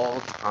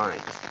all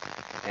times.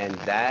 And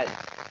that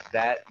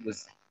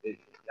was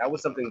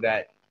something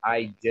that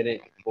I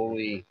didn't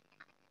fully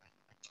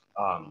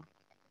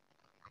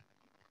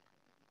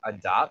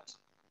adopt.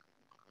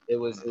 It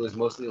was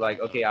mostly like,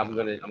 okay, I'm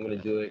gonna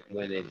do it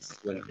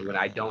when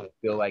I don't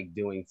feel like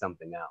doing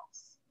something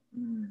else.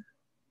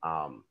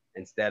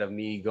 Instead of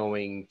me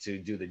going to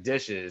do the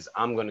dishes,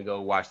 I'm gonna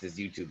go watch this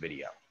YouTube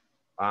video.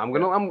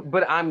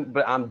 But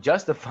I'm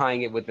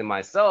justifying it within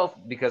myself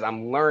because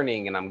I'm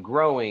learning and I'm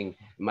growing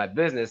in my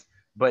business.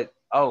 But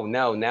oh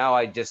no, now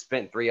I just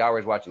spent 3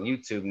 hours watching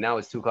YouTube. Now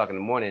it's 2 o'clock in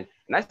the morning,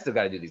 and I still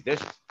got to do these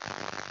dishes.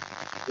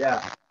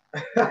 Yeah,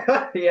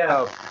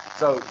 yeah.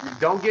 So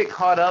don't get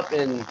caught up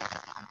in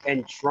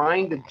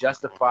trying to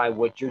justify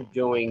what you're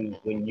doing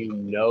when you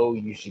know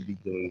you should be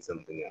doing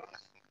something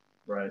else.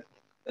 Right,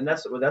 and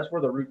that's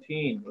where the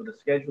routine or the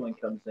scheduling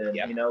comes in.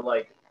 Yep. You know,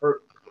 like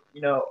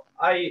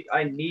I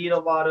need a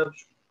lot of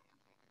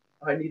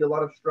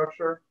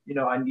structure. You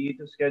know, I need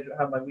to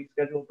have my week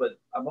scheduled, but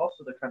I'm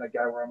also the kind of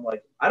guy where I'm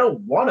like, I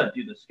don't want to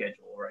do the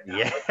schedule right now.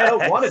 Yes. Like, I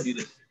don't want to do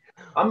this.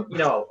 I'm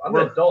an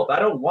adult. I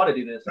don't want to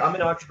do this. I'm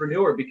an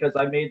entrepreneur because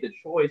I made the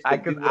choice. I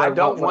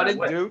don't want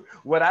to do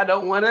what I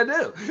don't want to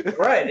do.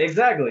 Right.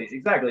 Exactly.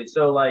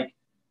 So like,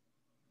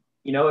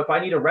 if I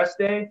need a rest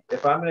day,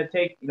 if I'm going to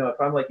take,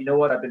 if I'm like,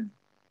 what, I've been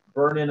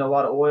burning a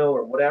lot of oil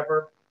or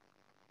whatever,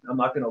 I'm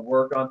not going to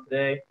work on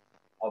today.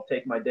 I'll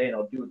take my day and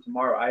I'll do it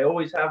tomorrow. I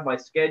always have my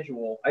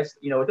schedule. It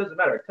doesn't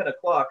matter. At 10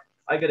 o'clock,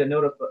 I get a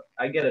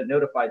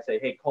notified say,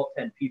 hey, call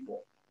 10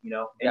 people,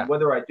 and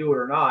whether I do it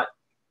or not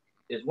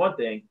is one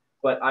thing,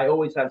 but I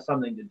always have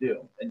something to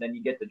do. And then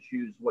you get to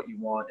choose what you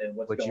want and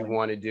what you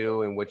want to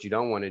do and what you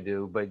don't want to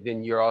do. But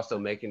then you're also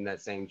making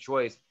that same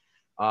choice,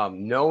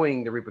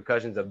 knowing the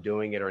repercussions of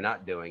doing it or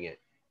not doing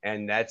it.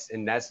 And that's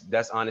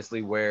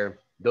honestly where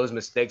those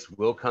mistakes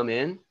will come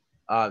in.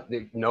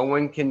 No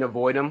one can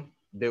avoid them.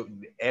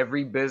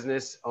 Every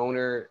business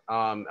owner,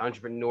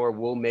 entrepreneur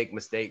will make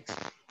mistakes,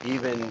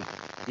 even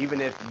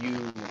if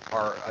you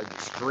are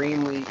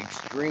extremely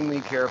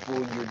careful,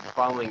 you're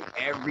following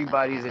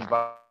everybody's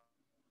advice,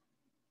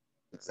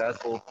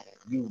 successful,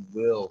 you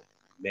will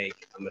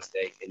make a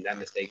mistake, and that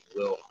mistake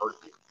will hurt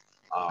you.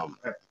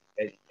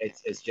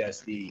 It's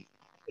just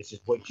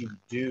what you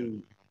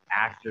do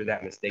after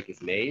that mistake is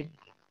made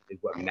is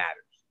what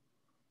matters.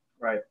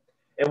 Right.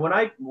 And when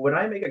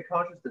I make a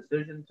conscious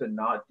decision to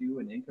not do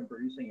an income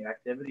producing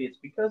activity, it's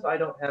because I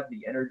don't have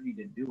the energy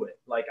to do it.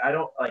 Like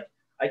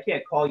I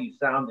can't call you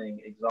sounding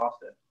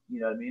exhausted.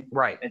 You know what I mean?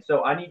 Right. And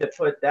so I need to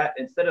put that,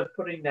 instead of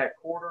putting that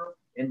quarter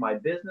in my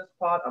business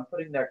pot, I'm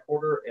putting that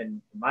quarter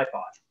in my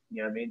pot.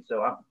 You know what I mean?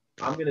 So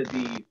I'm gonna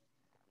be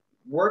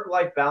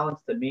work-life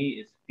balance to me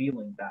is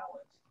feeling balance.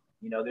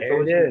 There's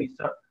always gonna be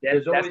some.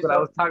 That's what I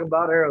was talking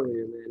about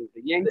earlier, man.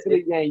 The yin to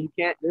the yang. You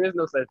can't. There is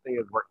no such thing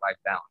as work-life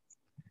balance.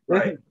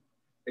 Right.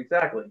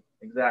 Exactly.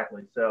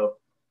 So,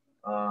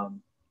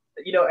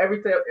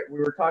 everything we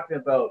were talking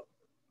about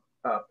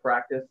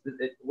practice.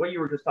 What you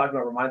were just talking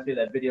about reminds me of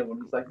that video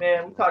when he's like,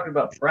 "Man, we're talking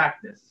about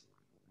practice."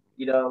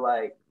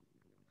 Like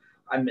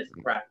I miss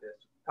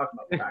practice. Talking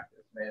about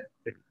practice, man.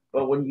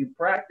 But when you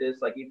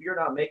practice, like if you're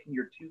not making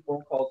your 2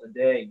 phone calls a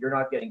day, you're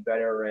not getting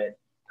better at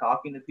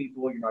talking to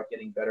people. You're not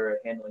getting better at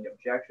handling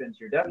objections.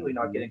 You're definitely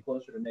not getting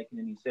closer to making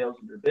any sales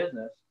in your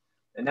business.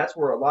 And that's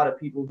where a lot of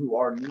people who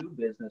are new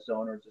business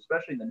owners,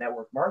 especially in the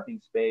network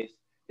marketing space,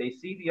 they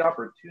see the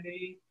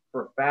opportunity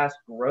for fast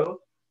growth.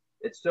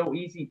 It's so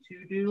easy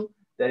to do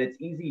that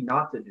it's easy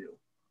not to do.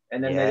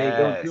 And then they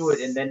don't do it.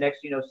 And then next,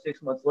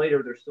 6 months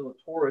later, they're still a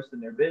tourist in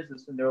their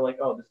business. And they're like,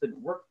 oh, this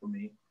didn't work for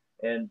me.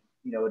 And,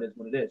 it is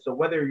what it is. So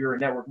whether you're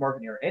in network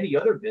marketing or any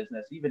other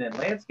business, even in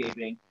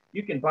landscaping,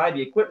 you can buy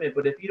the equipment.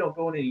 But if you don't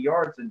go in any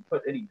yards and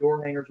put any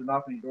door hangers or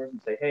knock on any doors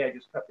and say, hey, I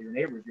just cut your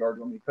neighbor's yard,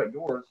 you want me to cut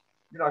yours?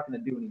 You're not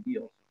going to do any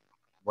deals.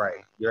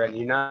 Right. You're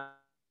not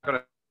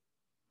gonna.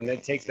 And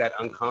it takes that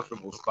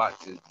uncomfortable spot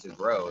to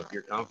grow. If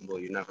you're comfortable,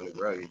 you're not going to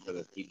grow. You're going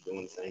to keep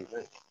doing the same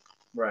thing.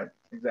 Right.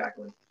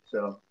 Exactly.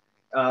 So,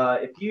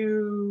 if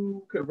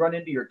you could run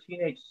into your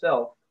teenage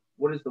self,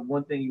 what is the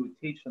one thing you would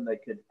teach them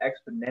that could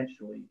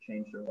exponentially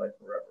change their life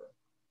forever?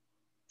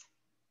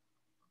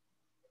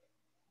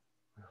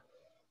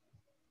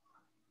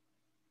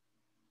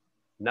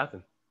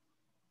 Nothing.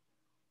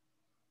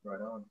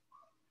 Right on.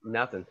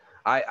 Nothing.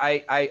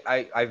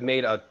 I've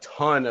made a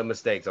ton of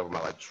mistakes over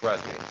my life.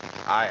 Trust me.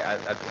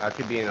 I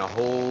could be in a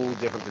whole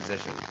different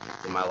position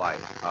in my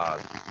life,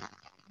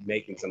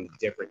 making some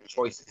different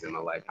choices in my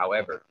life.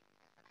 However,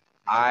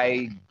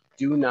 I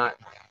do not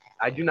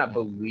I do not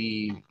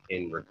believe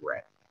in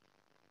regret.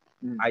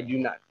 Mm. I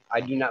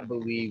do not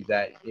believe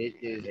that it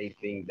is a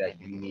thing that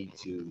you need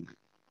to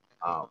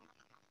um,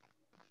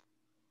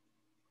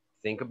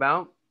 think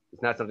about.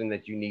 It's not something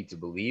that you need to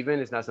believe in.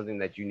 It's not something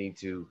that you need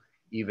to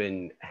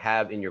even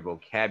have in your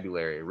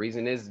vocabulary. The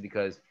reason is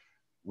because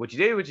what you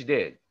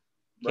did.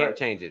 Can't Right.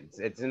 change it.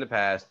 It's in the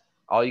past.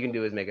 All you can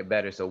do is make it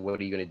better. So what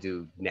are you going to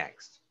do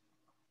next?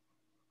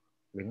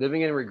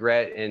 Living in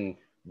regret and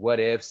what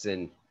ifs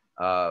and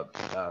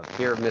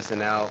fear of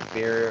missing out,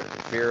 fear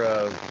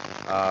of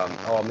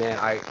oh man,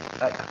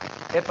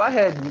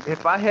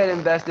 if I had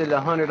invested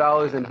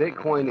 $100 in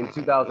Bitcoin in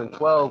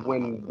 2012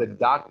 when the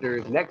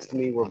doctors next to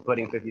me were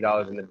putting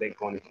 $50 into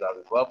Bitcoin in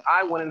 2012,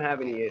 I wouldn't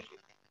have any issue,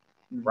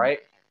 Mhm. right?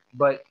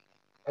 But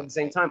at the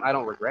same time, I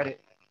don't regret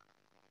it.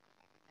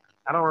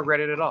 I don't regret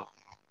it at all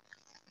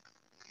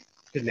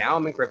because now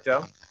I'm in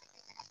crypto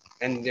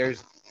and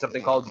there's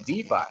something called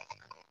DeFi.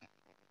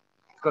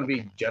 It's going to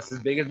be just as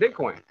big as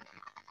Bitcoin.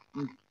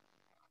 Mm.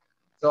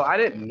 So I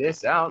didn't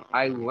miss out.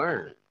 I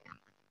learned.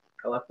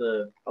 I'll have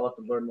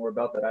to learn more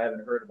about that. I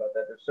haven't heard about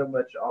that. There's so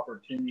much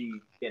opportunity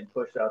getting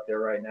pushed out there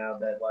right now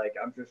that like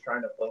I'm just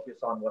trying to focus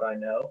on what I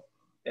know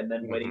and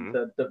then waiting Mm-hmm.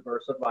 to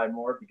diversify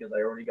more because I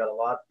already got a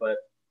lot. But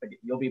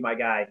you'll be my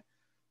guy.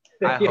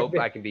 I hope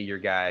I can be your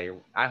guy.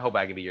 I hope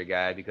I can be your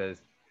guy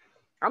because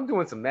I'm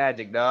doing some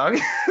magic, dog.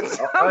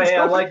 Oh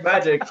yeah, I like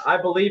magic. I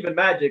believe in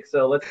magic,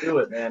 so let's do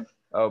it, man.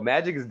 Oh,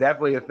 magic is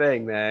definitely a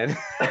thing, man.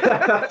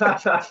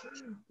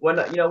 When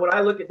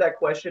I look at that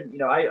question,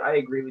 I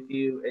agree with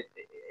you.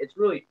 It's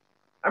really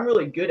I'm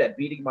really good at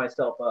beating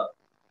myself up.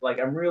 Like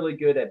I'm really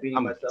good at beating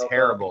I'm myself up.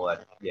 terrible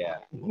at yeah.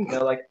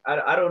 Like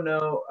I don't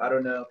know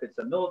if it's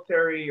a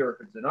military or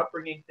if it's an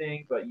upbringing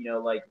thing, but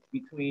like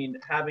between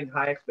having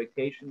high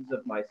expectations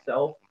of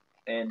myself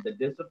and the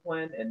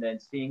discipline, and then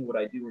seeing what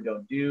I do or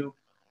don't do,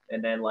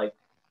 and then like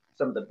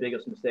some of the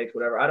biggest mistakes,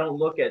 whatever. I don't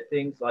look at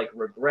things like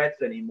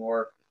regrets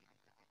anymore,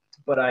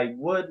 but I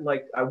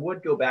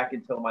would go back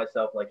and tell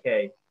myself like,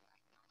 hey,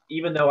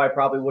 even though I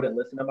probably wouldn't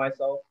listen to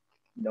myself,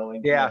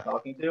 knowing who I'm Yeah.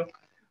 talking to,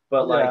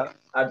 but like Yeah.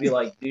 I'd be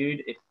like,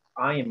 dude, if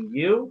I am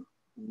you,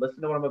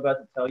 listen to what I'm about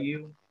to tell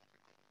you.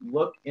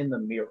 Look in the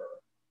mirror.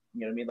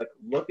 You know what I mean? Like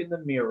look in the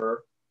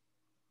mirror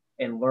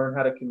and learn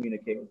how to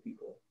communicate with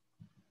people.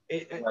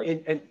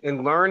 Like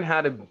And learn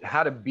how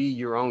to be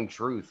your own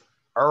truth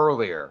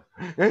earlier.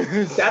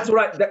 that's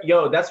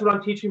what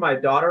I'm teaching my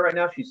daughter right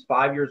now. She's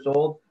 5 years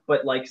old,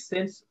 but like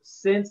since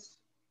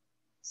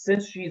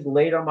she's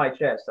laid on my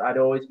chest, I'd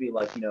always be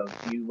like, do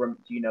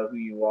you know who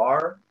you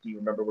are? Do you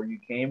remember where you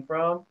came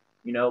from?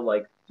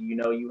 Like, do you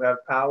know you have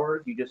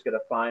powers? You just gotta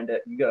find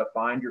it. You gotta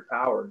find your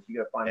powers. You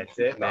gotta find That's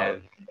your it, superpower.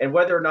 man. And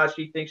whether or not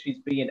she thinks she's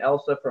being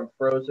Elsa from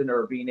Frozen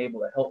or being able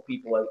to help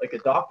people like a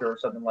doctor or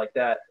something like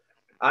that,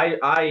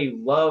 I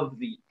love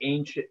the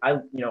ancient.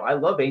 I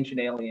love ancient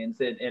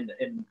aliens and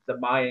the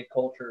Mayan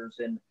cultures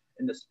and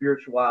the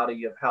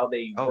spirituality of how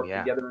they Oh work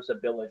yeah. together as a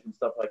village and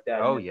stuff like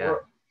that. Oh And if yeah.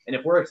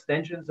 we're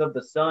extensions of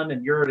the sun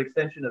and you're an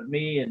extension of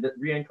me and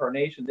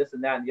reincarnation, this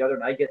and that and the other,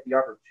 and I get the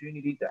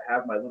opportunity to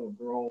have my little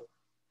girl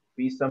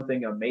be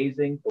something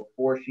amazing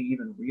before she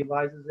even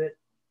realizes it,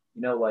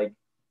 like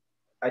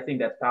I think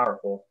that's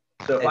powerful.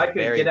 So It's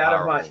very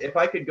powerful. if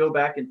I could go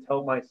back and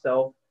tell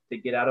myself to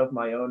get out of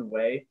my own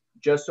way,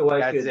 just so I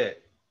That's could,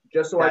 it.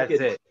 just so I That's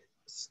could it.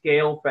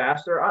 scale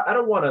faster. I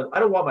don't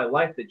want my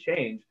life to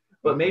change,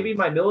 but Mm-mm. maybe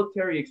my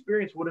military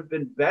experience would have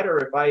been better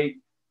if I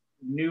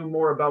knew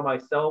more about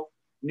myself,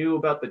 knew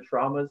about the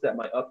traumas that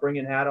my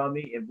upbringing had on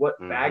me, and what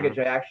Mm-hmm. baggage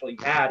I actually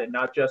had, and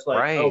not just like,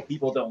 oh, Right.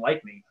 people don't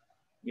like me.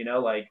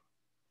 Like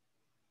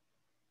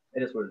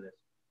it is what it is.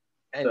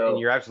 And So,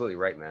 you're absolutely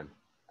right, man.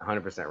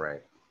 100%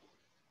 right.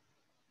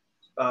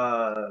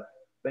 uh,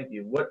 thank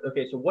you.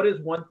 So what is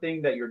one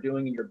thing that you're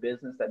doing in your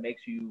business that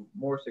makes you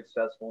more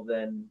successful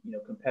than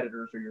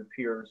competitors or your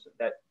peers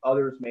that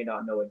others may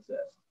not know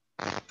exist?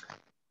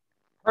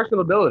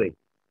 Personal ability.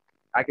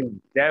 I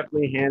can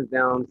definitely hands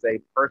down say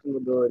personal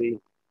ability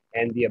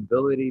and the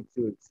ability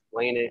to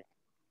explain it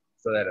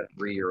so that a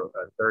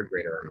third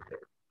grader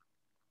understands.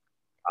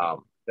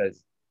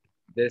 Because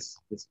this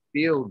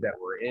field that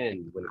we're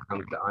in when it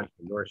comes to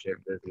entrepreneurship,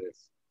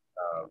 business,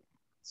 uh,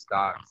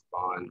 stocks,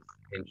 bonds,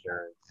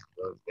 insurance,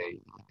 real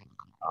estate,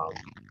 um,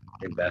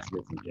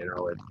 investments in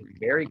general, it's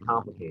very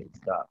complicated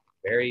stuff.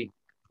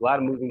 A lot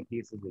of moving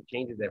pieces. It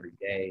changes every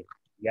day.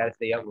 You got to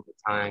stay up with the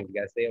times. You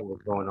got to stay up with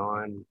what's going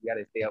on. You got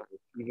to stay up with,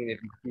 even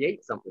if you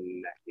create something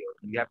in that field,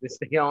 you have to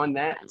stay on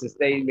that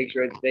to make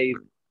sure it stays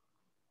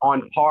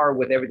on par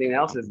with everything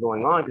else that's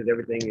going on, because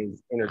everything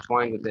is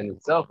intertwined within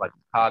itself, like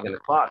a cog and a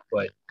clock.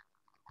 But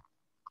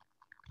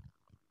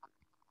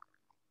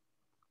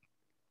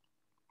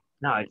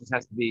no, it just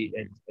has to be,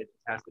 it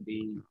has to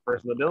be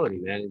personal ability,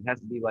 man. It has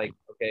to be like,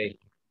 okay,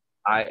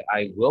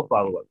 I will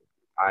follow up.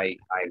 I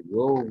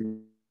will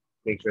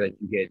make sure that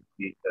you get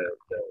the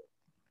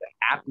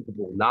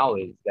applicable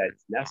knowledge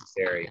that's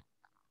necessary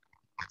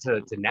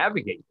to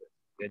navigate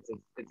this.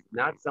 It's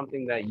not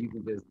something that you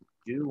can just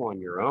do on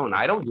your own.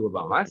 I don't do it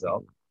by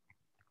myself.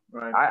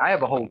 Right. I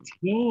have a whole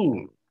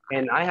team,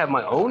 and I have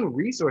my own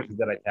resources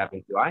that I tap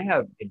into. I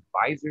have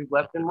advisors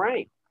left and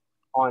right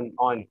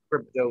on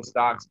crypto,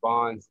 stocks,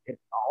 bonds,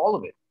 all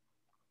of it.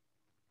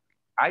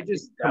 I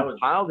just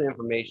compile the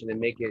information and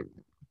make it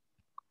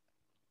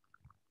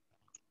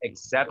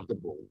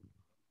acceptable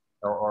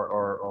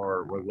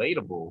or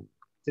relatable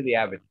to the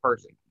average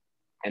person.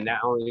 And I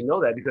only know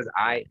that because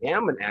I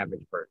am an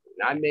average person.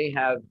 I may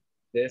have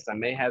this, I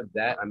may have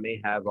that, I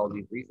may have all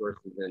these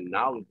resources and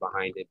knowledge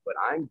behind it, but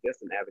I'm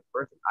just an average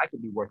person. I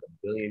could be worth $1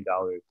 billion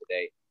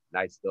today, and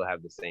I still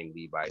have the same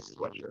Levi's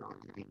sweatshirt on.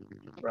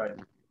 Right.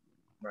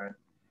 Right.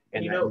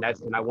 And,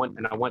 I want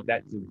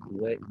that to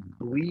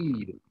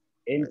bleed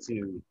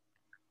into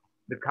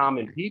the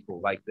common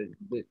people. Like the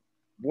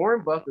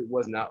Warren Buffett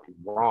was not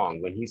wrong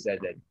when he said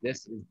that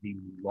this is the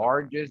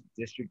largest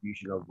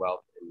distribution of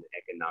wealth in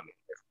economic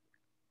history.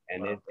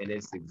 And wow.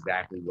 It's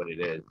exactly what it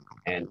is.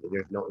 And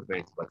there's no ifs,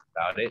 ands, buts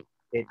about it.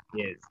 It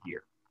is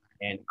here.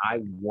 And I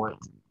want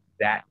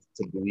that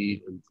to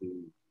bleed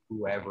into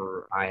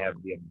whoever I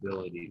have the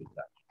ability to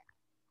touch.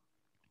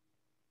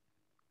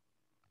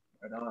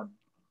 Right on.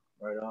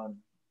 Right on.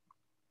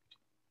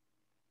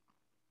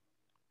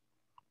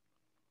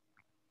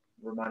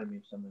 Reminded me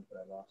of something, but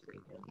I lost it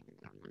again.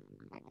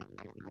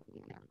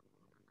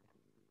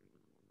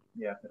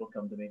 Yeah, it'll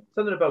come to me.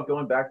 Something about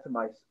going back to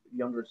my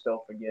younger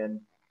self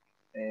again,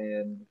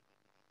 and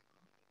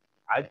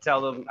I would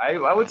tell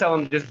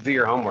them just do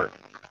your homework.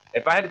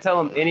 If I had to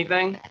tell them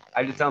anything,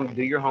 I'd just tell them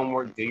do your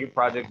homework, do your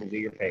projects, and do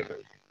your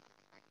papers.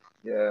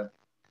 Yeah.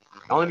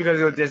 Only because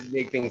it would just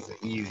make things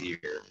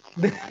easier.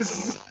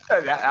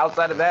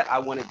 Outside of that, I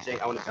wouldn't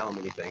tell them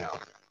anything else.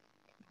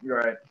 You're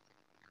right.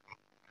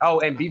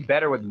 Oh, and be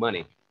better with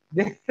money.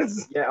 Yeah.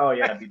 Oh,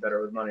 yeah. Be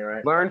better with money,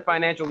 right? Learn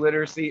financial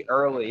literacy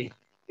early.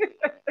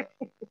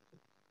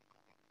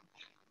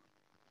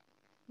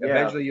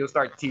 Eventually, you'll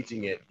start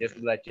teaching it. Just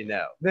to let you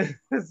know.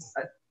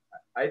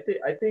 I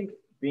think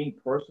being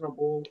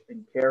personable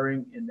and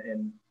caring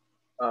and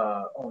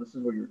this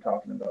is what you were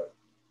talking about.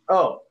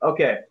 Oh,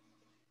 okay.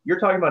 You're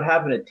talking about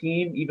having a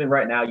team. Even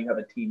right now, you have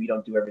a team. You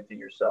don't do everything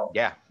yourself.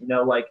 Yeah. You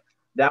know, like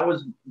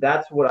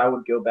that's what I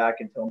would go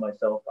back and tell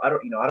myself. I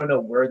don't know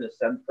where this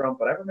stemmed from,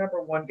 but I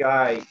remember one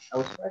guy, I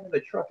was driving the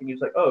truck and he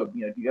was like, oh, do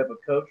you have a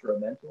coach or a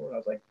mentor? And I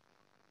was like,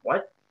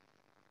 what?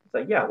 It's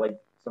like, yeah, like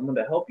someone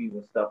to help you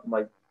with stuff. I'm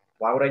like,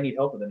 why would I need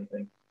help with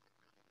anything?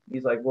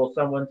 He's like, well,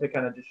 someone to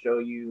kind of just show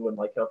you and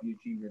like help you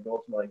achieve your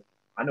goals. I'm like,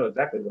 I know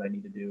exactly what I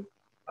need to do.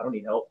 I don't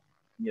need help.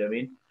 You know what I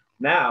mean?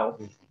 Now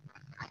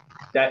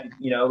that,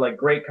 like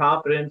great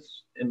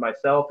confidence in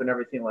myself and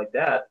everything like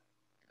that.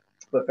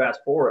 But fast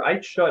forward,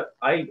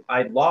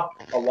 I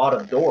locked a lot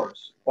of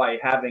doors by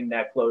having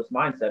that closed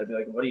mindset. I'd be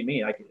like, what do you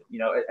mean? I could,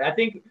 I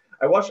think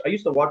I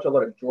used to watch a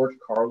lot of George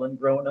Carlin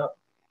growing up,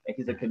 and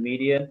he's a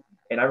comedian.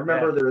 And I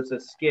remember there was a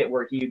skit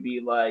where he'd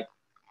be like,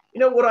 you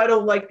know what? I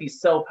don't like these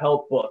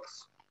self-help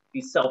books.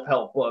 It's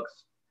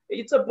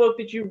a book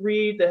that you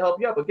read to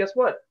help you out. But guess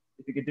what?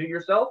 If you could do it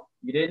yourself,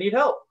 you didn't need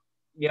help.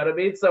 You know what I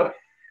mean? So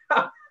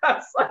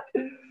it's like,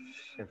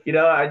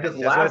 I just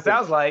laugh. That's what it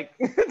sounds like.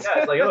 Yeah,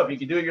 it's like, oh, if you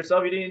can do it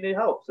yourself, you didn't need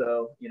help.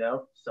 So,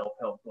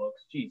 self-help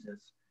books, Jesus.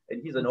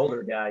 And he's an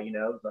older guy,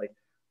 it's like,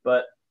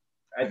 but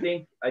I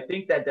think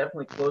that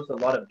definitely closed a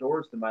lot of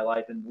doors to my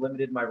life and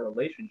limited my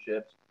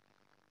relationships.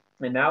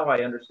 And now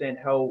I understand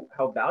how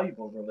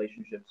valuable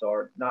relationships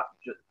are, not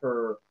just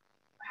for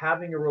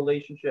having a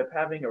relationship,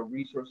 having a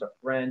resource, a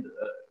friend,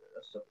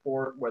 a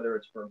support, whether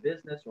it's for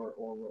business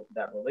or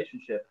that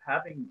relationship,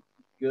 having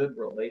good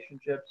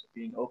relationships,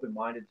 being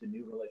open-minded to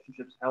new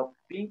relationships,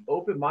 being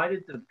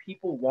open-minded to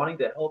people wanting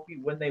to help you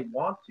when they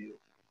want to.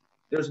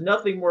 There's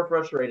nothing more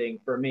frustrating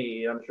for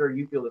me, I'm sure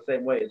you feel the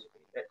same way, as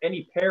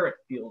any parent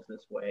feels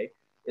this way,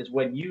 is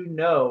when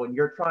and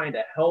you're trying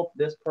to help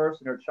this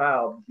person or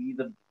child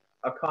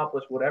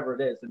accomplish whatever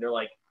it is, and they're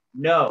like,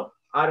 no,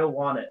 I don't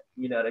want it.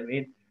 You know what I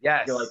mean?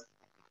 Yes. You're like,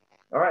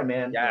 all right,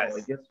 man. Yes.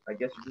 Well, I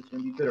guess you're just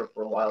gonna be bitter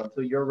for a while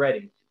until you're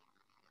ready.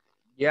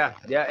 Yeah,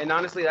 and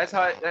honestly, that's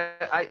how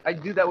I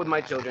do that with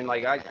my children.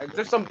 Like,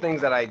 there's some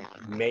things that I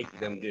make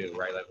them do,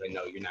 right? Like,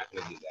 no, you're not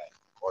going to do that,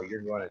 or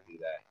you're going to do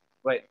that.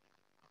 But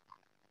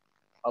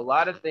a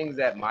lot of things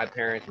that my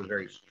parents were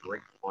very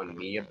strict on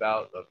me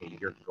about, okay,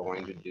 you're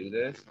going to do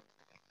this,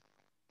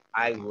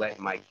 I let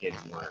my kids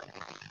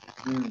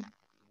learn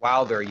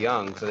while they're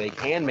young, so they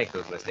can make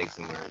those mistakes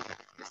and learn,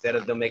 instead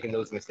of them making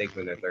those mistakes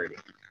when they're 30.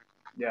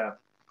 Yeah.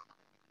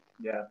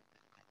 Yeah.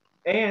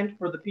 And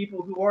for the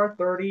people who are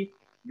 30,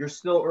 you're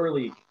still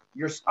early.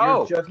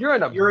 Oh, you're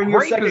in a you're in your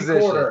great second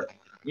position. quarter.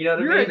 You know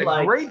what You're I in mean? a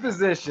Like, great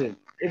position.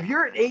 If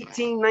you're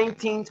 18,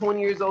 19, 20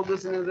 years old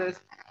listening to this,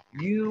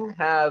 you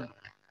have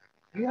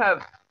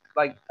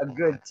like a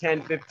good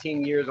 10,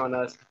 15 years on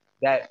us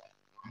that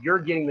you're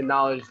getting the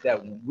knowledge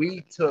that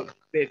we took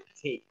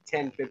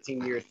 10,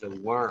 15 years to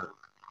learn.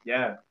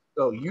 yeah.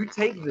 So you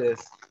take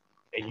this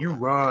and you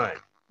run.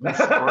 You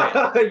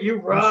sprint. You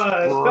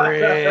run.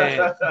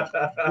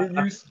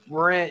 You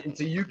sprint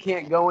until you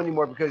can't go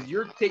anymore because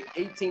you're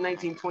 18,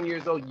 19, 20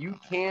 years old. You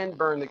can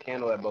burn the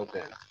candle at both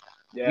ends.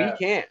 Yeah. We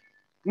can't.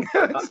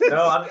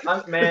 No,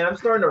 I'm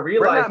starting to We're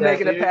realize not that,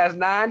 making dude. it past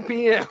 9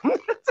 p.m.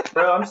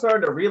 Bro, I'm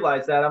starting to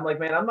realize that. I'm like,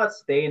 man, I'm not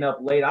staying up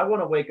late. I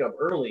want to wake up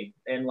early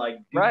and like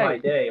do my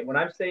Right. day. And when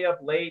I stay up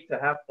late to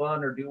have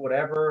fun or do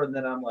whatever, and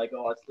then I'm like,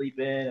 oh, I sleep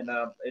in, and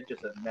it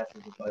just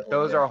messes with my whole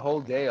Those day. are a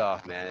whole day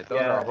off, man. It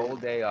throws Yeah, our whole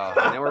day off.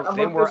 And I'm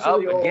then we're up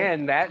officially old.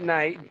 again that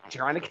night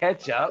trying to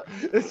catch up.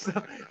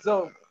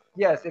 So,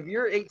 yes, if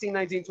you're 18,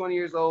 19, 20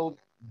 years old,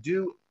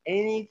 do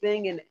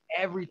anything and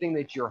everything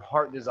that your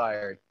heart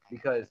desired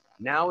because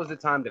now is the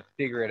time to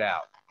figure it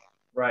out.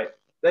 Right.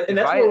 And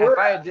that's where If we're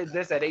I at. had did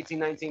this at 18,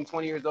 19,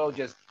 20 years old,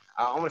 just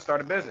I'm gonna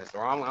start a business,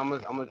 or I'm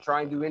gonna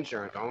try and do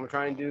insurance, or I'm gonna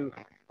try and do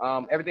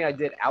everything I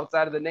did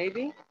outside of the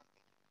Navy.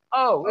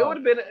 Oh, it would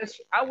have been.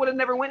 I would have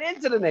never went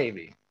into the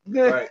Navy.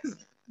 Right.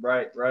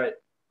 Right.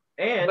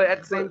 And But at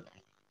the same,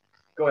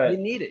 go ahead. you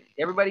need it.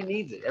 Everybody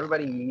needs it.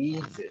 Everybody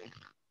needs it.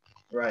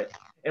 Right.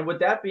 And with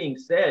that being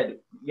said,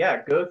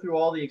 yeah, go through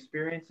all the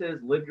experiences,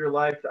 live your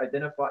life,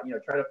 identify,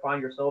 try to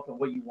find yourself and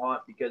what you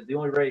want because the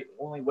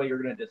only way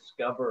you're going to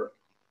discover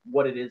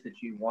what it is that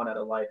you want out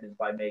of life is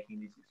by making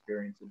these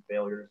experiences,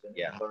 failures, and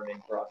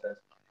learning process.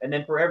 And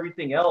then for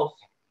everything else,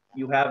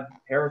 you have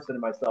Harrison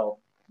and myself.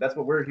 That's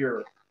what we're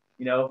here.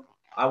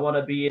 I want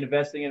to be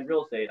investing in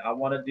real estate. I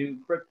want to do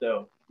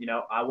crypto.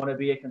 I want to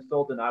be a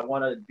consultant. I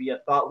want to be a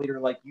thought leader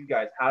like you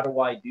guys. How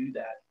do I do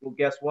that? Well,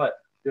 guess what?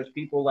 There's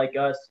people like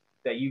us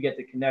that you get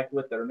to connect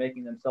with that are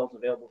making themselves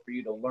available for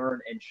you to learn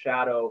and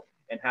shadow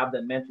and have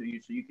them mentor you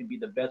so you can be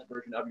the best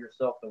version of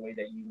yourself the way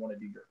that you want to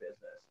do your business.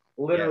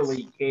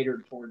 Literally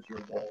catered towards your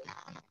goals.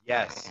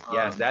 Yes,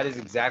 that is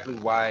exactly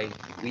why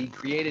we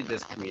created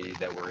this community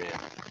that we're in.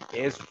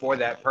 It's for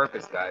that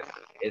purpose, guys.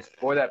 It's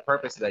for that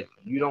purpose that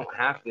you don't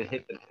have to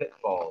hit the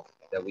pitfalls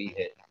that we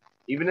hit.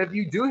 Even if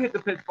you do hit the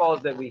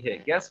pitfalls that we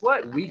hit, guess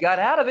what? We got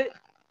out of it.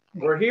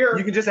 We're here.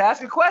 You can just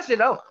ask a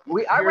question. Oh,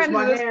 I ran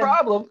into this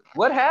problem.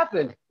 What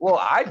happened? Well,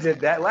 I did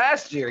that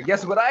last year.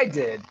 Guess what I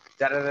did?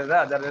 Da da da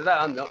da da da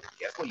da. No,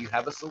 guess what? You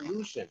have a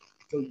solution.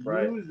 So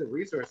use the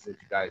resources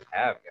you guys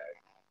have, guys.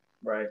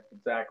 Right,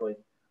 exactly.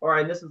 All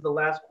right, and this is the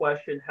last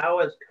question. How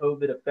has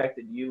COVID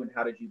affected you, and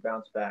how did you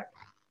bounce back?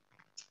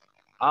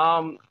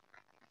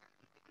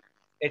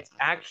 It's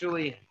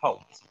actually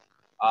helped.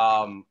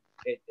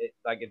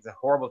 It's a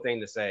horrible thing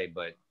to say,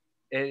 but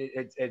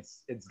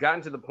it's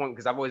gotten to the point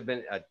because I've always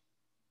been a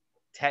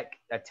tech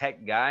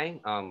guy,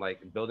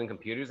 like building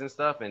computers and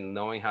stuff and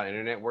knowing how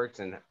internet works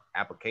and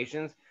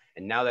applications.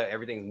 And now that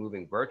everything's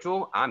moving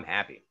virtual, I'm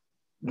happy.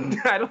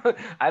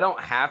 I don't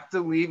have to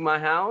leave my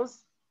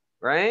house,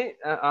 right?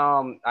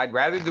 I'd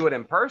rather do it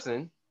in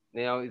person.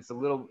 It's a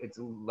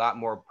lot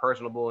more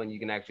personable and you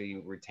can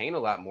actually retain a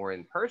lot more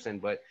in person.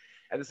 But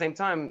at the same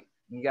time,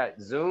 you got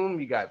Zoom,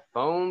 you got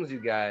phones,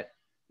 you got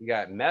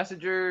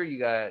Messenger, you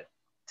got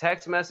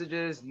text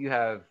messages, you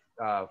have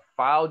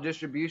file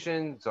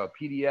distribution, so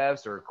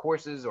PDFs or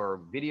courses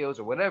or videos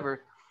or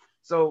whatever.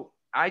 So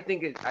I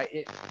think it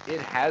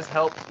has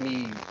helped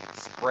me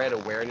spread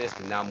awareness,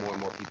 and now more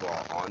and more people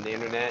are on the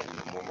internet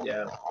and more and more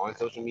people are on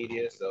social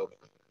media, so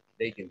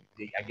I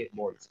get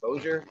more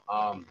exposure.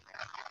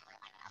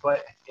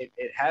 But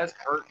it has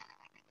hurt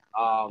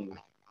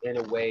in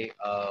a way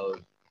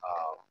of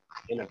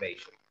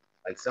innovation.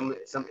 Like some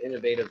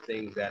innovative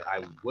things that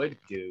I would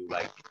do,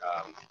 like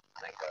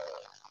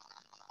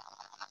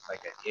an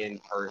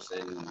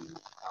in-person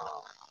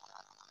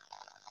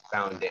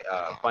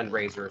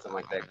fundraiser or something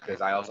like that,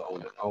 because I also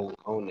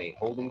own a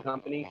holding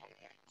company.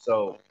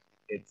 So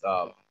it's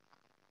a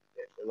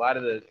lot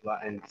of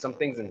and some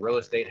things in real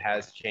estate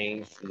has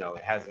changed.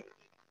 It hasn't.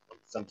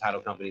 Some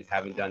title companies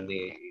haven't done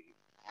the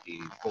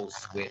full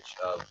switch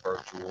of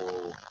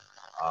virtual,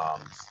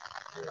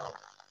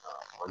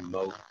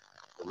 remote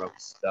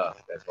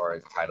stuff as far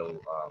as title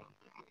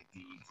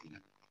deeds and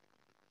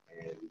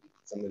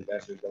some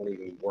investors don't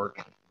even work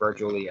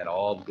virtually at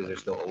all because they're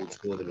still old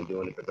school. They've been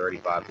doing it for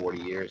 35, 40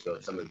 years. So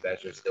some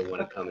investors still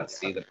want to come and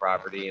see the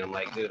property. And I'm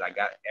like, dude, I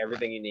got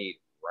everything you need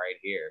right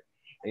here.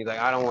 And he's like,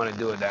 I don't want to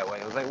do it that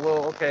way. I was like,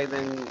 well, okay,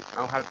 then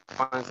I'll have to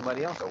find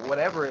somebody else or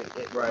whatever it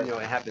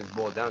happens to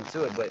boil down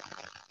to it. But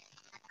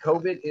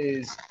COVID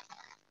it's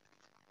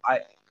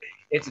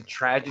a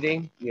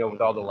tragedy,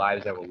 with all the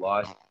lives that were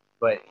lost,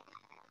 but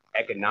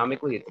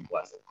economically, it's a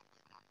blessing.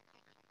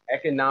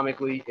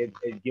 Economically, it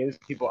gives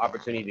people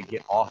opportunity to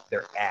get off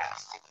their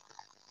ass.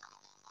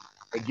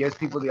 It gives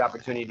people the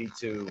opportunity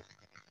to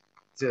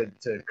to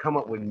come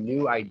up with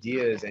new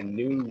ideas and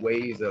new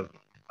ways of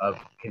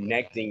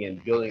connecting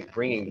and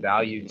bringing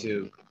value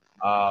to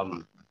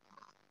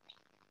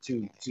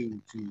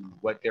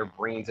what they're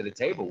bringing to the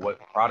table, what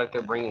product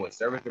they're bringing, what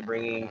service they're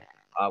bringing,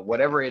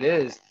 whatever it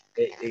is.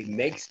 It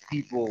makes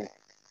people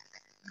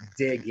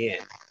dig in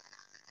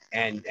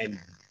and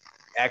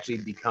actually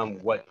become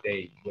what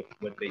they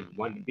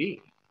want to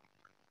be.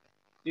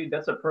 Dude,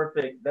 that's a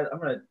perfect. I'm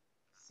gonna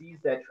seize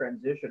that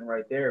transition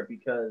right there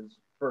because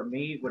for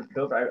me, when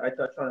COVID, I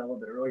touched on it a little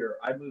bit earlier.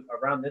 I moved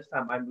around this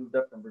time. I moved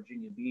up from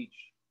Virginia Beach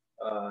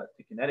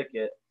to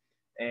Connecticut,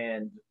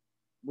 and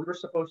we were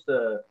supposed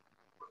to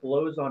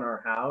close on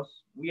our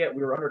house. We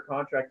were under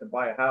contract to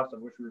buy a house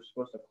on which we were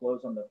supposed to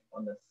close on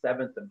the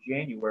 7th of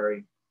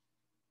January,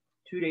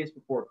 2 days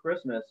before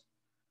Christmas.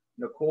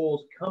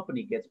 Nicole's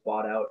company gets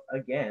bought out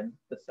again.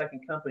 The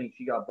second company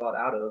she got bought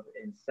out of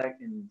in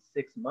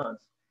 6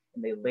 months,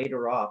 and they laid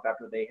her off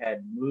after they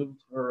had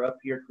moved her up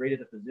here,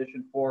 created a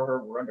position for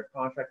her. We're under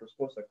contract. We're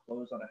supposed to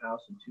close on a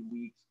house in 2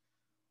 weeks.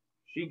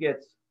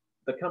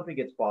 The company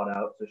gets bought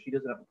out, so she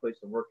doesn't have a place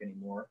to work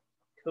anymore.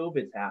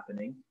 COVID's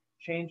happening,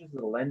 changes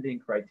the lending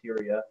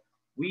criteria.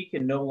 We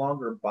can no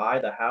longer buy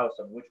the house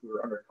of which we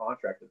were under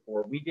contract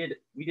for. We did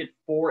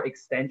 4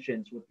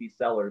 extensions with these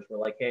sellers. We're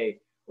like, hey,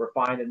 we're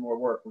finding more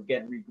work. We're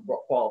getting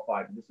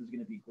re-qualified. This is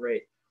going to be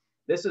great.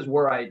 This is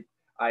where I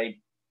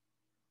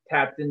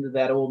tapped into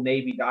that old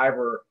Navy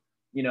diver,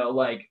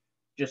 like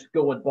just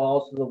going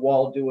balls to the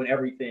wall, doing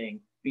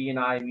everything.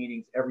 B&I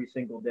meetings every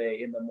single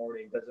day in the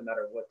morning. Doesn't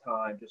matter what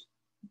time. Just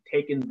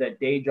taking that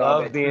day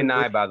job. Love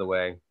B&I, by the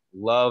way.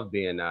 Love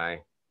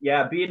B&I.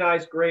 Yeah, B&I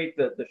is great.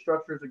 The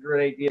structure is a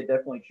great idea.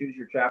 Definitely choose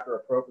your chapter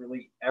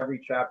appropriately. Every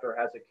chapter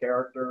has a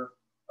character,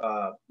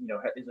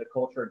 is a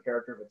culture and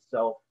character of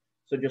itself.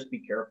 So just be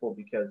careful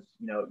because,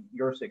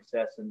 your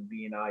success in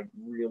B&I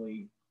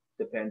really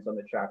depends on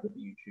the chapter that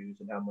you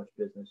choose and how much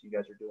business you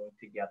guys are doing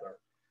together.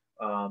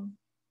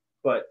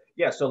 But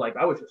yeah, so like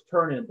I was just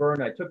turning and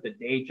burning. I took the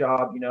day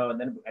job, and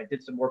then I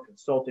did some more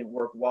consulting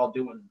work while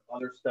doing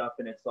other stuff.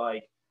 And it's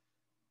like,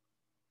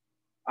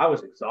 I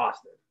was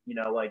exhausted,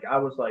 like I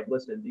was like,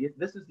 listen,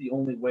 this is the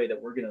only way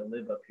that we're going to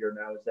live up here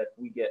now is that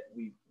we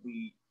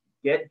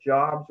get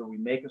jobs or we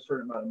make a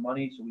certain amount of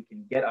money so we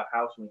can get a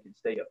house and we can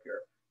stay up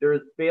here.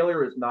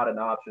 Failure is not an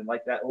option.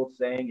 Like that old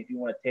saying, if you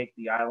want to take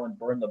the island,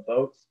 burn the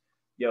boats.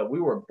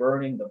 We were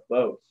burning the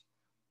boats,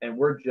 and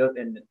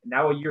and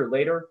now a year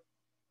later,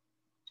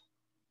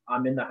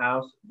 I'm in the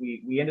house.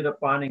 We ended up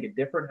finding a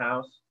different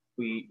house.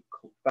 We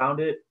found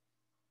it,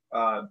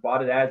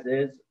 bought it as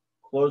is,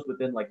 closed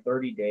within like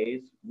 30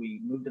 days.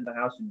 We moved in the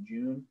house in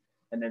June,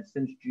 and then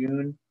since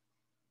June,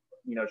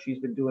 she's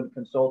been doing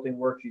consulting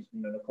work.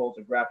 Nicole's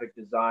a graphic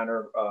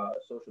designer,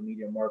 social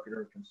media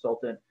marketer,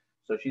 consultant.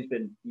 So she's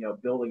been,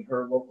 building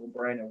her local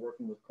brand and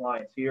working with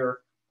clients here.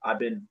 I've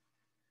been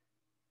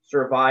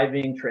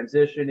surviving,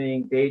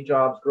 transitioning, day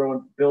jobs,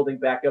 growing, building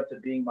back up to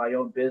being my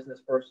own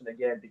business person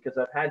again, because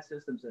I've had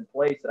systems in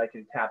place that I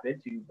can tap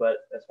into.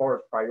 But as far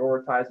as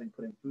prioritizing,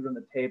 putting food on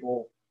the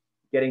table,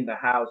 getting the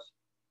house,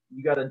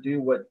 you got to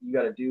do what you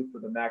got to do for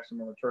the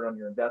maximum return on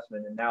your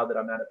investment. And now that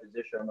I'm at a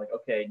position, I'm like,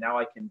 okay, now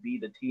I can be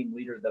the team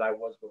leader that I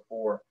was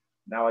before.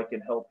 Now I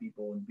can help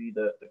people and be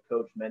the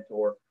coach,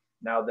 mentor.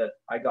 Now that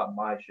I got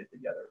my shit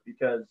together,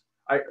 because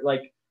I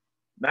like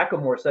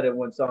Macklemore said in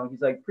one song,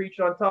 he's like,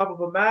 preach on top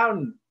of a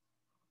mountain.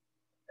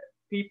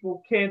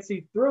 People can't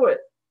see through it,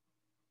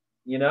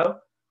 Yeah,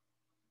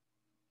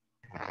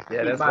 Keep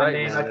that's my right.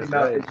 name Man, out your that's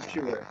mouth right. is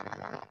sure.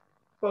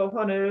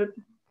 1200.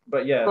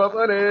 But yeah.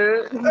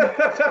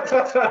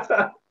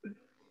 1200.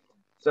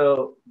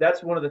 So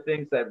that's one of the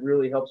things that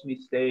really helps me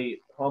stay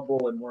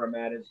humble and where I'm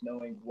at is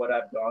knowing what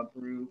I've gone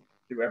through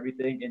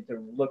everything, and to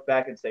look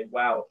back and say,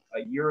 wow,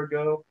 a year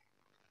ago,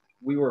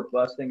 we were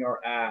busting our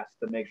ass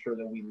to make sure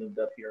that we lived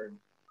up here and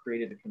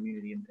created a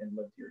community and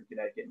lived here in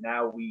Connecticut.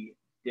 Now we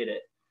did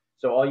it.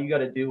 So all you got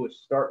to do is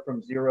start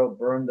from zero,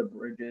 burn the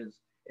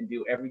bridges, and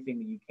do everything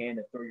that you can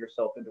to throw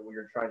yourself into what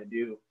you're trying to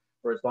do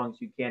for as long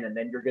as you can. And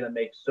then you're going to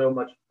make so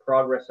much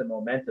progress and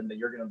momentum that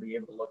you're going to be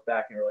able to look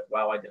back and you're like,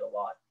 wow, I did a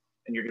lot.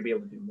 And you're going to be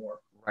able to do more.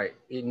 Right.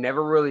 It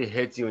never really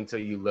hits you until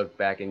you look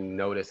back and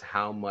notice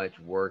how much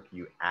work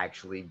you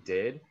actually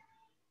did.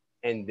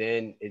 And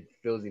then it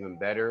feels even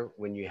better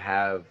when you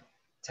have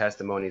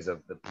testimonies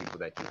of the people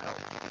that you helped.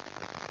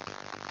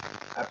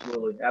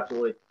 Absolutely.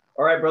 Absolutely.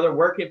 All right, brother,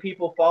 where can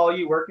people follow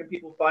you? Where can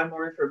people find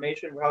more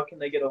information? How can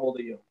they get a hold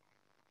of you?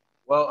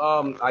 Well,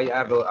 I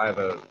have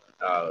a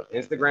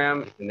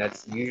Instagram, and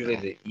that's usually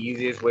the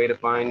easiest way to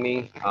find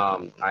me.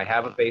 I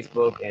have a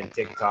Facebook and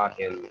TikTok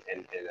and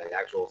an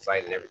actual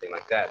site and everything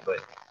like that.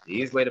 But the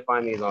easiest way to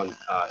find me is on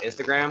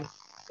Instagram.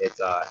 It's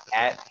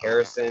at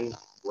Harrison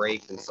Gray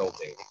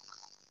Consulting.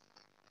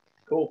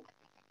 Cool.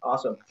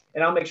 Awesome.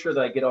 And I'll make sure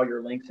that I get all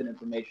your links and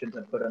information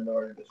to put in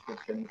the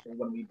description. So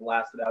when we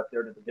blast it out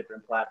there to the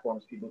different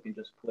platforms, people can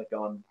just click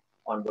on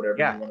whatever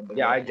you want to.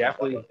 Yeah, I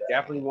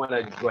definitely want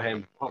to go ahead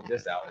and pump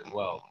this out as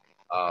well.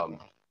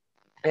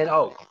 And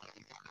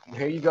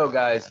here you go,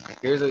 guys.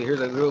 Here's a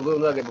little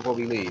nugget before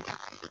we leave.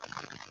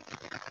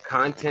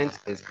 content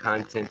is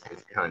content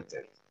is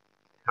content.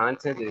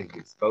 Content is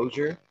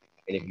exposure.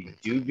 And if you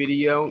do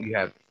video, you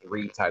have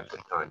 3 types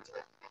of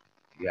content.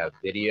 You have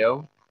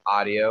video,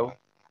 audio,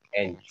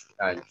 and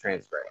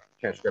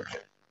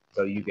transcription.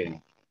 So you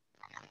can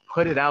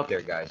put it out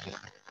there, guys. Just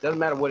doesn't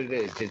matter what it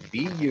is. Just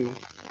be you.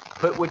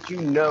 Put what you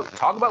know.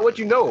 Talk about what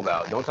you know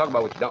about. Don't talk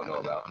about what you don't know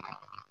about.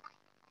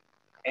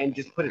 And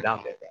just put it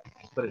out there, guys.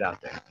 Just put it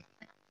out there.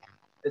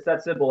 It's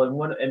that simple. And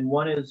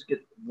one is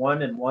get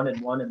one and one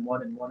and one and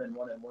one and one and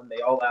one and one.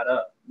 They all add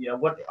up. You know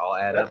what? They all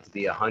add up to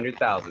be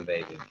 100,000,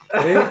 baby.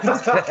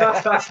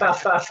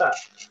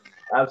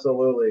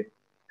 Absolutely.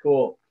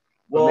 Cool.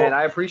 Well, man,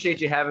 I appreciate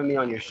you having me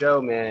on your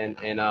show, man.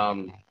 And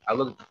I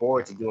look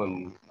forward to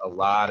doing a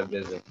lot of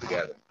business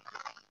together.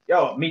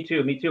 Yo, me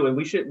too.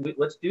 And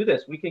let's do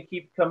this. We can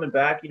keep coming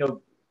back,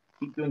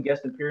 keep doing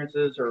guest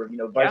appearances or,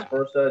 vice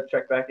versa.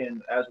 Check back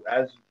in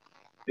as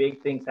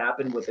big things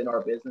happen within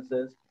our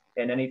businesses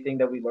and anything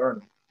that we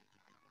learn.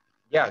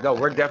 Yeah, no,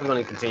 we're definitely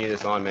going to continue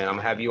this on, man. I'm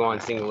going to have you on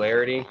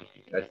Singularity.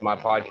 That's my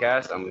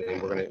podcast. And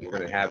we're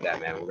gonna have that,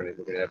 man. We're gonna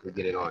definitely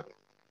get it on.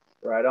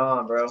 Right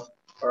on, bro.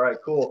 All right,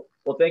 cool.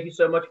 Well, thank you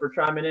so much for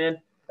chiming in.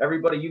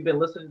 Everybody, you've been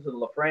listening to the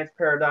LaFrance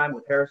Paradigm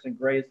with Harrison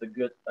Gray as the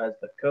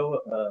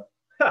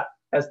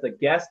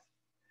guest.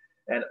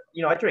 And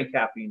I drank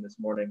caffeine this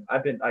morning. I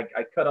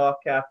cut off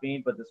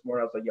caffeine, but this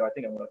morning I was like, I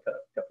think I'm gonna cut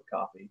a cup of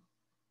coffee.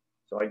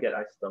 So I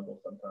stumble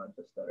sometimes,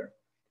 I stutter.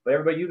 But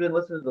everybody, you've been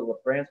listening to the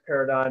LaFrance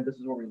Paradigm. This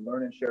is where we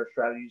learn and share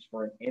strategies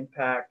for an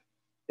impact.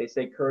 They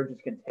say courage is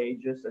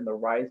contagious and the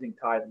rising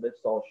tide lifts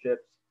all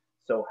ships.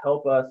 So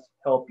help us,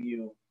 help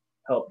you,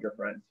 help your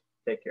friends.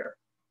 Take care.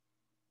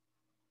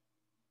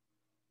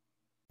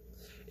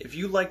 If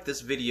you like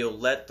this video,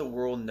 let the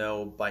world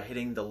know by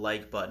hitting the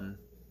like button.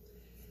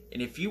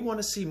 And if you want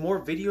to see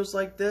more videos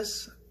like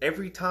this,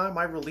 every time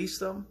I release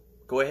them,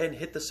 go ahead and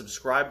hit the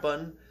subscribe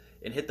button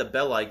and hit the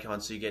bell icon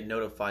so you get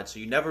notified so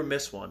you never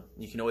miss one.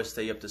 You can always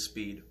stay up to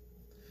speed.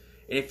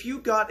 And if you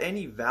got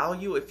any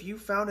value, if you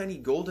found any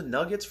golden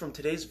nuggets from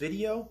today's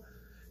video,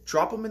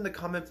 drop them in the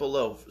comment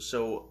below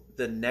so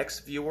the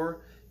next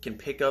viewer can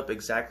pick up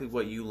exactly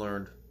what you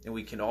learned and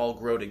we can all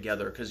grow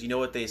together. Because you know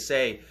what they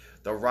say,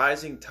 the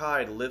rising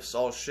tide lifts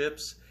all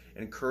ships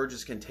and courage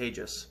is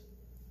contagious.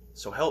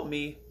 So help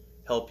me,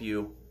 help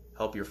you,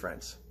 help your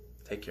friends.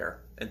 Take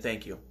care and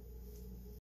thank you.